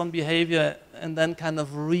based on behavior and then kind of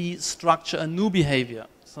restructure a new behavior.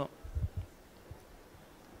 So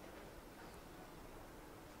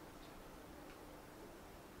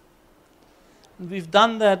we've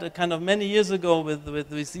done that kind of many years ago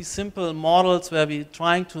with these simple models where we're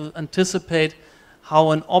trying to anticipate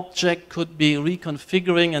how an object could be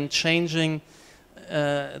reconfiguring and changing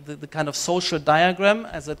the kind of social diagram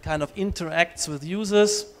as it kind of interacts with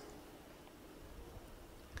users.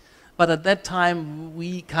 But at that time,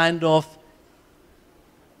 we kind of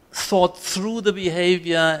thought through the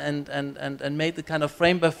behavior and made the kind of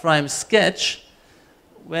frame-by-frame sketch,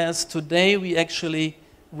 whereas today we actually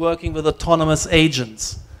working with autonomous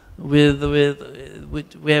agents, where we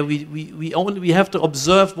have to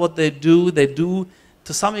observe what they do. They do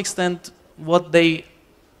to some extent what they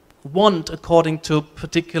want according to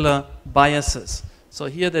particular biases. So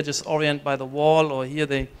here they just orient by the wall, or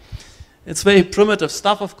here it's very primitive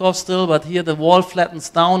stuff, of course, still, but here the wall flattens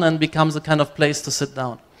down and becomes a kind of place to sit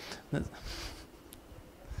down.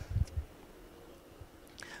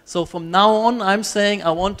 So from now on, I'm saying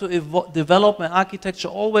I want to develop my architecture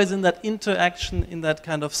always in that interaction, in that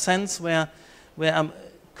kind of sense where I'm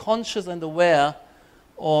conscious and aware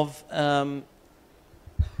of the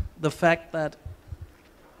fact that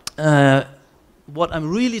what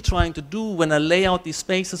I'm really trying to do when I lay out these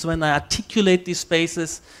spaces, when I articulate these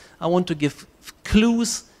spaces, I want to give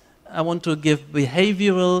clues, I want to give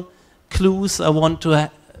behavioral clues, I want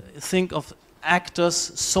to think of actors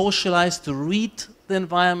socialized to read the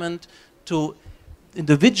environment, to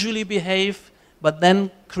individually behave, but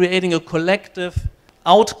then creating a collective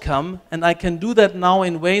outcome. And I can do that now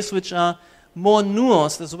in ways which are more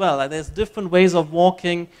nuanced as well. There's different ways of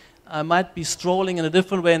walking. I might be strolling in a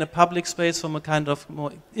different way in a public space from a kind of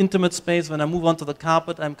more intimate space. When I move onto the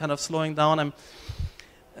carpet, I'm kind of slowing down,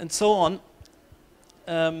 and so on.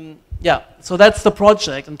 yeah, so that's the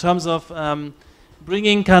project in terms of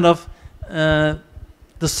bringing kind of the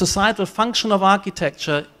societal function of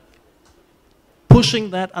architecture, pushing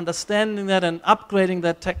that, understanding that, and upgrading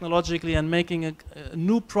that technologically, and making a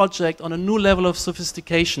new project on a new level of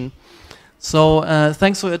sophistication. So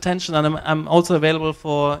thanks for your attention, and I'm also available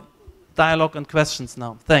for dialogue and questions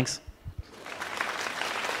now. Thanks.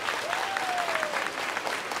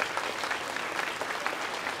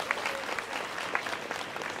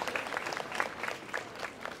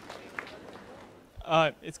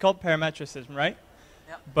 It's called parametricism, right?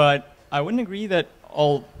 Yeah. But I wouldn't agree that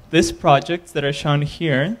all these projects that are shown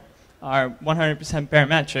here are 100%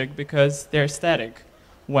 parametric, because they're static.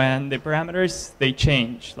 When the parameters, they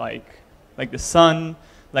change, like the sun,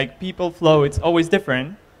 like people flow, it's always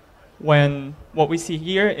different. When what we see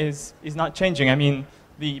here is not changing. I mean,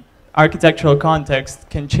 the architectural context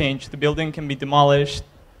can change. The building can be demolished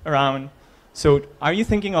around. So are you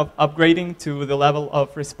thinking of upgrading to the level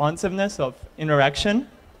of responsiveness, of interaction?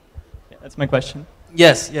 Yeah, that's my question.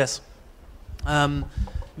 Yes, yes.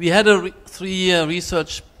 We had a three-year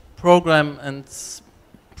research program and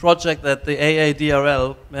project at the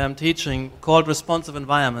AADRL where I'm teaching, called Responsive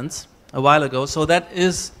Environments, a while ago. So that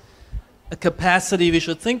is a capacity we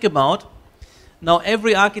should think about. Now,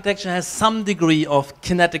 every architecture has some degree of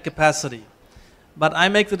kinetic capacity. But I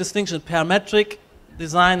make the distinction, parametric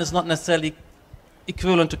design is not necessarily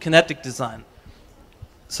equivalent to kinetic design.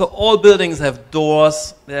 So all buildings have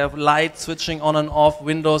doors, they have light switching on and off,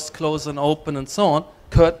 windows close and open and so on,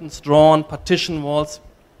 curtains drawn, partition walls.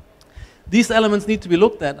 These elements need to be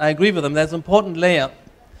looked at. I agree with them. There's an important layer.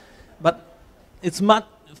 But it's much,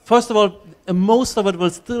 first of all, most of it will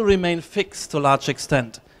still remain fixed to a large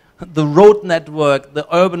extent. The road network, the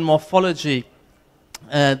urban morphology,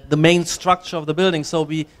 the main structure of the building. So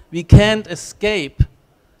we can't escape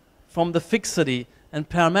from the fixity, and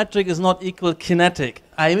parametric is not equal kinetic.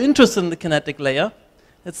 I'm interested in the kinetic layer.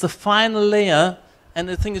 It's the final layer, and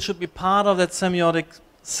I think it should be part of that semiotic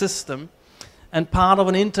system and part of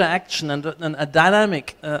an interaction and a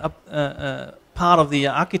dynamic part of the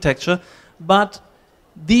architecture. But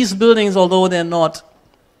these buildings, although they're not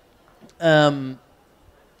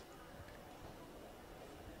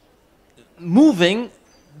moving,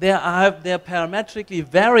 they're parametrically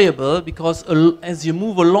variable, because as you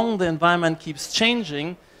move along, the environment keeps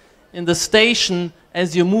changing. In the station,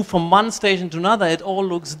 as you move from one station to another, it all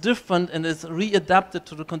looks different and is readapted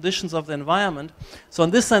to the conditions of the environment. So in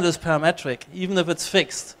this sense, it's parametric, even if it's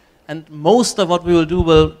fixed. And most of what we will do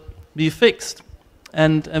will be fixed.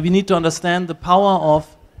 And we need to understand the power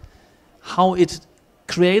of how it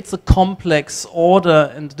creates a complex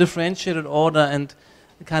order and differentiated order, and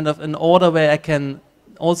kind of an order where I can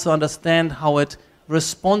also understand how it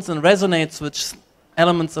responds and resonates with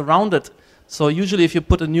elements around it. So usually if you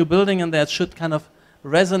put a new building in there, it should kind of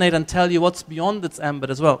resonate and tell you what's beyond its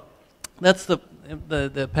ambit as well. That's the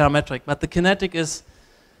parametric. But the kinetic is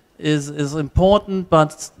important,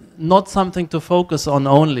 but not something to focus on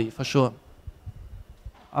only, for sure.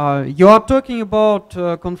 You are talking about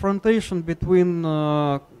confrontation between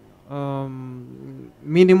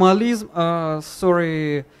minimalism,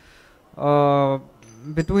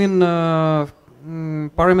 between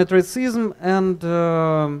parametricism and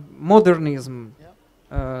modernism.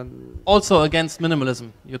 Yeah. Also against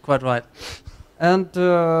minimalism, you're quite right. And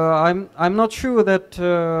I'm not sure that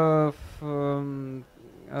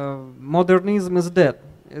modernism is dead.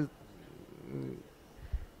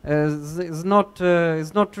 It's not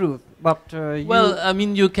true. But well, I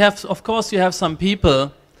mean, of course, you have some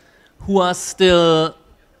people who are still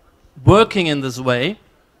working in this way.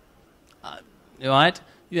 Right?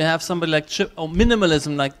 You have somebody like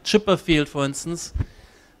minimalism, like Chipperfield, for instance.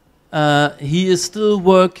 He is still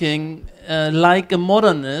working like a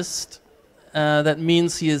modernist. That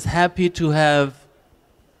means he is happy to have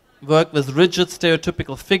worked with rigid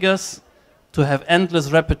stereotypical figures, to have endless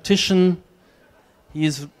repetition. He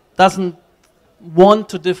doesn't want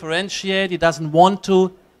to differentiate. He doesn't want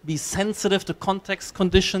to be sensitive to context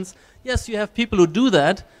conditions. Yes, you have people who do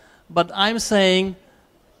that, but I'm saying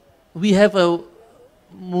we have a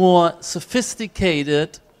more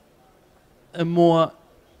sophisticated, a more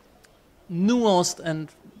nuanced and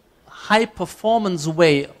high-performance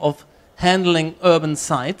way of handling urban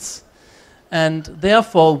sites, and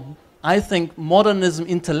therefore I think modernism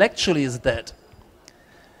intellectually is dead.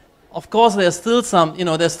 Of course, there's still some,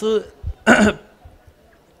 there's still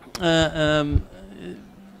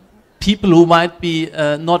people who might be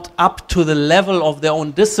not up to the level of their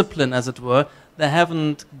own discipline, as it were. They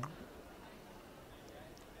haven't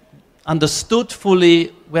understood fully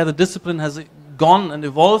where the discipline has gone and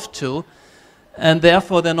evolved to. and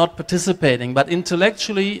therefore they're not participating. But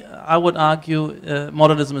intellectually, I would argue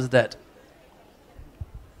modernism is dead.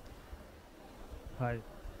 Hi.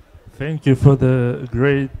 Thank you for the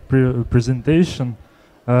great presentation.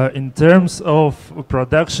 In terms of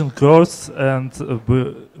production costs and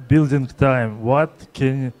building time, what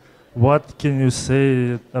can you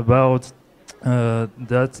say about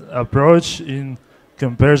that approach in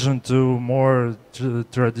comparison to more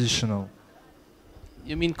traditional?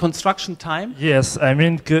 You mean construction time? Yes, I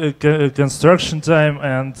mean construction time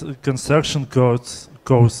and construction costs.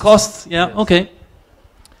 Costs, yeah, yes. Okay.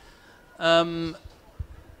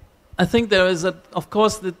 I think there is, of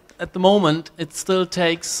course, at the moment, it still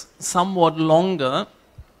takes somewhat longer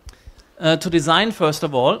to design, first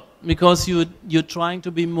of all, because you're trying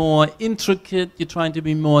to be more intricate, you're trying to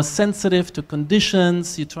be more sensitive to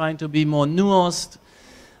conditions, you're trying to be more nuanced.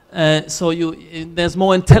 So there's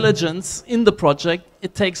more intelligence in the project.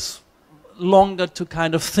 It takes longer to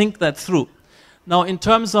kind of think that through. Now, in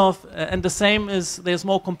terms of, and the same is, there's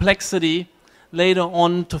more complexity later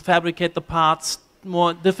on to fabricate the parts,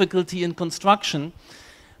 more difficulty in construction.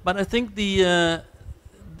 But I think the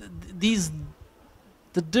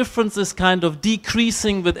difference is kind of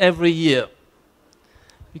decreasing with every year.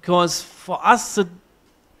 Because for us,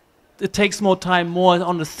 it takes more time, more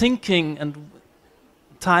on the thinking and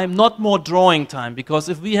time, not more drawing time. Because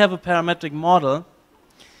if we have a parametric model,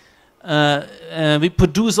 we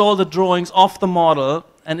produce all the drawings off the model,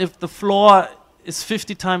 and if the floor is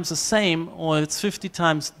 50 times the same or it's 50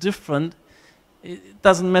 times different, it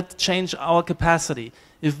doesn't change our capacity.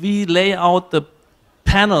 If we lay out the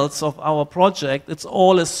panels of our project, it's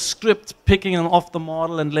all a script, picking them off the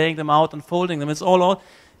model and laying them out and folding them. It's all out.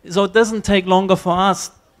 So it doesn't take longer for us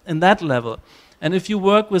in that level. And if you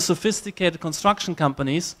work with sophisticated construction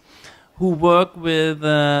companies who work with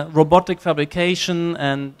robotic fabrication,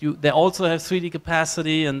 and they also have 3D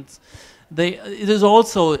capacity, and it is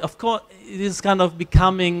also, of course, it is kind of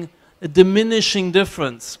becoming a diminishing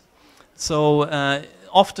difference. So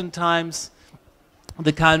oftentimes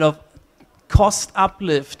the kind of cost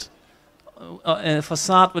uplift, a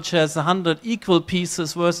facade which has 100 equal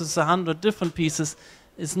pieces versus 100 different pieces,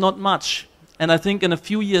 is not much. And I think in a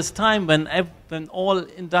few years' time, when all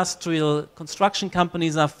industrial construction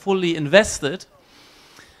companies are fully invested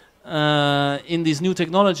in these new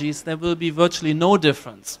technologies, there will be virtually no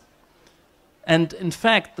difference. And in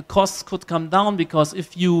fact, the costs could come down, because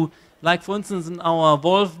if you, like for instance in our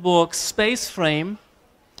Wolfsburg space frame,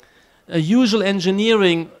 usual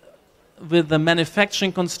engineering with the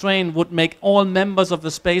manufacturing constraint would make all members of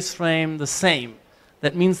the space frame the same.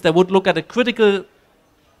 That means they would look at a critical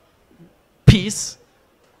piece,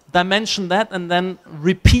 dimension that, and then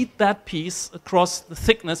repeat that piece across the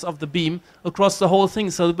thickness of the beam, across the whole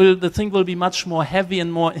thing. So the thing will be much more heavy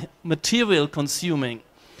and more material consuming.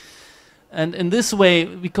 And in this way,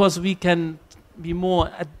 because we can be more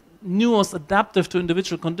nuanced, adaptive to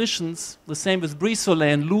individual conditions, the same with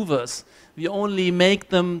brise-soleil and louvers, we only make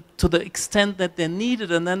them to the extent that they're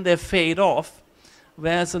needed, and then they fade off.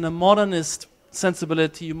 Whereas in a modernist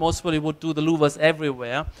sensibility, you most probably would do the louvers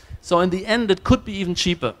everywhere. So in the end, it could be even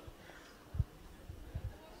cheaper.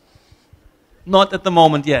 Not at the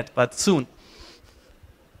moment yet, but soon.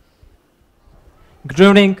 Good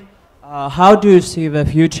evening. How do you see the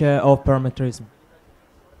future of parametrism?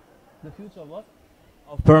 The future of what?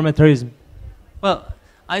 Of parametrism. Well,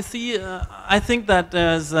 I think that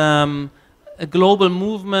there's a global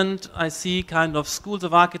movement. I see kind of schools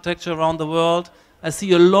of architecture around the world. I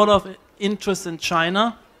see a lot of interest in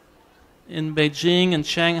China, in Beijing and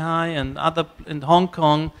Shanghai and in Hong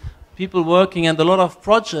Kong, people working, and a lot of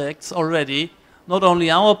projects already, not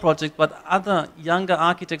only our project, but other younger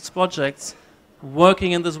architects' projects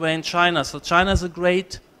working in this way in China. So China is a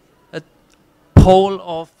great pole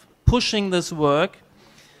of pushing this work.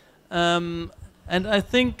 And I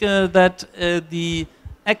think that the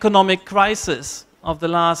economic crisis of the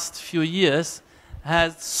last few years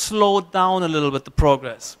has slowed down a little bit the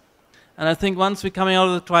progress. And I think once we're coming out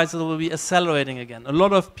of the crisis, it will be accelerating again. A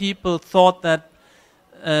lot of people thought that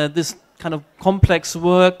this kind of complex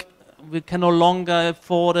work, we can no longer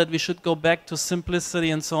afford it, we should go back to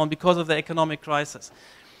simplicity and so on because of the economic crisis.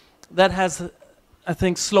 That has, I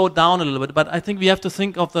think, slowed down a little bit, but I think we have to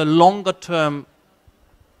think of the longer term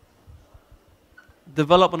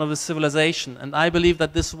development of the civilization, and I believe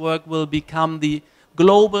that this work will become the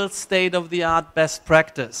global state-of-the-art best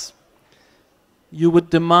practice. You would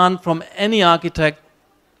demand from any architect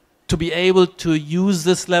to be able to use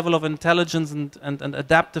this level of intelligence and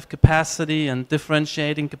adaptive capacity and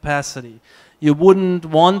differentiating capacity. You wouldn't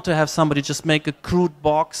want to have somebody just make a crude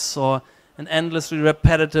box or an endlessly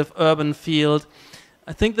repetitive urban field.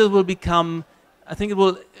 I think that will become, I think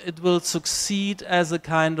it will succeed as a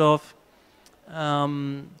kind of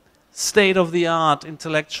state-of-the-art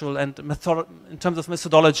intellectual and in terms of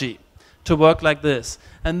methodology to work like this.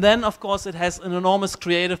 And then, of course, it has an enormous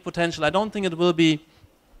creative potential. I don't think it will be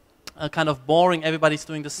a kind of boring, everybody's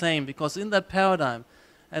doing the same, because in that paradigm,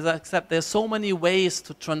 as I accept, there's so many ways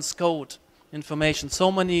to transcode information,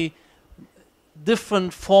 so many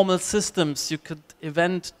different formal systems you could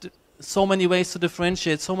invent, so many ways to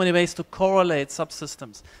differentiate, so many ways to correlate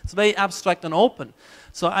subsystems. It's very abstract and open.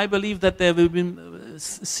 So I believe that there will be a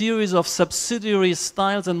series of subsidiary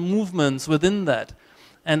styles and movements within that,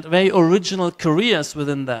 and very original careers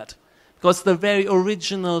within that. Because the very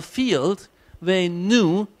original field, very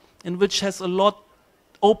new, in which has a lot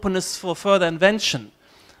openness for further invention.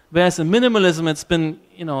 Whereas in minimalism, it's been,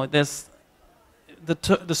 you know, there's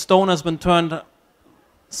the stone has been turned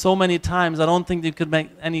so many times. I don't think you could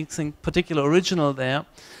make anything particular original there.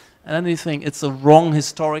 And anything, it's a wrong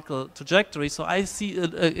historical trajectory. So I see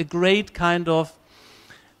a great kind of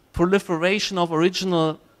proliferation of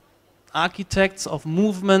original architects, of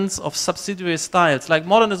movements, of subsidiary styles. Like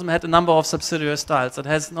modernism had a number of subsidiary styles.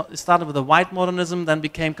 It started with a white modernism, then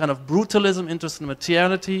became kind of brutalism, interest in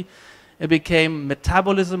materiality. It became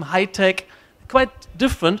metabolism, high-tech, quite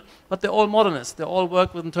different, but they're all modernists. They all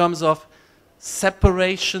work in terms of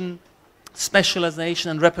separation,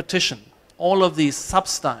 specialization, and repetition. All of these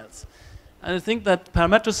sub-styles. And I think that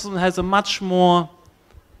parametricism has a much more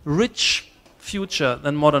rich future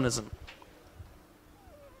than modernism.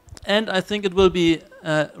 And I think it will be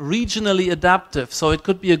regionally adaptive, so it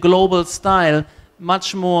could be a global style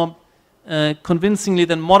much more convincingly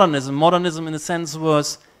than modernism. Modernism, in a sense,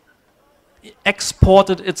 was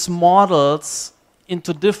exported its models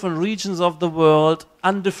into different regions of the world,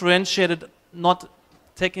 undifferentiated, not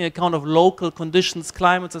taking account of local conditions,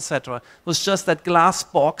 climates, etc. It was just that glass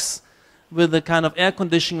box with a kind of air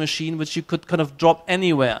conditioning machine which you could kind of drop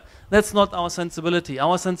anywhere. That's not our sensibility.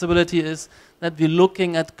 Our sensibility is that we're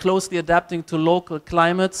looking at closely adapting to local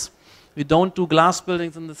climates. We don't do glass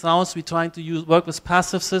buildings in the south. We're trying to work with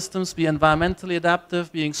passive systems, be environmentally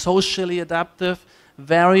adaptive, being socially adaptive,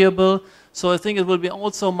 variable. So I think it will be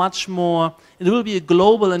also much more, it will be a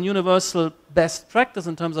global and universal best practice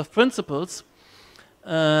in terms of principles.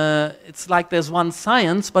 It's like there's one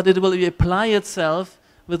science, but it will apply itself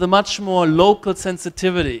with a much more local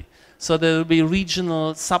sensitivity. So there will be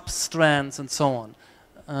regional sub-strands and so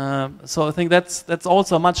on. So I think that's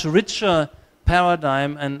also a much richer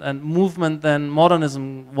paradigm and movement than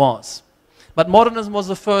modernism was. But modernism was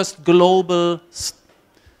the first global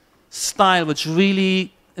style which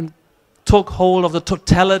really took hold of the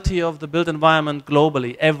totality of the built environment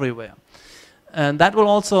globally, everywhere. And that will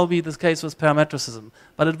also be the case with parametricism.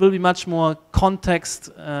 But it will be much more context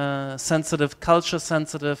sensitive, culture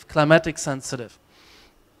sensitive, climatic sensitive.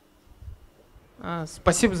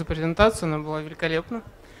 Спасибо за презентацию, она была великолепна.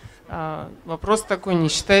 Вопрос такой, не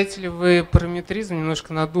считаете ли вы параметризм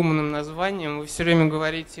немножко надуманным названием? Вы все время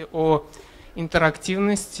говорите о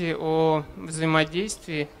интерактивности, о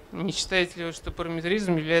взаимодействии. Не считаете ли вы, что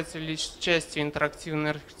параметризм является лишь частью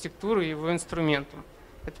интерактивной архитектуры и его инструментом?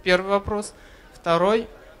 Это первый вопрос. Второй,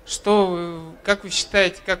 как вы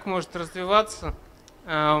считаете, как может развиваться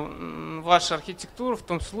ваша архитектура в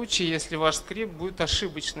том случае, если ваш скрипт будет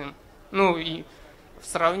ошибочным? Ну и в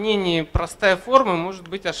сравнении простая форма может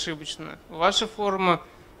быть ошибочна. Ваша форма,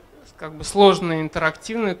 как бы сложная,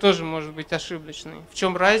 интерактивная, тоже может быть ошибочной. В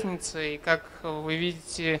чем разница и как вы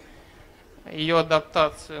видите ее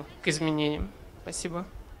адаптацию к изменениям? Спасибо.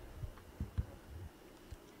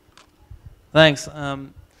 Thanks.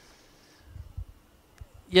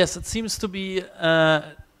 Yes, it seems to be,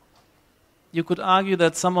 you could argue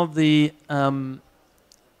that some of the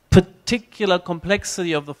particular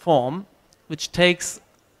complexity of the form, which takes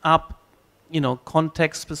up,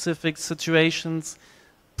 context-specific situations,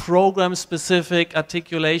 program-specific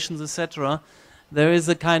articulations, etc., there is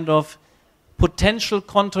a kind of potential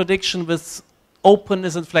contradiction with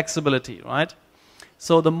openness and flexibility, right?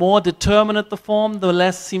 So the more determinate the form, the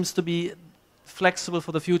less seems to be flexible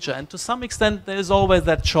for the future. And to some extent, there is always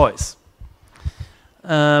that choice.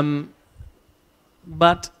 But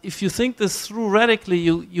if you think this through radically,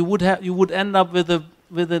 you would end up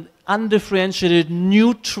with an undifferentiated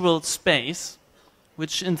neutral space,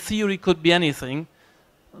 which in theory could be anything,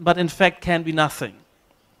 but in fact can be nothing.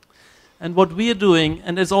 And what we are doing,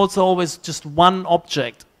 and there's also always just one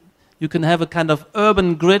object. You can have a kind of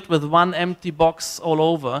urban grid with one empty box all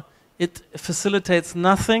over. It facilitates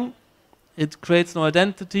nothing. It creates no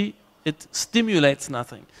identity. It stimulates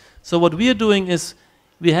nothing. So what we are doing is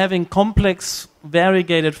we're having complex,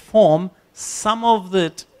 variegated form. Some of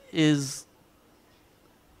it is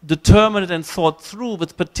determined and thought through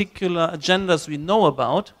with particular agendas we know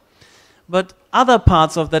about, but other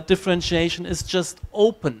parts of that differentiation is just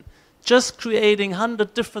open, just creating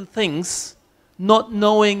 100 different things, not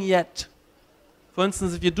knowing yet. For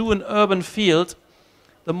instance, if you do an urban field,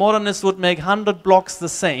 the modernists would make 100 blocks the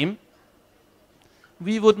same.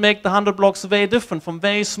 We would make the 100 blocks very different, from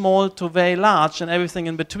very small to very large and everything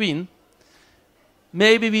in between.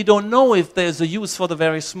 Maybe we don't know if there's a use for the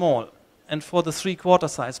very small and for the 3/4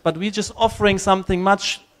 size, but we're just offering something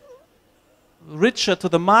much richer to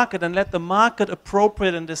the market and let the market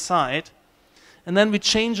appropriate and decide. And then we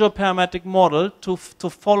change our parametric model to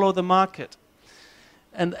follow the market.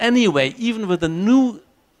 And anyway, even with the new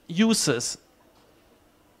uses,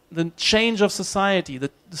 the change of society,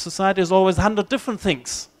 the society is always 100 different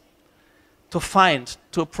things to find,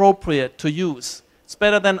 to appropriate, to use. It's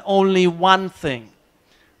better than only one thing.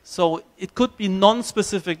 So it could be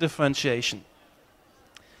non-specific differentiation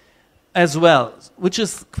as well, which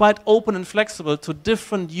is quite open and flexible to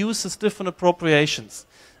different uses, different appropriations.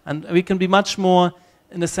 And we can be much more,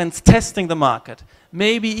 in a sense, testing the market.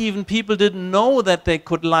 Maybe even people didn't know that they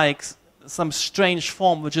could like some strange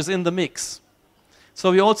form which is in the mix.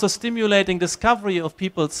 So we're also stimulating discovery of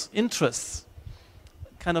people's interests,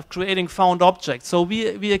 kind of creating found objects. So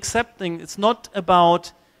we're accepting it's not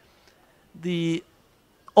about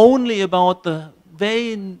only about the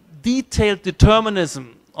very detailed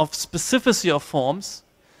determinism of specificity of forms.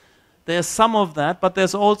 There's some of that, but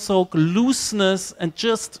there's also looseness and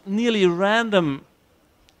just nearly random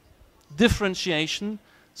differentiation,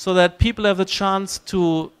 so that people have the chance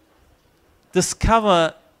to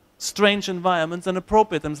discover strange environments and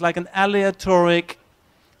appropriate them. It's like an aleatoric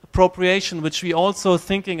appropriation, which we're also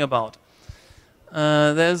thinking about.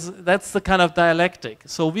 That's the kind of dialectic.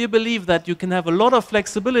 So we believe that you can have a lot of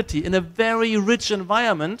flexibility in a very rich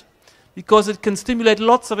environment because it can stimulate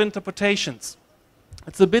lots of interpretations.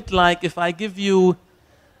 It's a bit like if I give you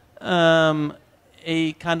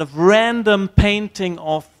a kind of random painting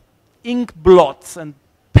of ink blots and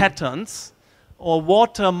patterns or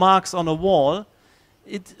watermarks on a wall.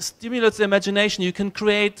 It stimulates the imagination. You can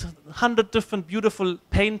create 100 different beautiful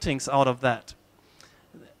paintings out of that,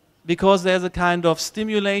 because there's a kind of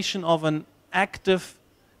stimulation of an active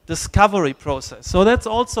discovery process. So that's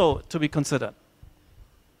also to be considered.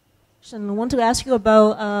 I want to ask you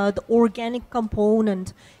about the organic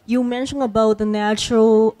component. You mentioned about the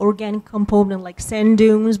natural organic component like sand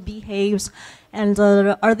dunes, beehives, and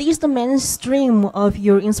are these the mainstream of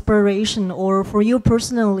your inspiration, or for you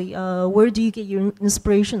personally, where do you get your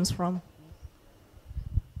inspirations from?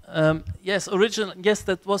 Yes,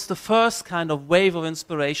 that was the first kind of wave of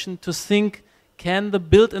inspiration to think, can the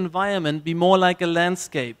built environment be more like a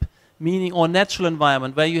landscape, meaning, or natural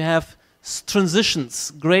environment where you have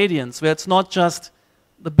transitions, gradients, where it's not just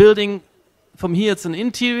the building, from here it's an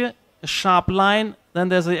interior, a sharp line, then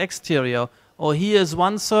there's the exterior, or here is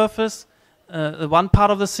one surface, one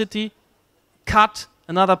part of the city, cut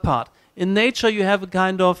another part. In nature you have a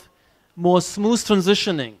kind of more smooth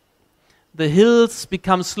transitioning. The hills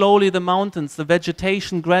become slowly the mountains, the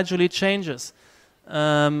vegetation gradually changes,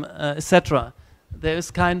 etc. There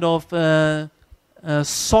is kind of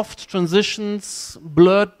soft transitions,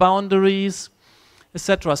 blurred boundaries,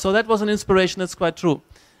 etc. So that was an inspiration, that's quite true.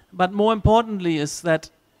 But more importantly is that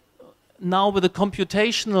now with the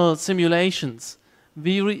computational simulations,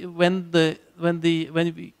 when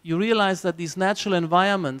you realize that these natural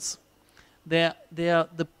environments, they are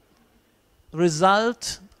the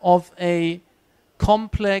result of a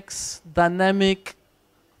complex, dynamic,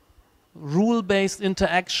 rule-based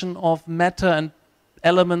interaction of matter and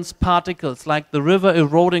elements, particles, like the river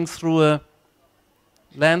eroding through a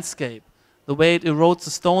landscape, the way it erodes the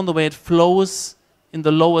stone, the way it flows in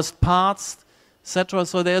the lowest parts, etc.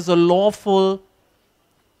 So there's a lawful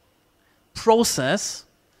process,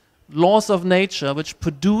 laws of nature, which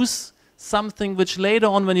produce something which later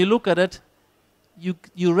on, when you look at it,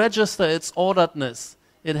 you register its orderedness.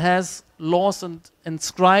 It has laws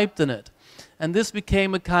inscribed in it. And this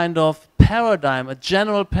became a kind of paradigm, a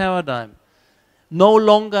general paradigm. No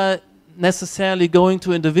longer necessarily going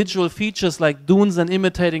to individual features like dunes and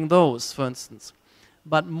imitating those, for instance,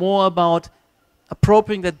 but more about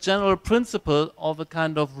appropriating that general principle of a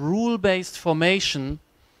kind of rule-based formation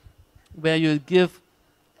where you give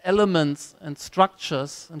elements and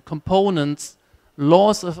structures and components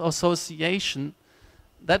laws of association.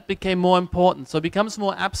 That became more important, so it becomes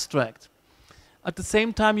more abstract. At the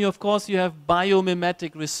same time, you have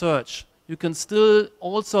biomimetic research. You can still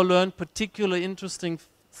also learn particularly interesting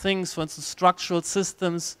things, for instance, structural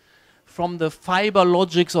systems, from the fiber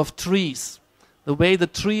logics of trees. The way the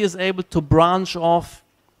tree is able to branch off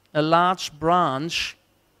a large branch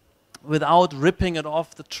without ripping it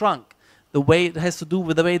off the trunk. The way it has to do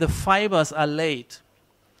with the way the fibers are laid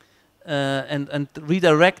and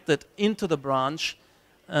redirected into the branch.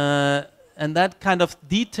 And that kind of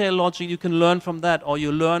detail logic, you can learn from that, or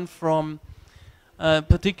you learn from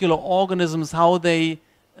particular organisms, how they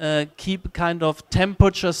keep kind of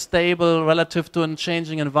temperature stable relative to a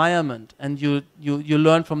changing environment, and you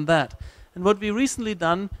learn from that. And what we recently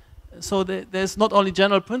done, so there's not only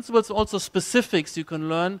general principles, also specifics you can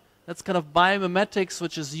learn. That's kind of biomimetics,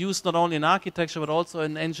 which is used not only in architecture but also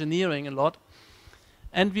in engineering a lot.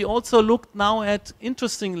 And we also looked now at,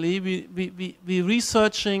 interestingly, we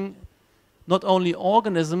researching not only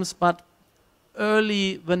organisms but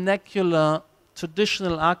early vernacular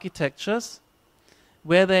traditional architectures,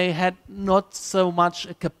 where they had not so much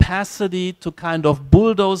a capacity to kind of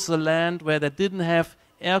bulldoze the land, where they didn't have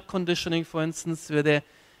air conditioning, for instance,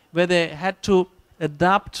 where they had to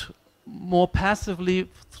adapt more passively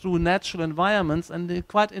through natural environments, and they're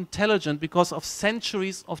quite intelligent because of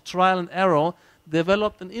centuries of trial and error,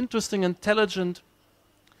 developed an interesting, intelligent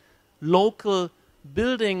local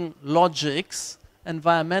building logics,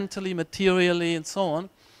 environmentally, materially, and so on.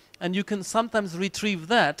 And you can sometimes retrieve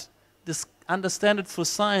that, understand it through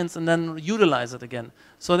science, and then utilize it again.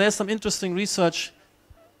 So there's some interesting research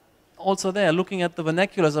also there, looking at the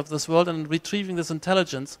vernaculars of this world and retrieving this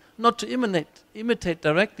intelligence, not to imitate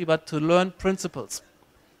directly, but to learn principles.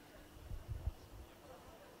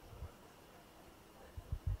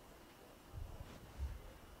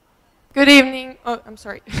 Good evening. Oh, I'm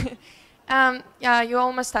sorry. Yeah, you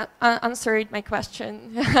almost answered my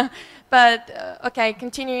question. But okay,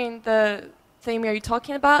 continuing the theme you're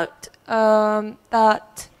talking about,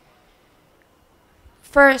 that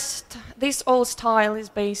first, this old style is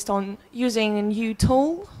based on using a new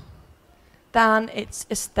tool, then it's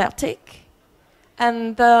aesthetic,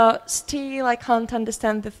 and still I can't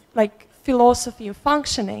understand the philosophy of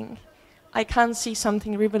functioning. I can't see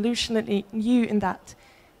something revolutionary new in that.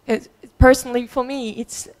 Personally, for me,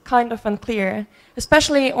 it's kind of unclear,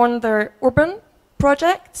 especially on the urban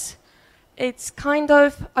projects. It's kind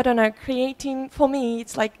of, I don't know, creating, for me,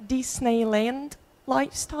 it's like Disneyland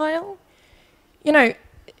lifestyle. You know,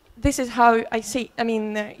 this is how I see. I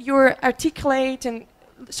mean, you're articulate and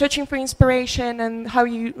searching for inspiration, and how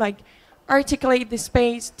you articulate the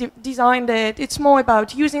space, designed it. It's more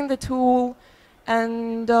about using the tool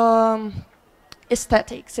and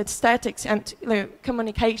aesthetics, and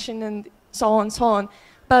communication and so on and so on.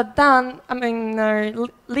 But then, I mean,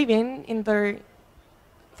 living in the,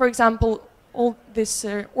 for example, all these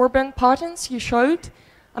urban patterns you showed,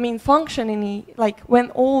 I mean, functioning,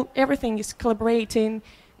 when everything is collaborating,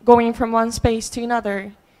 going from one space to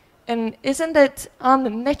another. And isn't it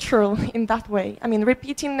unnatural in that way? I mean,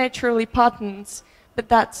 repeating naturally patterns, but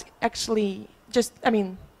that's actually just, I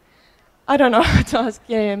mean, I don't know how to ask.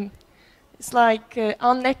 It's like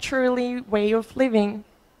unnaturally way of living.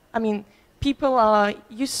 I mean, people are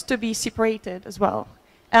used to be separated as well,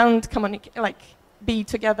 and communicate, be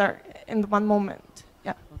together in one moment.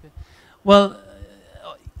 Yeah. Okay. Well,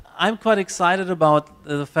 I'm quite excited about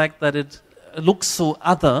the fact that it looks so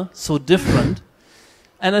other, so different,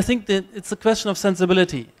 and I think that it's a question of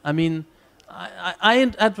sensibility. I mean,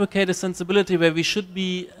 I advocate a sensibility where we should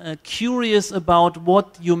be curious about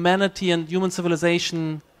what humanity and human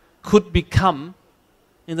civilization could become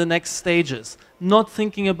in the next stages, not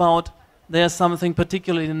thinking about there's something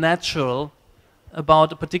particularly natural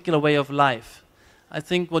about a particular way of life. I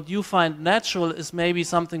think what you find natural is maybe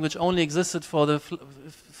something which only existed for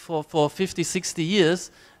 50, 60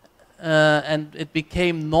 years, and it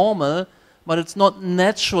became normal, but it's not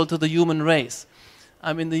natural to the human race.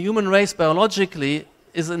 I mean, the human race biologically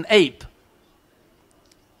is an ape.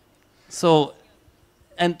 So,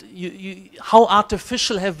 and how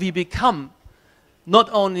artificial have we become, not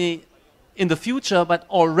only in the future, but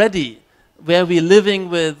already, where we're living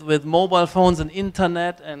with mobile phones and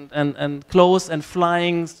internet and clothes and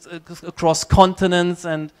flying across continents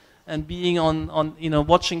and being on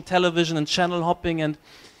watching television and channel hopping, and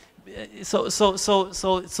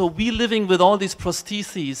so we living with all these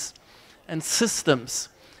prostheses and systems.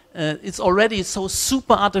 It's already so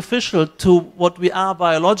super artificial to what we are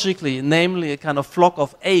biologically, namely a kind of flock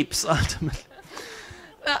of apes ultimately.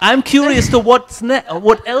 I'm curious to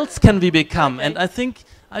what else can we become, and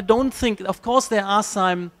I don't think, of course there are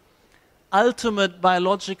some ultimate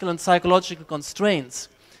biological and psychological constraints,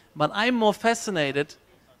 but I'm more fascinated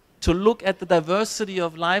to look at the diversity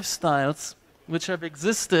of lifestyles which have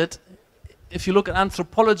existed if you look at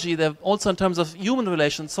anthropology, they're also in terms of human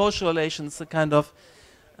relations, social relations, the kind of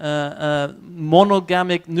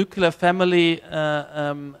monogamic nuclear family,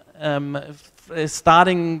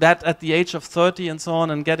 starting that at the age of 30 and so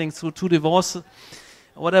on, and getting through 2 divorces,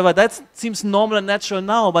 whatever. That seems normal and natural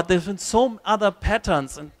now, but there's been so other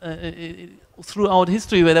patterns throughout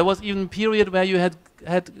history, where there was even a period where you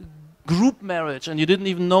had group marriage and you didn't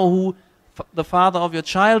even know who the father of your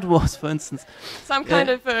child was, for instance. Some kind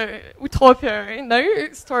of utopia,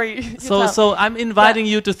 no story. So I'm inviting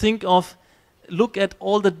you to think of, look at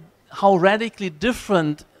how radically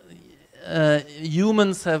different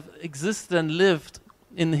humans have existed and lived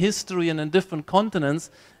in history and in different continents,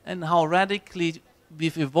 and how radically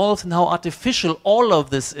we've evolved and how artificial all of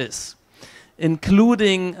this is,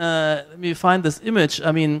 including, let me find this image,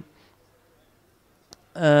 I mean,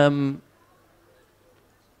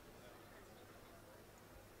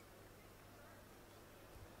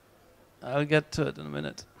 I'll get to it in a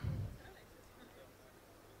minute.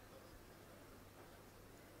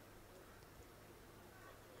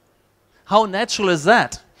 How natural is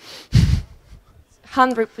that?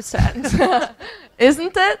 100%.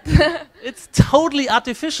 Isn't it? It's totally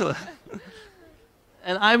artificial.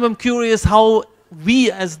 And I'm curious how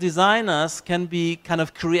we as designers can be kind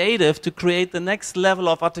of creative to create the next level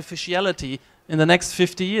of artificiality in the next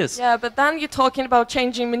 50 years. Yeah, but then you're talking about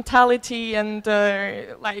changing mentality and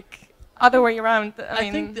like other way around.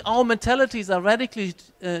 I think our mentalities are radically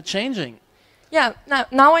changing. Yeah,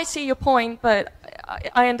 now I see your point, but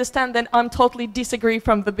I understand that I'm totally disagree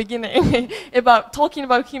from the beginning about talking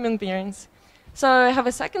about human beings. So I have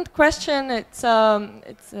a second question. It's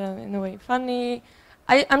in a way funny.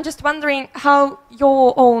 I'm just wondering how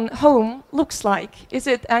your own home looks like. Is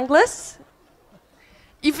it endless?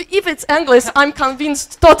 If it's endless, I'm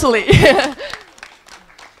convinced totally.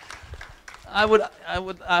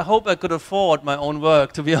 I hope I could afford my own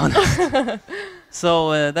work, to be honest.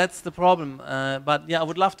 So that's the problem. But yeah, I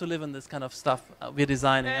would love to live in this kind of stuff we're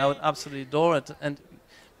designing. I would absolutely adore it. And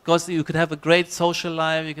because you could have a great social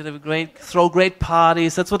life, you could have throw great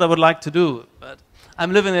parties. That's what I would like to do. But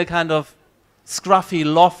I'm living in a kind of scruffy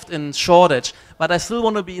loft in Shoreditch. But I still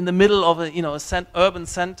want to be in the middle of a urban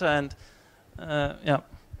center. And yeah.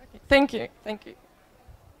 Okay. Thank you. Thank you.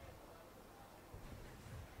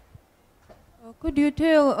 Could you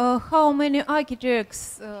tell how many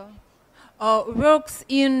architects works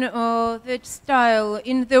in that style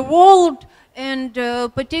in the world and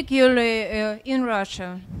particularly in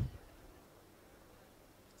Russia?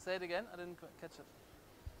 Say it again. I didn't catch it.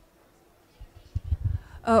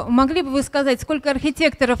 Могли бы вы сказать, сколько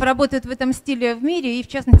архитекторов работают в этом стиле в мире и в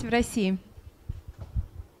частности в России?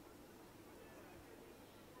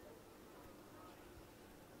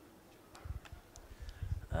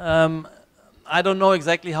 I don't know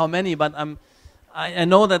exactly how many, but I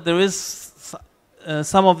know that there is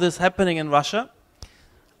some of this happening in Russia,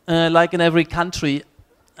 like in every country.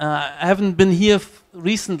 I haven't been here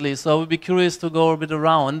recently, so I would be curious to go a bit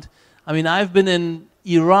around. I mean, I've been in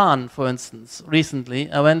Iran, for instance, recently.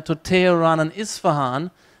 I went to Tehran and Isfahan,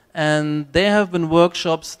 and there have been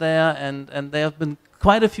workshops there, and there have been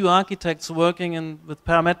quite a few architects working with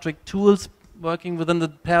parametric tools, working within the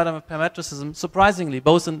paradigm of parametricism, surprisingly,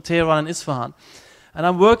 both in Tehran and Isfahan. And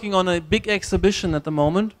I'm working on a big exhibition at the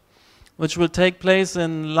moment, which will take place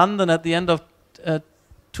in London at the end of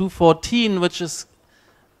 2014, which is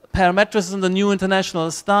parametricism, the new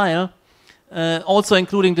international style, also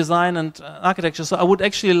including design and architecture. So I would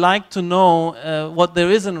actually like to know what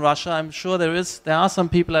there is in Russia. I'm sure there are some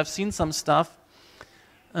people, I've seen some stuff.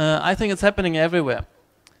 I think it's happening everywhere.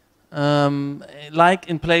 Like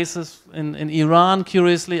in places in Iran,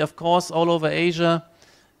 curiously, of course, all over Asia,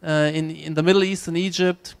 in the Middle East, in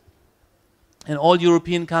Egypt, in all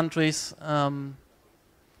European countries.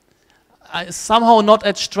 Somehow not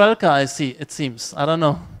at Strelka, it seems. I don't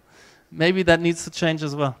know. Maybe that needs to change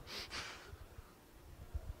as well.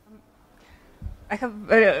 I have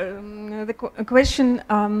a question.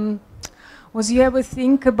 Was you ever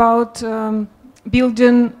think about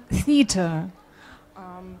building theater?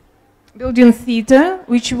 Building theater,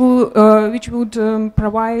 which would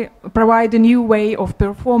provide a new way of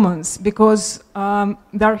performance, because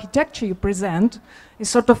the architecture you present is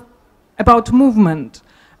sort of about movement,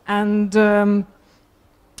 and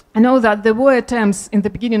I know that there were attempts in the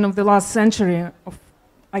beginning of the last century of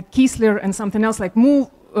like Kiesler and something else like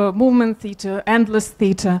movement theater, endless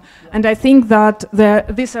theater, and I think that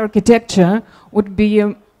this architecture would be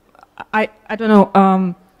I don't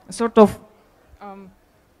know sort of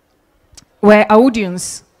where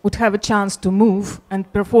audience would have a chance to move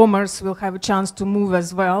and performers will have a chance to move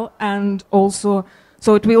as well, and also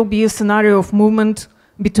So it will be a scenario of movement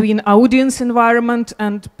between audience environment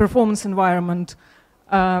and performance environment.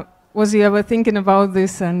 Was you ever thinking about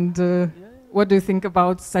this, and what do you think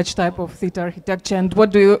about such type of theater architecture, and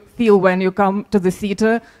what do you feel when you come to the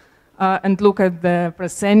theater and look at the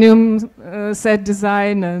proscenium set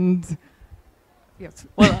design? And yes.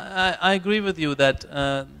 Well, I agree with you that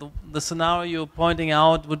the scenario you're pointing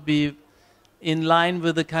out would be in line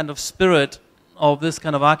with the kind of spirit of this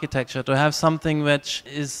kind of architecture, to have something which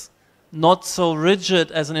is not so rigid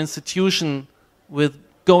as an institution, with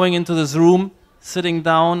going into this room, sitting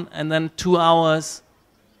down, and then 2 hours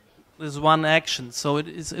is one action. So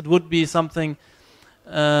it would be something.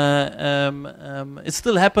 It's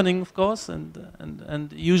still happening, of course,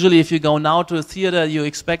 and usually if you go now to a theater, you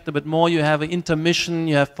expect a bit more. You have an intermission,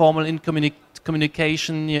 you have formal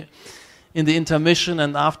communication in the intermission,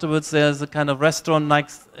 and afterwards there's a kind of restaurant like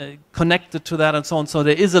connected to that and so on. So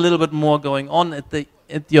there is a little bit more going on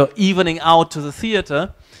at your evening out to the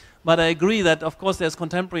theater. But I agree that, of course, there's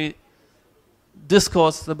contemporary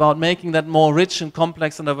discourse about making that more rich and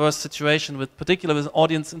complex and diverse situation, with particularly with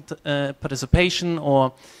audience participation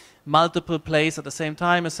or multiple plays at the same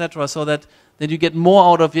time, etc., so that you get more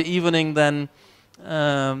out of your evening than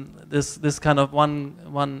this kind of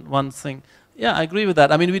one thing. Yeah, I agree with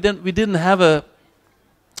that. I mean, we didn't have a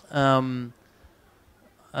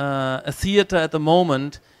theater at the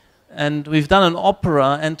moment, and we've done an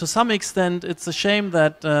opera, and to some extent it's a shame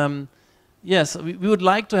that yes, we would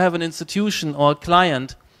like to have an institution or a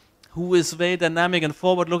client who is very dynamic and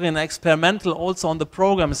forward-looking and experimental also on the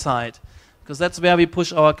program side, because that's where we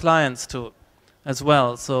push our clients to as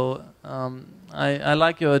well. So I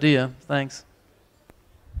like your idea. Thanks.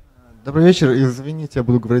 Добрый вечер. Извините, я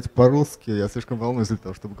буду говорить по-русски. Я слишком волнуюсь для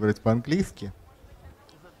того, чтобы говорить по-английски.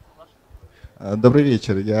 Добрый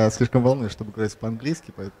вечер. Я слишком волнуюсь, чтобы говорить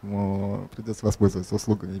по-английски, поэтому придется воспользоваться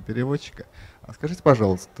услугами переводчика. Скажите,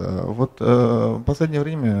 пожалуйста, вот в последнее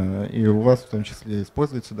время и у вас в том числе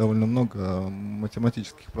используется довольно много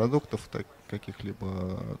математических продуктов,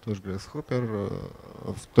 каких-либо тоже Grasshopper,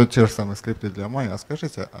 те же самые скрипты для Maya. А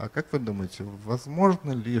скажите, а как вы думаете,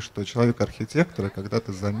 возможно ли, что человек-архитектора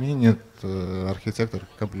когда-то заменит архитектор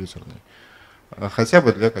компьютерный? Хотя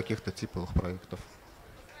бы для каких-то типовых проектов.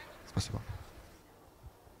 Спасибо.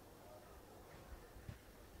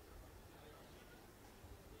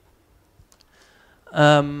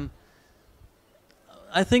 I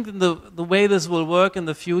think the way this will work in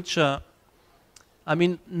the future, I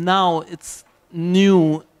mean, now it's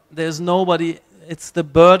new, there's nobody, it's the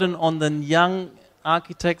burden on the young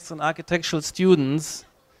architects and architectural students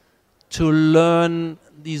to learn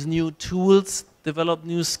these new tools, develop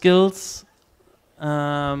new skills,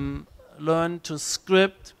 learn to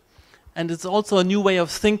script, and it's also a new way of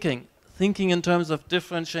thinking in terms of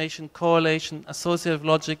differentiation, correlation, associative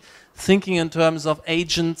logic, thinking in terms of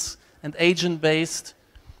agents and agent-based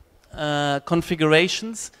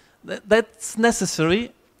configurations. That's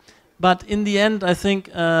necessary, but in the end I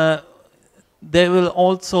think there will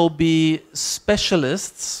also be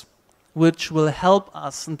specialists which will help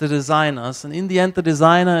us and the designers, and in the end the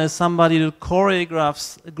designer is somebody who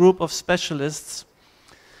choreographs a group of specialists,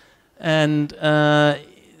 and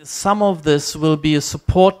some of this will be a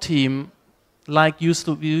support team, like we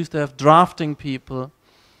used to have drafting people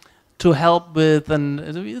to help with, and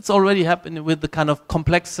it's already happening with the kind of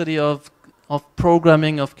complexity of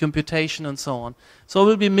programming, of computation and so on. So it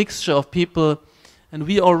will be a mixture of people, and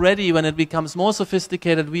we already, when it becomes more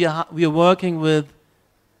sophisticated, we are working with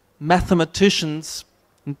mathematicians,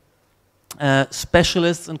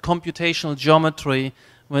 specialists in computational geometry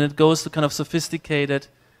when it goes to kind of sophisticated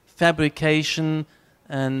fabrication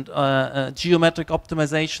and geometric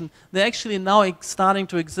optimization. They're actually now starting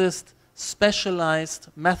to exist specialized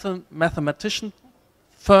mathematician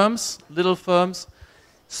firms, little firms,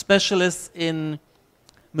 specialists in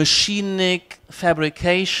machinic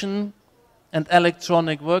fabrication and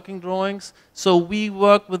electronic working drawings. So we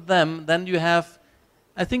work with them. Then you have,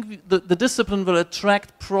 I think the discipline will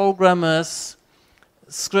attract programmers,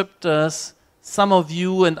 scripters. Some of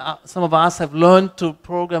you and some of us have learned to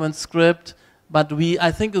program and script, but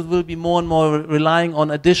I think it will be more and more relying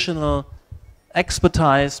on additional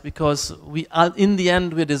expertise, because we are, in the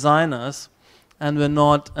end, we're designers and we're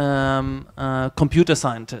not computer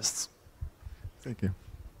scientists. Thank you.